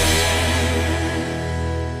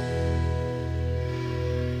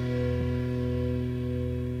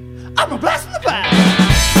 I'm a blast from the past.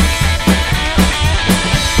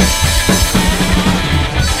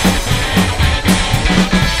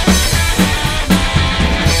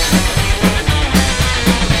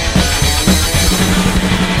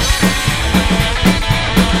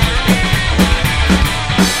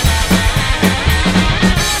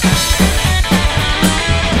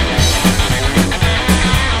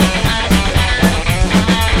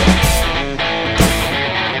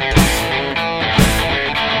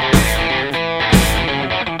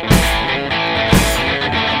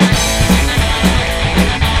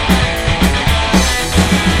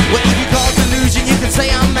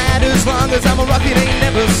 As I'm a rocket, ain't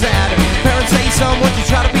never sad. Parents say, son, what you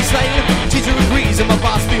try to be saying? Teacher agrees and my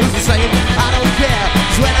boss feels the same. I don't care,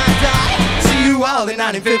 'cause when I die, see you all in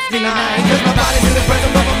 1959. 'Cause my body's in the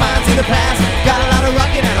present, but my mind's in the past. Got a lot of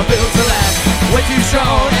rocking and I'm built to last. Way too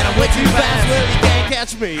strong and I'm way too fast. Well, you can't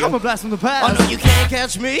catch me, I'm a blast from the past. Oh no, you can't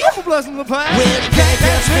catch me, I'm a blast from the past. Well, you can't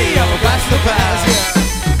catch me, I'm a blast from the past, yeah.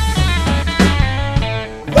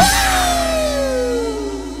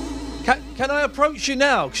 Can I approach you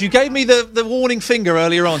now? Because you gave me the warning finger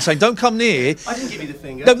earlier on, saying don't come near. I didn't give you the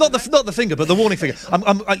finger. No, not the finger, but the warning finger.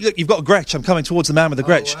 Look, you've got a Gretsch. I'm coming towards the man with the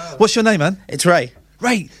Gretsch. Wow. What's your name, man? It's Ray.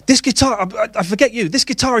 Ray, this guitar, I forget you. This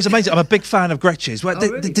guitar is amazing. I'm a big fan of Gretsch's.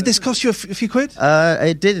 Did this cost you a few quid?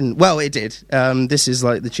 It didn't. Well, it did. This is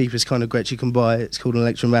like the cheapest kind of Gretsch you can buy. It's called an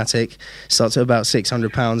Electromatic. Starts at about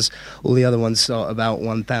 £600. All the other ones start about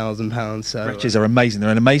 £1,000. So Gretsch's are amazing. They're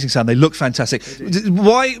an amazing sound. They look fantastic.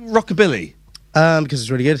 Why Rockabilly? Because it's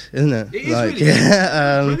really good, isn't it? It is really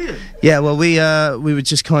good. Brilliant. Yeah, well, we were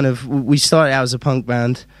just kind of... We started out as a punk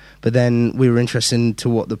band, but then we were interested into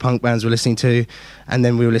what the punk bands were listening to, and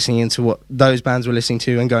then we were listening into what those bands were listening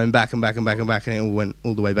to, and going back and back and back and back, and it all went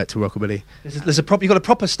all the way back to Rockabilly. You've got a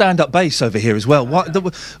proper stand-up bass over here as well.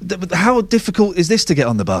 How difficult is this to get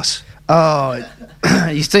on the bus? Oh,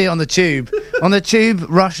 you see it on the tube. On the tube,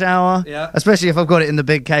 rush hour, yeah. Especially if I've got it in the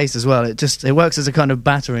big case as well. It works as a kind of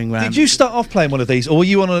battering ram. Did you start off playing one of these, or were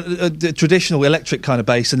you on a traditional electric kind of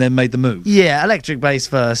bass and then made the move? Yeah, electric bass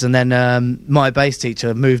first, and then my bass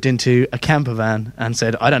teacher moved into a camper van and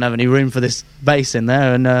said, I don't have any room for this bass in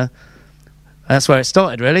there, and that's where it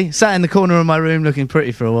started, really. Sat in the corner of my room looking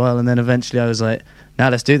pretty for a while, and then eventually I was like, now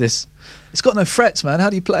let's do this. It's got no frets, man. How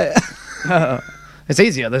do you play it? It's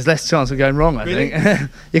easier. There's less chance of going wrong, I really? think.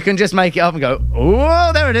 You can just make it up and go,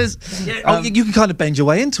 oh, there it is. Yeah, you can kind of bend your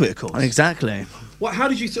way into it, of course. Exactly. How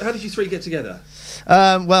did you three get together?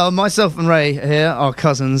 Well, myself and Ray here are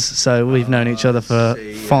cousins, so we've known each other for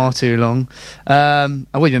far too long. And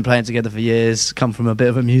we've been playing together for years, come from a bit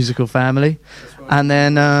of a musical family. Right. And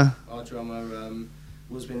then... our drummer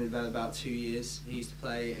was been in the band about 2 years. He used to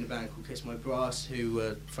play in a band called Kiss My Brass, who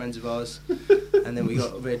were friends of ours. And then we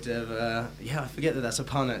got rid of... I forget that that's a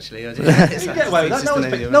pun, actually. You get away with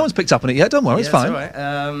that. No one's picked up on it yet. Don't worry, it's fine.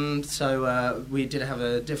 That's all right. So we did have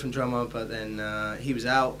a different drummer, but then he was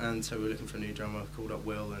out, and so we were looking for a new drummer. Called up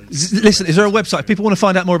Will. And listen, is there a website? If people want to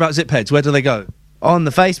find out more about Zipheads, where do they go? On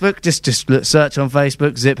the Facebook, just search on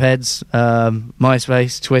Facebook, Zipheads,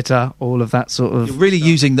 MySpace, Twitter, all of that sort of... You're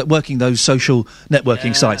really working those social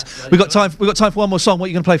networking sites. We've got time for one more song. What are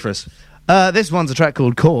you going to play for us? This one's a track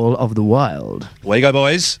called Call of the Wild. Away you go,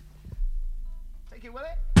 boys.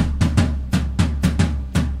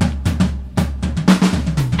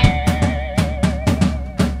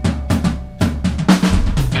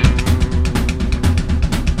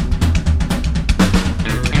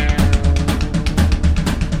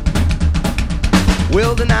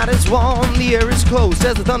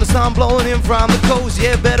 There's a thunderstorm blowing in from the coast.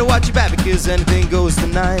 Yeah, better watch your back because anything goes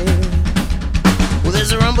tonight. Well,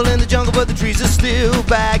 there's a rumble in the jungle, but the trees are still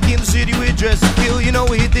back in the city. We're dressed to kill. You know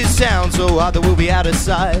we hit this sound so hard that we'll be out of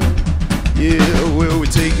sight. Yeah, well, we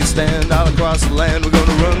take a stand all across the land. We're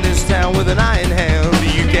gonna run this town with an iron hand.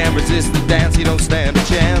 You can't resist the dance, you don't stand a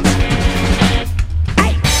chance.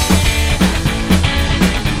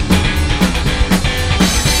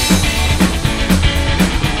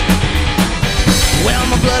 Well,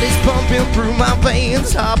 my blood is pumping through my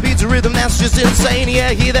veins. Heart beats a rhythm that's just insane. Yeah,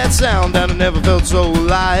 I hear that sound and I never felt so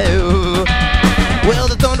alive. Well,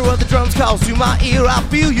 the thunder of the drums calls to my ear. I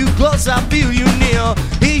feel you close, I feel you near.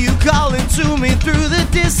 Hear you calling to me through the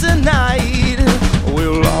distant night.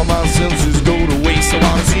 Well, all my senses go to waste. I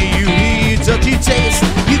wanna see you, hear you, touch you, taste.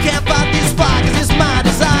 You can't fight this fire 'cause it's my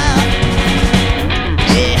desire.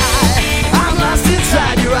 Yeah, I'm lost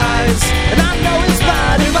inside your eyes, and I know it's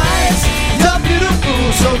my demise. You're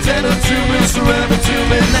beautiful, so tender to me, surrender to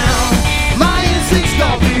me now. My instincts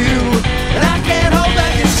call for you, and I can't hold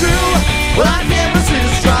back, it's true. Well, I can't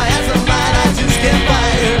resist, try as I might, I just can't fight.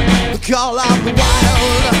 The call of the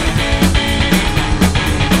wild.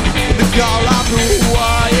 The call of the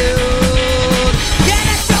wild. Yeah,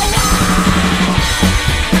 that's so wild.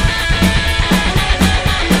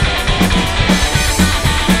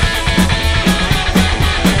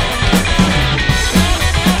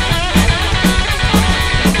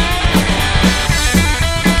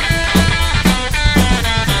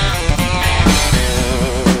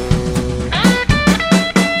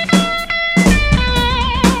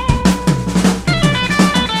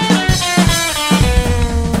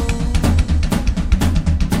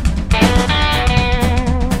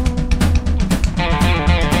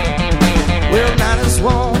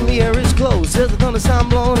 There's a thunderstorm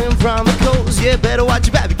blowing in from the coast. Yeah, better watch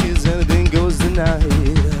your back because anything goes tonight.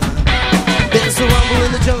 There's a rumble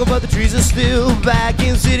in the jungle, but the trees are still back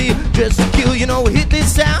in city. Just to kill, you know, we hit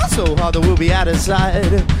this sound so hard that we'll be out of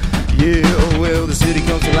sight. Yeah, well, the city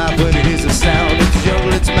comes to life when it is a sound. It's a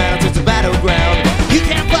jungle, it's a mountain, it's a battleground. You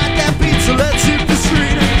can't fight that beat, so let's hit the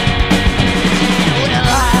street. Well,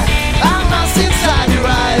 I'm lost inside your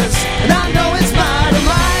eyes, and I know it's my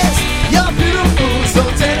demise. You're beautiful, so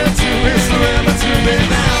tender to me, surrender to me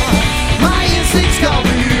now. My instincts call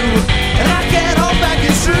for you, and I can't hold back,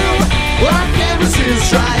 it's true. Well, I can't resist,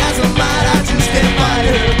 try as I might, I just can't fight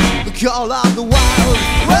it. The call of the wild.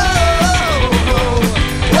 Whoa.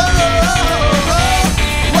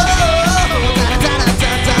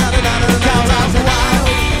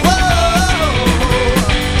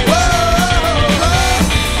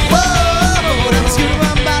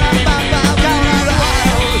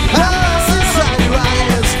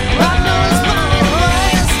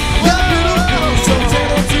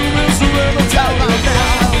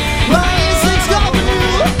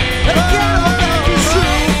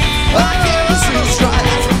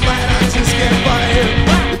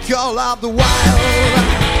 Call of the wild.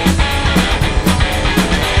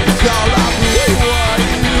 Call of the wild.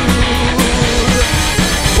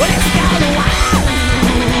 Well, it's called the wild.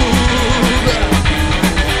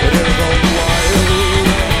 It's called the wild.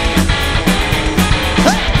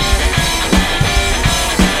 Hey.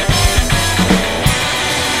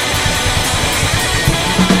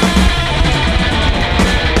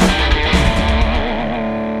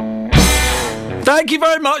 Thank you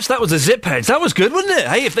very much. That was the Zip Heads. That was good, wasn't it?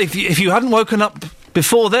 Hey, if you hadn't woken up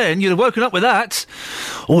before then, you'd have woken up with that.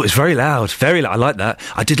 Oh, it's very loud. Very loud. I like that.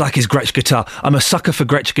 I did like his Gretsch guitar. I'm a sucker for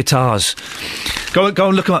Gretsch guitars. Go and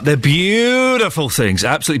look them up. They're beautiful things.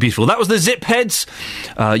 Absolutely beautiful. That was the Zip Heads.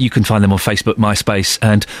 You can find them on Facebook, MySpace,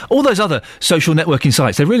 and all those other social networking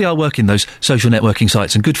sites. They really are working those social networking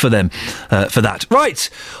sites, and good for them for that. Right.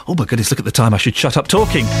 Oh, my goodness, look at the time. I should shut up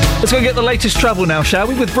talking. Let's go and get the latest travel now, shall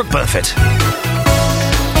we, with Brooke Burfitt.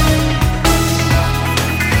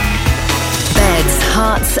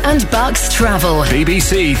 Herts and Bucks travel.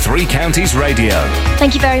 BBC Three Counties Radio.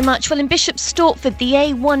 Thank you very much. Well, in Bishop Stortford, the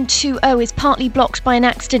A120 is partly blocked by an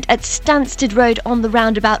accident at Stansted Road on the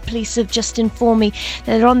roundabout. Police have just informed me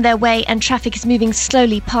they're on their way and traffic is moving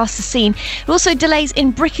slowly past the scene. There are also delays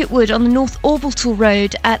in Bricketwood on the North Orbital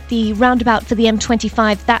Road at the roundabout for the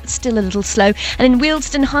M25. That's still a little slow. And in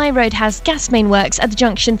Wealdstone High Road has gas main works at the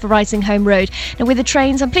junction for Risinghome Road. Now, with the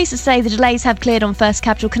trains, I'm pleased to say the delays have cleared on First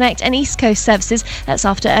Capital Connect and East Coast services. That's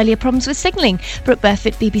after earlier problems with signalling. Brooke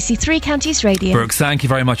Burfitt, BBC Three Counties Radio. Brooke, thank you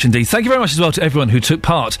very much indeed. Thank you very much as well to everyone who took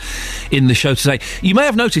part in the show today. You may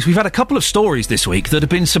have noticed we've had a couple of stories this week that have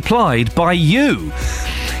been supplied by you.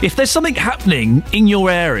 If there's something happening in your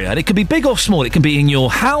area, and it can be big or small, it can be in your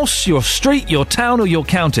house, your street, your town or your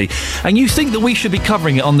county, and you think that we should be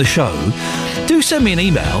covering it on the show, do send me an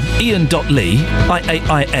email, ian.lee,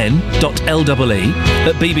 IAIN.LEE,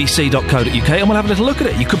 at bbc.co.uk, and we'll have a little look at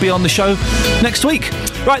it. You could be on the show next week.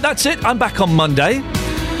 Right, that's it. I'm back on Monday.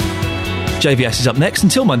 JVS is up next.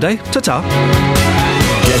 Until Monday, ta-ta.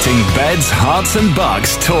 Getting beds, hearts and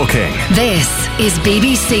bucks talking. This is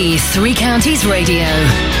BBC Three Counties Radio.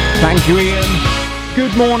 Thank you, Ian.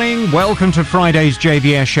 Good morning. Welcome to Friday's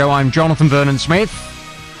JVS show. I'm Jonathan Vernon-Smith.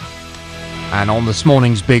 And on this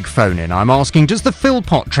morning's big phone-in, I'm asking, does the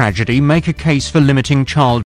Philpott tragedy make a case for limiting child